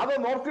അത്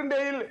നോർത്ത്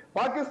ഇന്ത്യയിൽ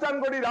പാകിസ്ഥാൻ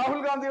കൊടി രാഹുൽ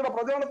ഗാന്ധിയുടെ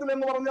പ്രചരണത്തിൽ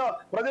എന്ന് പറഞ്ഞ്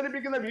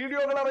പ്രചരിപ്പിക്കുന്ന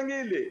വീഡിയോകൾ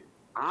ഇറങ്ങിയില്ലേ?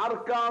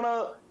 ആർക്കാണ്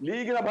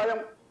ലീഗിനെ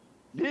ഭയം?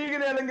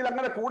 ലീഗിനെ അല്ലെങ്കിൽ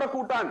അങ്ങനെ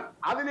കൂട്ടാൻ,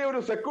 അതിനെ ഒരു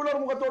സെക്യുലർ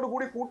മുഖത്തോട്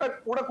കൂടി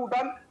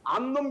കൂട്ടാൻ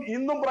അന്നും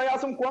ഇന്നും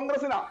പ്രയാസം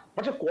കോൺഗ്രസിനാ.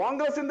 പക്ഷെ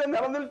കോൺഗ്രസിന്റെ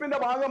നിലനിൽപ്പിന്റെ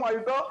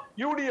ഭാഗമായിട്ട്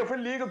UDF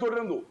ലീഗ്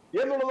തുടരുന്നു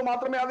എന്നുള്ളത്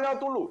മാത്രമേ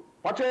അതിനകത്തുള്ളൂ.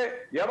 പക്ഷേ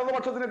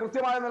ഇടതുപക്ഷത്തിന്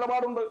കൃത്യമായ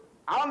നിലപാടുണ്ട്.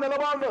 ആ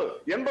നിലപാട്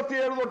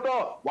 87 തൊട്ട്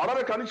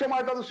വളരെ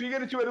കണിശമായിട്ട് അത്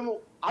സ്വീകരിച്ചു വരുന്നു.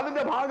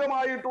 അതിന്റെ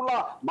ഭാഗമായിട്ടുള്ള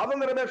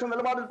മതനിരപേക്ഷ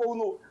നിലപാടിൽ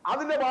പോകുന്നു.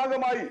 അതിന്റെ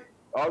ഭാഗമായി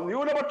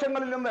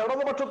ന്യൂനപക്ഷങ്ങളിൽ നിന്ന്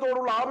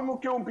ഇടതുപക്ഷത്തോടുള്ള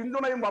ആഭിമുഖ്യവും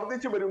പിന്തുണയും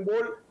വർദ്ധിച്ചു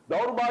വരുമ്പോൾ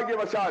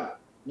ദൗർഭാഗ്യവശാൽ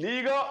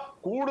ലീഗ്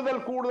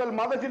കൂടുതൽ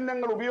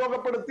മതചിഹ്നങ്ങൾ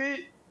ഉപയോഗപ്പെടുത്തി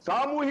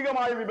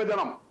സാമൂഹികമായ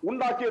വിഭജനം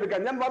ഉണ്ടാക്കിയെടുക്കാൻ.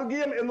 ഞാൻ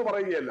വർഗീയം എന്ന്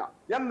പറയുകയല്ല,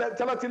 ഞാൻ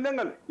ചില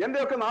ചിഹ്നങ്ങൾ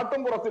എന്റെയൊക്കെ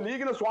നാട്ടുംപുറത്ത്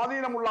ലീഗിന്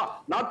സ്വാധീനമുള്ള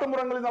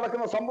നാട്ടുമ്പുറങ്ങളിൽ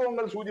നടക്കുന്ന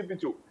സംഭവങ്ങൾ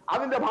സൂചിപ്പിച്ചു.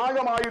 അതിന്റെ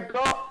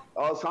ഭാഗമായിട്ട്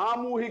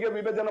സാമൂഹിക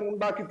വിഭജനം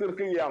ഉണ്ടാക്കി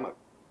തീർക്കുകയാണ്.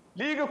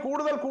 ലീഗ്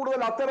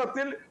കൂടുതൽ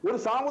അത്തരത്തിൽ ഒരു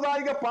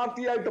സാമുദായിക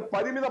പാർട്ടിയായിട്ട്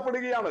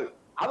പരിമിതപ്പെടുകയാണ്.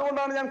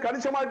 അതുകൊണ്ടാണ് ഞാൻ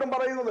കണിശമായിട്ടും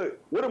പറയുന്നത്,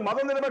 ഒരു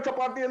മതനിരപേക്ഷ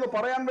പാർട്ടി എന്ന്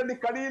പറയാൻ വേണ്ടി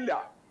കഴിയില്ല.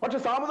 പക്ഷെ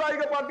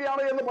സാമുദായിക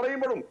പാർട്ടിയാണ് എന്ന്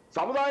പറയുമ്പോഴും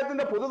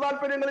സമുദായത്തിന്റെ പൊതു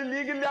താല്പര്യങ്ങളിൽ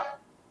ലീഗില്ല.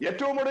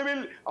 ഏറ്റവും ഒടുവിൽ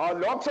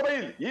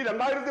ലോക്സഭയിൽ ഈ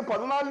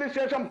 2014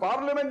 ശേഷം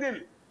പാർലമെന്റിൽ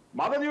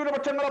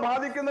മതന്യൂനപക്ഷങ്ങളെ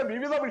ബാധിക്കുന്ന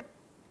വിവിധ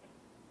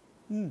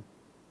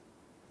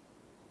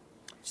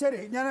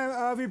ശരി, ഞാൻ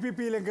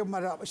VPPയിലേക്ക്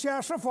വരാം. ശ്രീ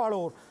അഷ്റഫ്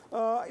ആളൂർ,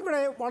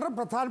 ഇവിടെ വളരെ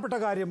പ്രധാനപ്പെട്ട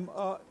കാര്യം,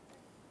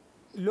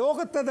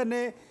 ലോകത്തെ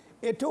തന്നെ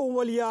ഏറ്റവും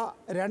വലിയ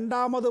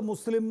രണ്ടാമത്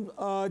മുസ്ലിം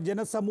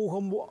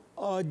ജനസമൂഹം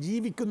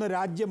ജീവിക്കുന്ന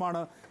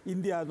രാജ്യമാണ്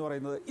ഇന്ത്യ എന്ന്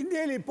പറയുന്നത്.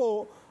 ഇന്ത്യയിൽ ഇപ്പോൾ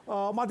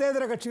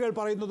മതേതര കക്ഷികൾ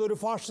പറയുന്നത് ഒരു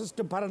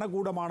ഫാഷിസ്റ്റ്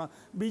ഭരണകൂടമാണ്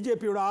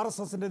BJPയുടെ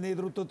RSSൻ്റെ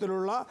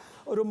നേതൃത്വത്തിലുള്ള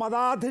ഒരു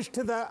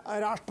മതാധിഷ്ഠിത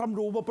രാഷ്ട്രം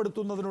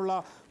രൂപപ്പെടുത്തുന്നതിനുള്ള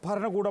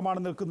ഭരണകൂടമാണ്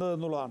നിൽക്കുന്നത്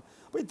എന്നുള്ളതാണ്.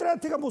 അപ്പോൾ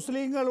ഇത്രയധികം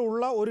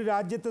മുസ്ലിങ്ങളുള്ള ഒരു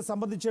രാജ്യത്തെ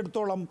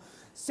സംബന്ധിച്ചിടത്തോളം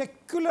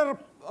സെക്യുലർ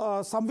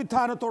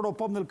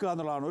സംവിധാനത്തോടൊപ്പം നിൽക്കുക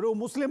എന്നുള്ളതാണ്. ഒരു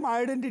മുസ്ലിം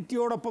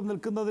ഐഡൻറ്റിറ്റിയോടൊപ്പം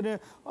നിൽക്കുന്നതിന്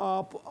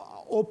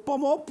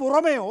ഒപ്പമോ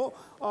പുറമെയോ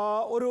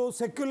ഒരു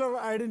സെക്യുലർ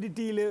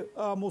ഐഡൻറ്റിറ്റിയിൽ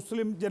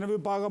മുസ്ലിം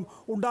ജനവിഭാഗം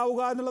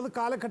ഉണ്ടാവുക എന്നുള്ളത്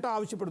കാലഘട്ടം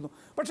ആവശ്യപ്പെടുന്നു.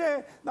 പക്ഷേ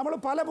നമ്മൾ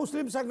പല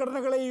മുസ്ലിം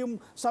സംഘടനകളെയും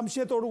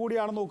സംശയത്തോടു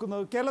കൂടിയാണ്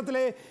നോക്കുന്നത്.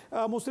 കേരളത്തിലെ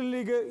മുസ്ലിം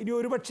ലീഗ് ഇനി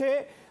ഒരുപക്ഷേ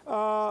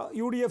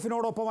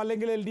UDFിനോടൊപ്പം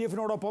അല്ലെങ്കിൽ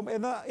LDFിനോടൊപ്പം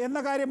എന്ന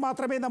കാര്യം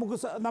മാത്രമേ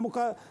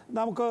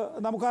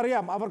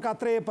നമുക്കറിയാം, അവർക്ക്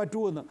അത്രയേ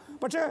പറ്റൂ എന്ന്.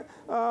 പക്ഷേ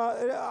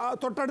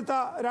തൊട്ടടുത്ത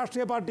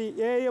രാഷ്ട്രീയ പാർട്ടി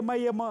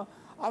AIMIM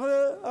അത്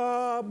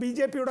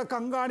BJPയുടെ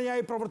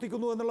കങ്കാണിയായി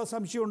പ്രവർത്തിക്കുന്നു എന്നുള്ള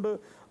സംശയമുണ്ട്.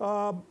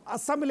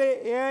 അസമിലെ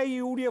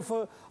AIUDF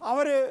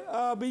അവർ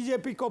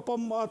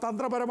BJPക്കൊപ്പം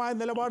തന്ത്രപരമായ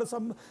നിലപാട്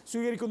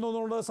സ്വീകരിക്കുന്നു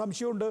എന്നുള്ള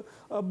സംശയമുണ്ട്.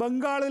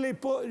 ബംഗാളിൽ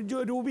ഇപ്പോൾ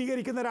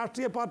രൂപീകരിക്കുന്ന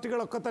രാഷ്ട്രീയ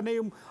പാർട്ടികളൊക്കെ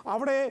തന്നെയും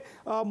അവിടെ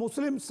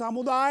മുസ്ലിം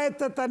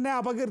സമുദായത്തെ തന്നെ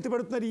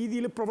അപകീർത്തിപ്പെടുത്തുന്ന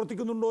രീതിയിൽ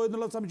പ്രവർത്തിക്കുന്നുണ്ടോ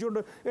എന്നുള്ള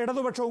സംശയമുണ്ട്.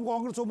 ഇടതുപക്ഷവും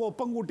കോൺഗ്രസും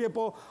ഒപ്പം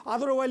കൂട്ടിയപ്പോൾ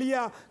അതൊരു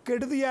വലിയ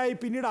കെടുതിയായി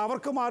പിന്നീട്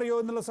അവർക്ക് മാറിയോ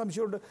എന്നുള്ള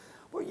സംശയമുണ്ട്.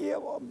 അപ്പോൾ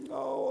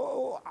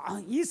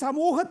ഈ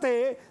സമൂഹത്തെ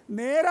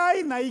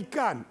നേരായി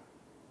നയിക്കാൻ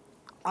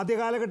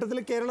ആദ്യകാലഘട്ടത്തിൽ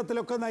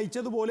കേരളത്തിലൊക്കെ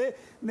നയിച്ചതുപോലെ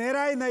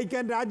നേരായി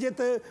നയിക്കാൻ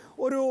രാജ്യത്ത്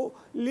ഒരു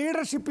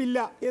ലീഡർഷിപ്പ് ഇല്ല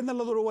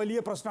എന്നുള്ളതൊരു വലിയ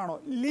പ്രശ്നമാണോ?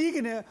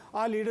 ലീഗിന്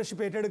ആ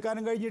ലീഡർഷിപ്പ്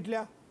ഏറ്റെടുക്കാനും കഴിഞ്ഞിട്ടില്ല?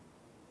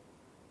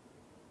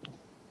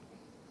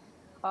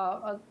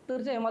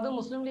 തീർച്ചയായും അത്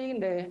മുസ്ലിം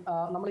ലീഗിൻ്റെ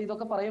നമ്മൾ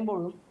ഇതൊക്കെ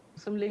പറയുമ്പോഴും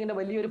മുസ്ലിം ലീഗിൻ്റെ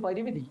വലിയൊരു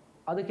പരിമിതി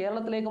അത്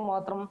കേരളത്തിലേക്ക്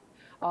മാത്രം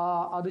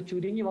അത്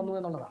ചുരുങ്ങി വന്നു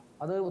എന്നുള്ളതാണ്.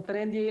 അത്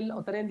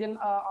ഉത്തരേന്ത്യൻ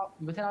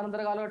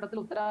വിഭജനാനന്തര കാലഘട്ടത്തിൽ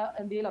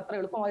ഉത്തരേന്ത്യയിൽ അത്ര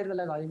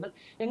എളുപ്പമായിരുന്നില്ല കാര്യങ്ങൾ.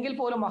 എങ്കിൽ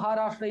പോലും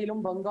മഹാരാഷ്ട്രയിലും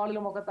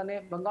ബംഗാളിലും ഒക്കെ തന്നെ,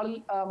 ബംഗാളിൽ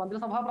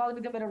മന്ത്രിസഭാ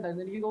പ്രാതിനിധ്യം വരെ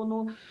ഉണ്ടായിരുന്നു. എനിക്ക്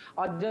തോന്നുന്നു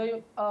അജയ്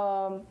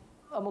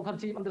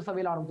മുഖർജി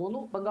മന്ത്രിസഭയിലാണെന്ന്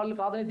തോന്നുന്നു. ബംഗാളിൽ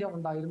പ്രാതിനിധ്യം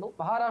ഉണ്ടായിരുന്നു,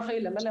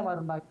 മഹാരാഷ്ട്രയിൽ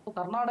MLA-മാരുണ്ടായിരുന്നു,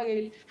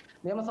 കർണാടകയിൽ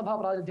നിയമസഭാ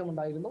പ്രാതിനിധ്യം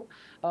ഉണ്ടായിരുന്നു,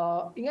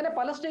 ഇങ്ങനെ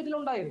പല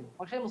സ്റ്റേറ്റിലുണ്ടായിരുന്നു.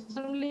 പക്ഷേ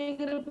മുസ്ലിം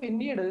ലീഗിൽ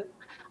പിന്നീട്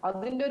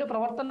അതിൻ്റെ ഒരു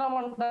പ്രവർത്തന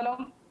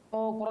മണ്ഡലം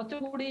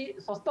കുറച്ചുകൂടി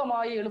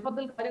സ്വസ്ഥമായി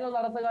എളുപ്പത്തിൽ കാര്യങ്ങൾ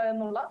നടത്തുക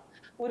എന്നുള്ള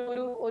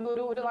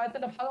ഒരു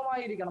നയത്തിന്റെ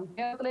ഭാഗമായിരിക്കണം.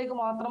 കേരളത്തിലേക്ക്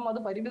മാത്രം അത്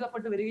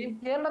പരിമിതപ്പെട്ട് വരികയും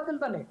കേരളത്തിൽ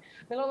തന്നെ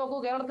നിങ്ങൾ നോക്കൂ,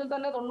 കേരളത്തിൽ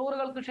തന്നെ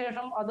 90-കൾക്ക്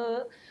ശേഷം അത്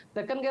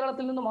തെക്കൻ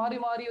കേരളത്തിൽ നിന്ന്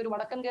മാറി ഒരു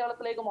വടക്കൻ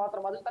കേരളത്തിലേക്ക്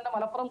മാത്രം, അതിൽ തന്നെ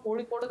മലപ്പുറം,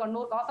 കോഴിക്കോട്,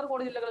 കണ്ണൂർ,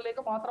 കാസർഗോഡ്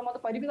ജില്ലകളിലേക്ക് മാത്രം അത്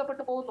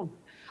പരിമിതപ്പെട്ടു പോകുന്നുണ്ട്.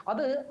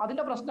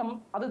 അതിന്റെ പ്രശ്നം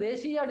അത്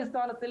ദേശീയ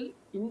അടിസ്ഥാനത്തിൽ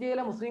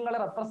ഇന്ത്യയിലെ മുസ്ലിങ്ങളെ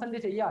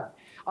റെപ്രസെന്റ് ചെയ്യാൻ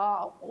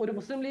ഒരു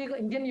മുസ്ലിം ലീഗ്,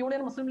 ഇന്ത്യൻ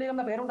യൂണിയൻ മുസ്ലിം ലീഗ്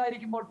എന്ന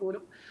പേരുണ്ടായിരിക്കുമ്പോൾ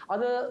പോലും,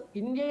 അത്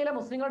ഇന്ത്യയിലെ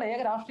മുസ്ലിങ്ങളുടെ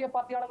ഏക രാഷ്ട്രീയ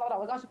പാർട്ടിയാണെന്ന് അവർ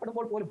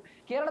അവകാശപ്പെടുമ്പോൾ പോലും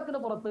കേരളത്തിന്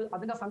പുറത്ത്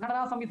അതിന്റെ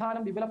സംഘടനാ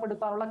സംവിധാനം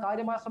വിപുലപ്പെടുത്താനുള്ള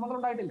കാര്യമായ ശ്രമങ്ങൾ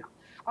ഉണ്ടായിട്ടില്ല.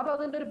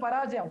 അതിന്റെ ഒരു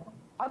പരാജയമാണ്.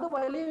 അത്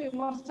വലിയ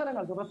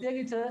വിമർശനങ്ങൾക്ക്,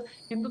 പ്രത്യേകിച്ച്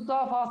ഹിന്ദുത്വ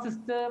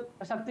ഫാസിസ്റ്റ്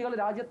ശക്തികൾ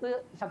രാജ്യത്ത്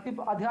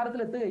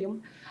അധികാരത്തിലെത്തുകയും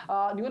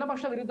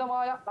ന്യൂനപക്ഷ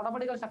വിരുദ്ധമായ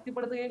നടപടികൾ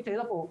ശക്തിപ്പെടുത്തുകയും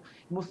ചെയ്തപ്പോൾ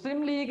മുസ്ലിം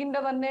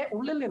ലീഗിന്റെ തന്നെ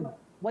ഉള്ളിൽ നിന്ന്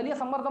വലിയ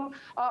സമ്മർദ്ദം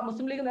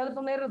മുസ്ലിം ലീഗ്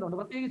നേതൃത്വം നേരിടുന്നുണ്ട്.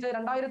 പ്രത്യേകിച്ച്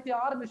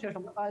 2006-ന്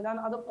ശേഷം, ഞാൻ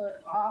അത്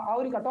ആ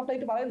ഒരു കട്ട് ഓഫ്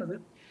ഡേറ്റ് പറയുന്നത്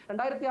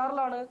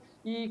 2006-ലാണ്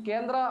ഈ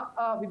കേന്ദ്ര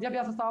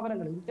വിദ്യാഭ്യാസ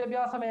സ്ഥാപനങ്ങളിൽ,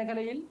 വിദ്യാഭ്യാസ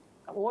മേഖലയിൽ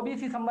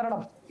OBC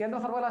സംവരണം കേന്ദ്ര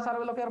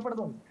സർവകലാശാലകളിലൊക്കെ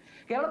ഏർപ്പെടുത്തുന്നു.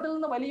 കേരളത്തിൽ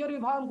നിന്ന് വലിയൊരു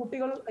വിഭാഗം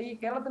കുട്ടികൾ ഈ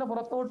കേരളത്തിന്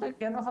പുറത്തോട്ട്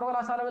കേന്ദ്ര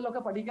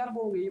സർവകലാശാലകളിലൊക്കെ പഠിക്കാൻ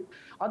പോവുകയും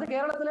അത്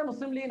കേരളത്തിലെ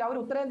മുസ്ലിം ലീഗ് അവർ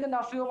ഉത്തരേന്ത്യൻ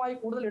രാഷ്ട്രീയവുമായി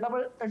കൂടുതൽ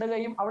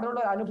ഇടപെടുകയും അവിടെയുള്ള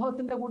ഒരു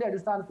അനുഭവത്തിന്റെ കൂടി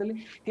അടിസ്ഥാനത്തിൽ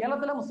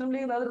കേരളത്തിലെ മുസ്ലിം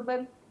ലീഗ് നേതൃത്വത്തെ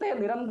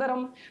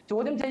നിരന്തരം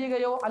ചോദ്യം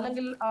ചെയ്യുകയോ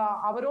അല്ലെങ്കിൽ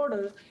അവരോട്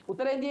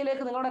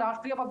ഉത്തരേന്ത്യയിലേക്ക് നിങ്ങളുടെ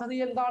രാഷ്ട്രീയ പദ്ധതി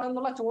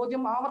എന്താണെന്നുള്ള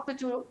ചോദ്യം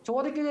ആവർത്തിച്ച്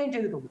ചോദിക്കുകയും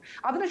ചെയ്തിട്ടുണ്ട്.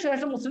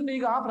 അതിനുശേഷം മുസ്ലിം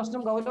ലീഗ് ആ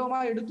പ്രശ്നം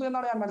ഗൗരവമായി എടുത്തു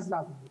എന്നാണ് ഞാൻ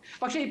മനസ്സിലാക്കുന്നത്.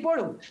 പക്ഷെ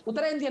ഇപ്പോഴും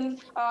ഉത്തരേന്ത്യൻ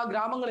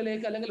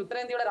ഗ്രാമങ്ങളിലേക്ക് അല്ലെങ്കിൽ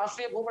ഉത്തരേന്ത്യയുടെ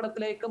രാഷ്ട്രീയ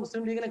ഭൂപടത്തിലേക്ക്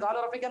മുസ്ലിം ലീഗിന്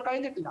കാലുറപ്പിക്കാൻ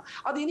കഴിഞ്ഞിട്ടില്ല.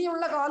 അത്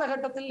ഇനിയുള്ള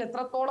കാലഘട്ടത്തിൽ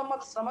എത്രത്തോളം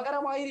അത്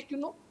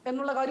ശ്രമകരമായിരിക്കുന്നു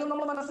എന്നുള്ള കാര്യം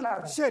നമ്മൾ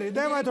മനസ്സിലാക്കണം. ശരി,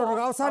 ദയവായി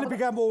തുടരുക.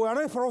 അവസാനിപ്പിക്കാൻ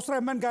പോവുകയാണ്. പ്രൊഫസർ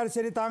MN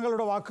കാരശ്ശേരി,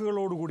 താങ്കളുടെ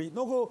വാക്കുകളോടുകൂടി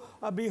നോക്കൂ.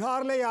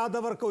 ബീഹാറിലെ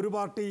യാദവർക്ക് ഒരു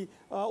പാർട്ടി,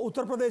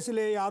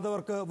 ഉത്തർപ്രദേശിലെ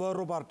യാദവർക്ക്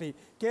വേറൊരു പാർട്ടി,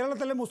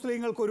 കേരളത്തിലെ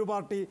മുസ്ലിങ്ങൾക്ക് ഒരു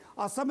പാർട്ടി,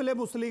 അസമിലെ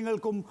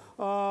മുസ്ലിങ്ങൾക്കും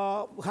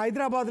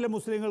ഹൈദരാബാദിലെ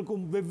മുസ്ലിങ്ങൾക്കും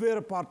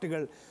വെവ്വേറെ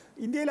പാർട്ടികൾ,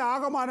 ഇന്ത്യയിൽ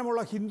ആകമാനമുള്ള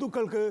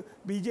ഹിന്ദുക്കൾക്ക്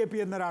BJP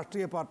എന്ന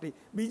രാഷ്ട്രീയ പാർട്ടി.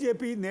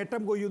 BJP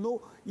നേട്ടം കൊയ്യുന്നു,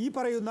 ഈ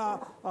പറയുന്ന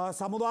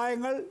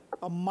സമുദായങ്ങൾ,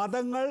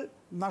 മതങ്ങൾ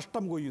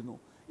നഷ്ടം കൊയ്യുന്നു.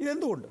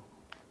 ഇതെന്തുകൊണ്ട്?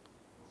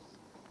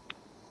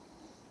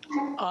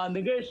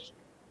 നികേഷ്,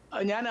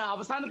 ഞാൻ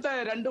അവസാനത്തെ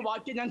 2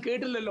 വാക്യം ഞാൻ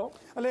കേട്ടില്ലല്ലോ.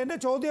 അല്ല, എൻ്റെ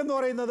ചോദ്യം എന്ന്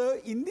പറയുന്നത്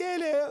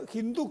ഇന്ത്യയിലെ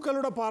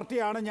ഹിന്ദുക്കളുടെ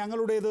പാർട്ടിയാണ്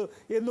ഞങ്ങളുടേത്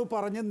എന്ന്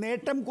പറഞ്ഞ്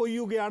നേട്ടം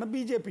കൊയ്യുകയാണ്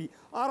BJP,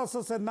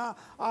 RSS എന്ന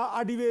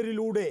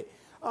അടിവേരിലൂടെ.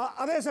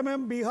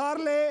 അതേസമയം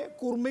ബീഹാറിലെ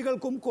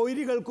കുർമികൾക്കും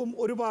കൊയ്രികൾക്കും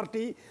ഒരു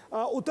പാർട്ടി,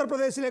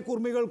 ഉത്തർപ്രദേശിലെ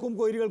കുർമികൾക്കും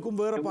കൊയ്രികൾക്കും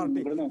വേറെ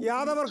പാർട്ടി,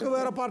 യാദവർക്ക്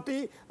വേറെ പാർട്ടി,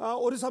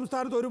 ഒരു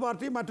സംസ്ഥാനത്ത് ഒരു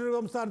പാർട്ടി, മറ്റൊരു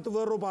സംസ്ഥാനത്ത്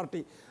വേറൊരു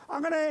പാർട്ടി.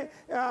 അങ്ങനെ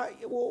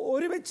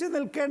ഒരുമിച്ച്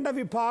നിൽക്കേണ്ട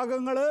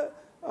വിഭാഗങ്ങൾ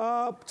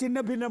ഛിന്ന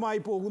ഭിന്നമായി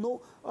പോകുന്നു.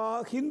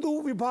 ഹിന്ദു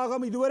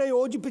വിഭാഗം ഇതുവരെ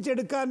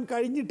യോജിപ്പിച്ചെടുക്കാൻ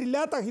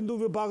കഴിഞ്ഞിട്ടില്ലാത്ത ഹിന്ദു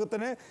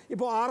വിഭാഗത്തിന്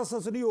ഇപ്പോൾ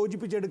RSSന്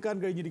യോജിപ്പിച്ചെടുക്കാൻ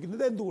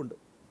കഴിഞ്ഞിരിക്കുന്നത് എന്തുകൊണ്ട്?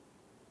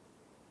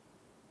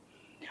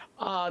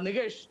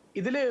 നികേഷ്,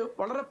 ഇതില്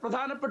വളരെ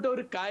പ്രധാനപ്പെട്ട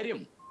ഒരു കാര്യം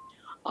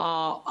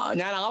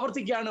ഞാൻ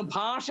ആവർത്തിക്കുകയാണ്,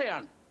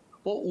 ഭാഷയാണ്.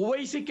 അപ്പോൾ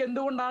ഉവൈസിക്ക്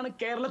എന്തുകൊണ്ടാണ്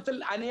കേരളത്തിൽ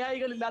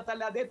അനുയായികളില്ലാത്ത,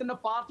 അല്ല അദ്ദേഹത്തിന്റെ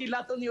പാർട്ടി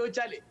ഇല്ലാത്തതെന്ന്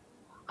ചോദിച്ചാല്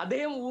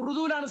അദ്ദേഹം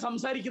ഉറുദുവിലാണ്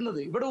സംസാരിക്കുന്നത്,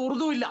 ഇവിടെ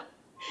ഉറുദു ഇല്ല.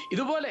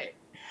 ഇതുപോലെ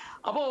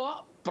അപ്പോ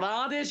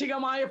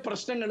പ്രാദേശികമായ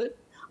പ്രശ്നങ്ങൾ,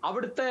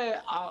 അവിടുത്തെ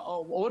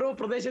ഓരോ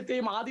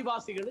പ്രദേശത്തെയും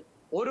ആദിവാസികൾ,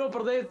 ഓരോ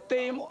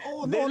പ്രദേശത്തെയും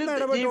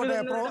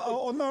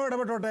ഒന്ന്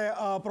ഇടപെട്ടോട്ടെ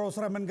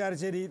പ്രൊഫസർ എം എൻ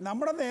കാരശ്ശേരി.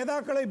 നമ്മുടെ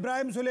നേതാക്കൾ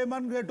ഇബ്രാഹിം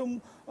സുലൈമാൻ കേട്ടും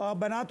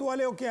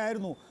ബനാത്വാലയൊക്കെ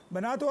ആയിരുന്നു.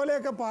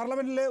 ബനാത്വാലയൊക്കെ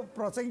പാർലമെന്റിൽ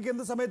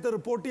പ്രസംഗിക്കുന്ന സമയത്ത്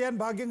റിപ്പോർട്ട് ചെയ്യാൻ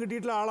ഭാഗ്യം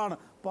കിട്ടിയിട്ടുള്ള ആളാണ്.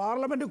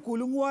 പാർലമെന്റ്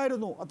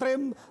കുലുങ്ങുമായിരുന്നു,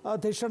 അത്രയും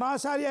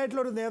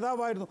ധിഷണാശാലിയായിട്ടുള്ളൊരു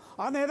നേതാവായിരുന്നു.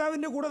 ആ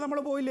നേതാവിൻ്റെ കൂടെ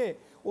നമ്മൾ പോയില്ലേ?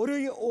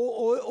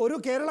 ഒരു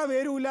കേരള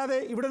വേരും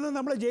ഇല്ലാതെ ഇവിടെ നിന്ന്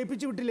നമ്മൾ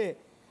ജയിപ്പിച്ചു വിട്ടില്ലേ?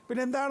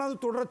 പിന്നെ എന്താണ് അത്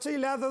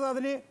തുടർച്ചയില്ലാത്തത്?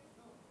 അതിന്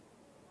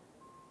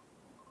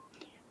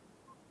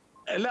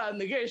അല്ല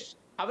നികേഷ്,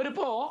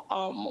 അവരിപ്പോ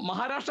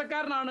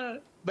മഹാരാഷ്ട്രക്കാരനാണ്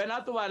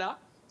ബനാത്വാല.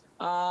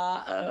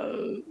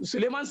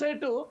 സുലൈമാൻ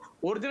സേട്ടു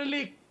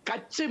ഒറിജിനലി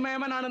കച്ച്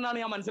മേമനാണെന്നാണ്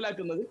ഞാൻ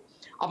മനസ്സിലാക്കുന്നത്.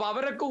 അപ്പൊ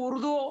അവരൊക്കെ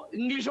ഉറുദുവോ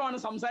ഇംഗ്ലീഷോ ആണ്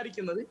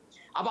സംസാരിക്കുന്നത്.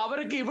 അപ്പൊ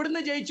അവരൊക്കെ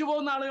ഇവിടുന്ന് ജയിച്ചു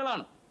പോകുന്ന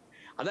ആളുകളാണ്.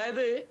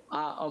 അതായത്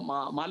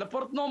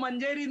മലപ്പുറത്തുനിന്നോ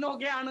മഞ്ചേരിന്നോ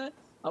ഒക്കെയാണ്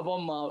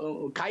അപ്പം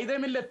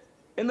ഖൈദമില്ലത്ത്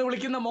എന്ന്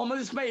വിളിക്കുന്ന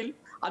മുഹമ്മദ് ഇസ്മായിൽ,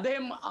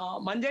 അദ്ദേഹം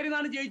മഞ്ചേരി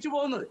നിന്നാണ് ജയിച്ചു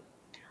പോകുന്നത്.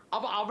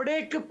 അപ്പൊ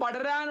അവിടേക്ക്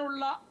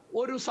പടരാനുള്ള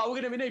ഒരു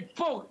സൗകര്യം. പിന്നെ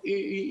ഇപ്പോ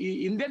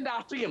ഇന്ത്യൻ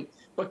രാഷ്ട്രീയം,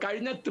 ഇപ്പൊ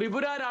കഴിഞ്ഞ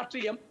ത്രിപുര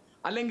രാഷ്ട്രീയം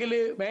അല്ലെങ്കിൽ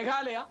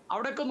മേഘാലയ,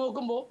 അവിടെയൊക്കെ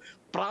നോക്കുമ്പോൾ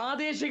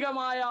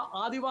പ്രാദേശികമായ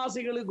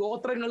ആദിവാസികൾ,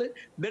 ഗോത്രങ്ങൾ,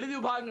 ദളിത്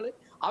വിഭാഗങ്ങൾ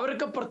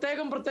അവർക്ക്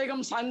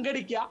പ്രത്യേകം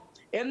സംഘടിക്കുക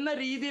എന്ന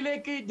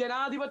രീതിയിലേക്ക്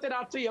ജനാധിപത്യ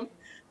രാഷ്ട്രീയം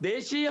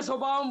ദേശീയ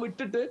സ്വഭാവം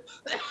വിട്ടിട്ട്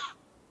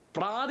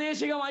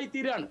പ്രാദേശികമായി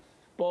തീരാണ്.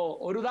 ഇപ്പോ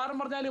ഒരു ഉദാഹരണം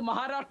പറഞ്ഞാൽ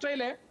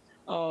മഹാരാഷ്ട്രയിലെ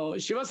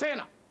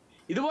ശിവസേന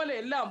ഇതുപോലെ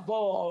എല്ലാം ഇപ്പോ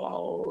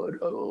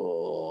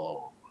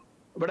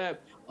ഇവിടെ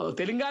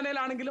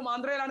തെലങ്കാനയിലാണെങ്കിലും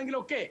ആന്ധ്രയിലാണെങ്കിലും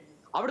ഒക്കെ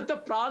അവിടുത്തെ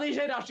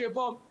പ്രാദേശിക രാഷ്ട്രീയം.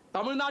 ഇപ്പോ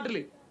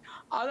തമിഴ്നാട്ടില്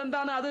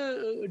അതെന്താണ്, അത്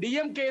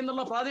DMK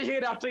എന്നുള്ള പ്രാദേശിക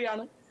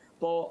രാഷ്ട്രീയമാണ്.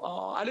 ഇപ്പോ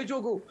ആലോചിച്ച്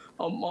നോക്കൂ,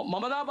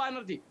 മമതാ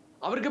ബാനർജി,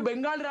 അവർക്ക്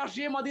ബംഗാൾ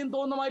രാഷ്ട്രീയം അധികം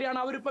തോന്നുന്ന മാതിരിയാണ്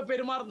അവരിപ്പോ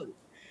പെരുമാറുന്നത്.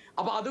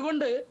 അപ്പൊ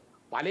അതുകൊണ്ട്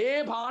പല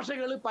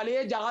ഭാഷകൾ, പല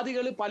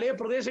ജാതികൾ, പല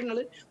പ്രദേശങ്ങൾ,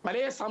 പല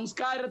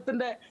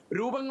സംസ്കാരത്തിന്റെ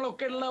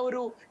രൂപങ്ങളൊക്കെ ഉള്ള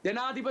ഒരു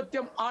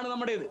ജനാധിപത്യം ആണ്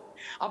നമ്മുടേത്.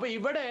 അപ്പൊ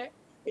ഇവിടെ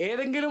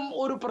ഏതെങ്കിലും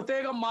ഒരു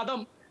പ്രത്യേക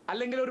മതം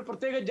അല്ലെങ്കിൽ ഒരു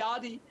പ്രത്യേക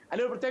ജാതി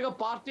അല്ലെങ്കിൽ ഒരു പ്രത്യേക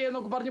പാർട്ടി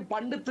എന്നൊക്കെ പറഞ്ഞ്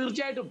പണ്ട്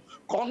തീർച്ചയായിട്ടും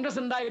കോൺഗ്രസ്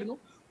ഉണ്ടായിരുന്നു.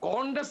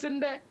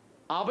 കോൺഗ്രസിന്റെ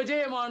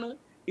അപജയമാണ്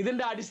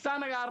ഇതിന്റെ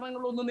അടിസ്ഥാന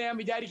കാരണങ്ങളൊന്നും ഞാൻ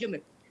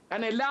വിചാരിക്കുന്നത്.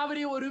 കാരണം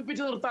എല്ലാവരെയും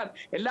ഒരുമിപ്പിച്ച് നിർത്താൻ,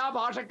 എല്ലാ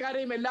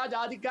ഭാഷക്കാരെയും, എല്ലാ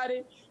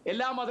ജാതിക്കാരെയും,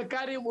 എല്ലാ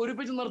മതക്കാരെയും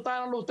ഒരുമിച്ച്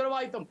നിർത്താനുള്ള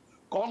ഉത്തരവാദിത്വം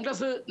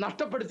കോൺഗ്രസ്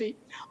നഷ്ടപ്പെടുത്തി.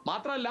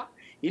 മാത്രമല്ല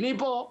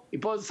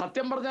ഇപ്പോ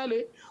സത്യം പറഞ്ഞാല്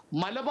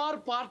മലബാർ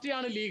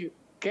പാർട്ടിയാണ് ലീഗ്.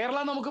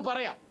 കേരളം നമുക്ക്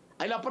പറയാം,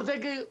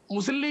 അതിലപ്പുറത്തേക്ക്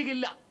മുസ്ലിം ലീഗ്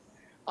ഇല്ല.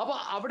 അപ്പൊ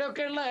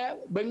അവിടെയൊക്കെയുള്ള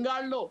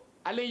ബംഗാളിലോ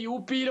അല്ലെങ്കിൽ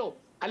UP യിലോ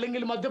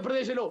അല്ലെങ്കിൽ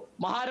മധ്യപ്രദേശിലോ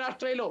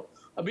മഹാരാഷ്ട്രയിലോ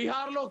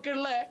ബീഹാറിലോ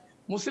ഒക്കെയുള്ള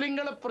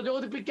മുസ്ലിങ്ങളെ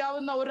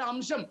പ്രചോദിപ്പിക്കാവുന്ന ഒരു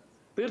അംശം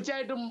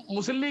തീർച്ചയായിട്ടും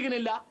മുസ്ലിം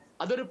ലീഗിനില്ല.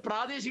 അതൊരു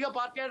പ്രാദേശിക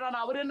പാർട്ടിയായിട്ടാണ്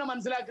അവർ തന്നെ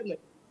മനസ്സിലാക്കുന്നത്.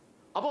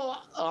 അപ്പോ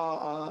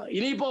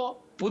ഇനിയിപ്പോ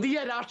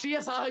പുതിയ രാഷ്ട്രീയ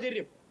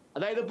സാഹചര്യം,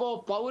 അതായത് ഇപ്പോ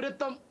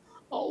പൗരത്വം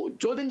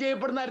ചോദ്യം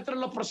ചെയ്യപ്പെടുന്ന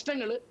തരത്തിലുള്ള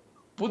പ്രശ്നങ്ങൾ,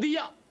 പുതിയ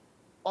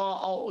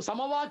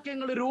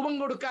സമവാക്യങ്ങൾ രൂപം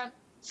കൊടുക്കാൻ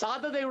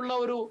സാധ്യതയുള്ള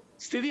ഒരു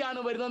സ്ഥിതിയാണ്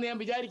വരുന്നതെന്ന് ഞാൻ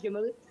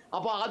വിചാരിക്കുന്നത്.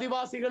 അപ്പൊ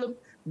ആദിവാസികളും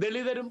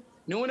ദളിതരും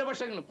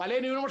ന്യൂനപക്ഷങ്ങളും, പല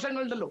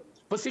ന്യൂനപക്ഷങ്ങളുണ്ടല്ലോ.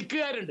 ഇപ്പൊ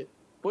സിഖുകാരുണ്ട്.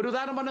 ഒരു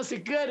ഉദാഹരണം പറഞ്ഞ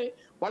സിഖുകാര്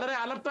വളരെ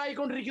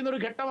അലർട്ടായിക്കൊണ്ടിരിക്കുന്ന ഒരു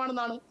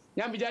ഘട്ടമാണെന്നാണ്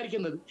ഞാൻ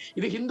വിചാരിക്കുന്നത്.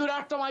 ഇത് ഹിന്ദു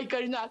രാഷ്ട്രമായി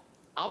കഴിഞ്ഞാൽ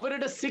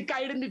അവരുടെ സിഖ്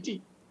ഐഡന്റിറ്റി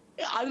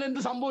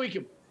അതിനെന്ത്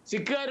സംഭവിക്കും?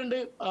 സിഖുകാരുണ്ട്,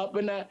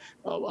 പിന്നെ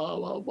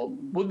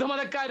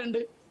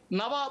ബുദ്ധമതക്കാരുണ്ട്,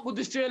 നവ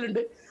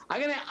ബുദ്ധിസ്റ്റുകളുണ്ട്.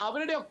 അങ്ങനെ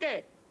അവരുടെ ഒക്കെ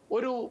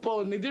ഒരു ഇപ്പോ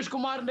നിതീഷ്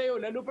കുമാറിന്റെയോ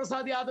ലല്ലു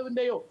പ്രസാദ്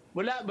യാദവിന്റെയോ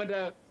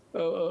മറ്റേ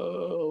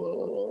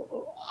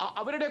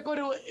അവരുടെയൊക്കെ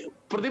ഒരു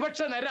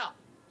പ്രതിപക്ഷ നിര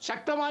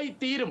ശക്തമായി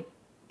തീരും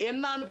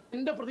എന്നാണ്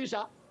എന്റെ പ്രതീക്ഷ.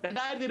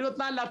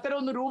 2024 അത്തരം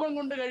ഒന്ന് രൂപം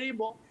കൊണ്ട്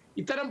കഴിയുമ്പോൾ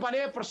ഇത്തരം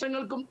പല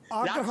പ്രശ്നങ്ങൾക്കും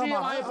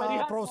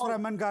പ്രൊഫസർ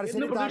എം എൻ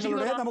കാരശ്ശേരി,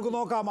 താങ്കളുടെ നമുക്ക്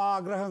നോക്കാം ആ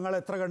ആഗ്രഹങ്ങൾ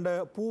എത്ര കണ്ട്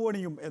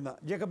പൂവണിയും എന്ന്.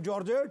 Jacob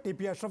George,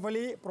 TP Ashraf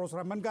Ali,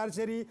 professor M N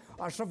Karassery,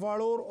 Ashraf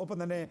Valoor, ഒപ്പം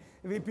തന്നെ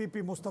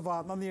VPP മുസ്തഫ,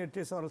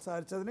 നന്ദി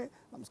സംസാരിച്ചതിന്.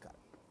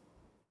 നമസ്കാരം.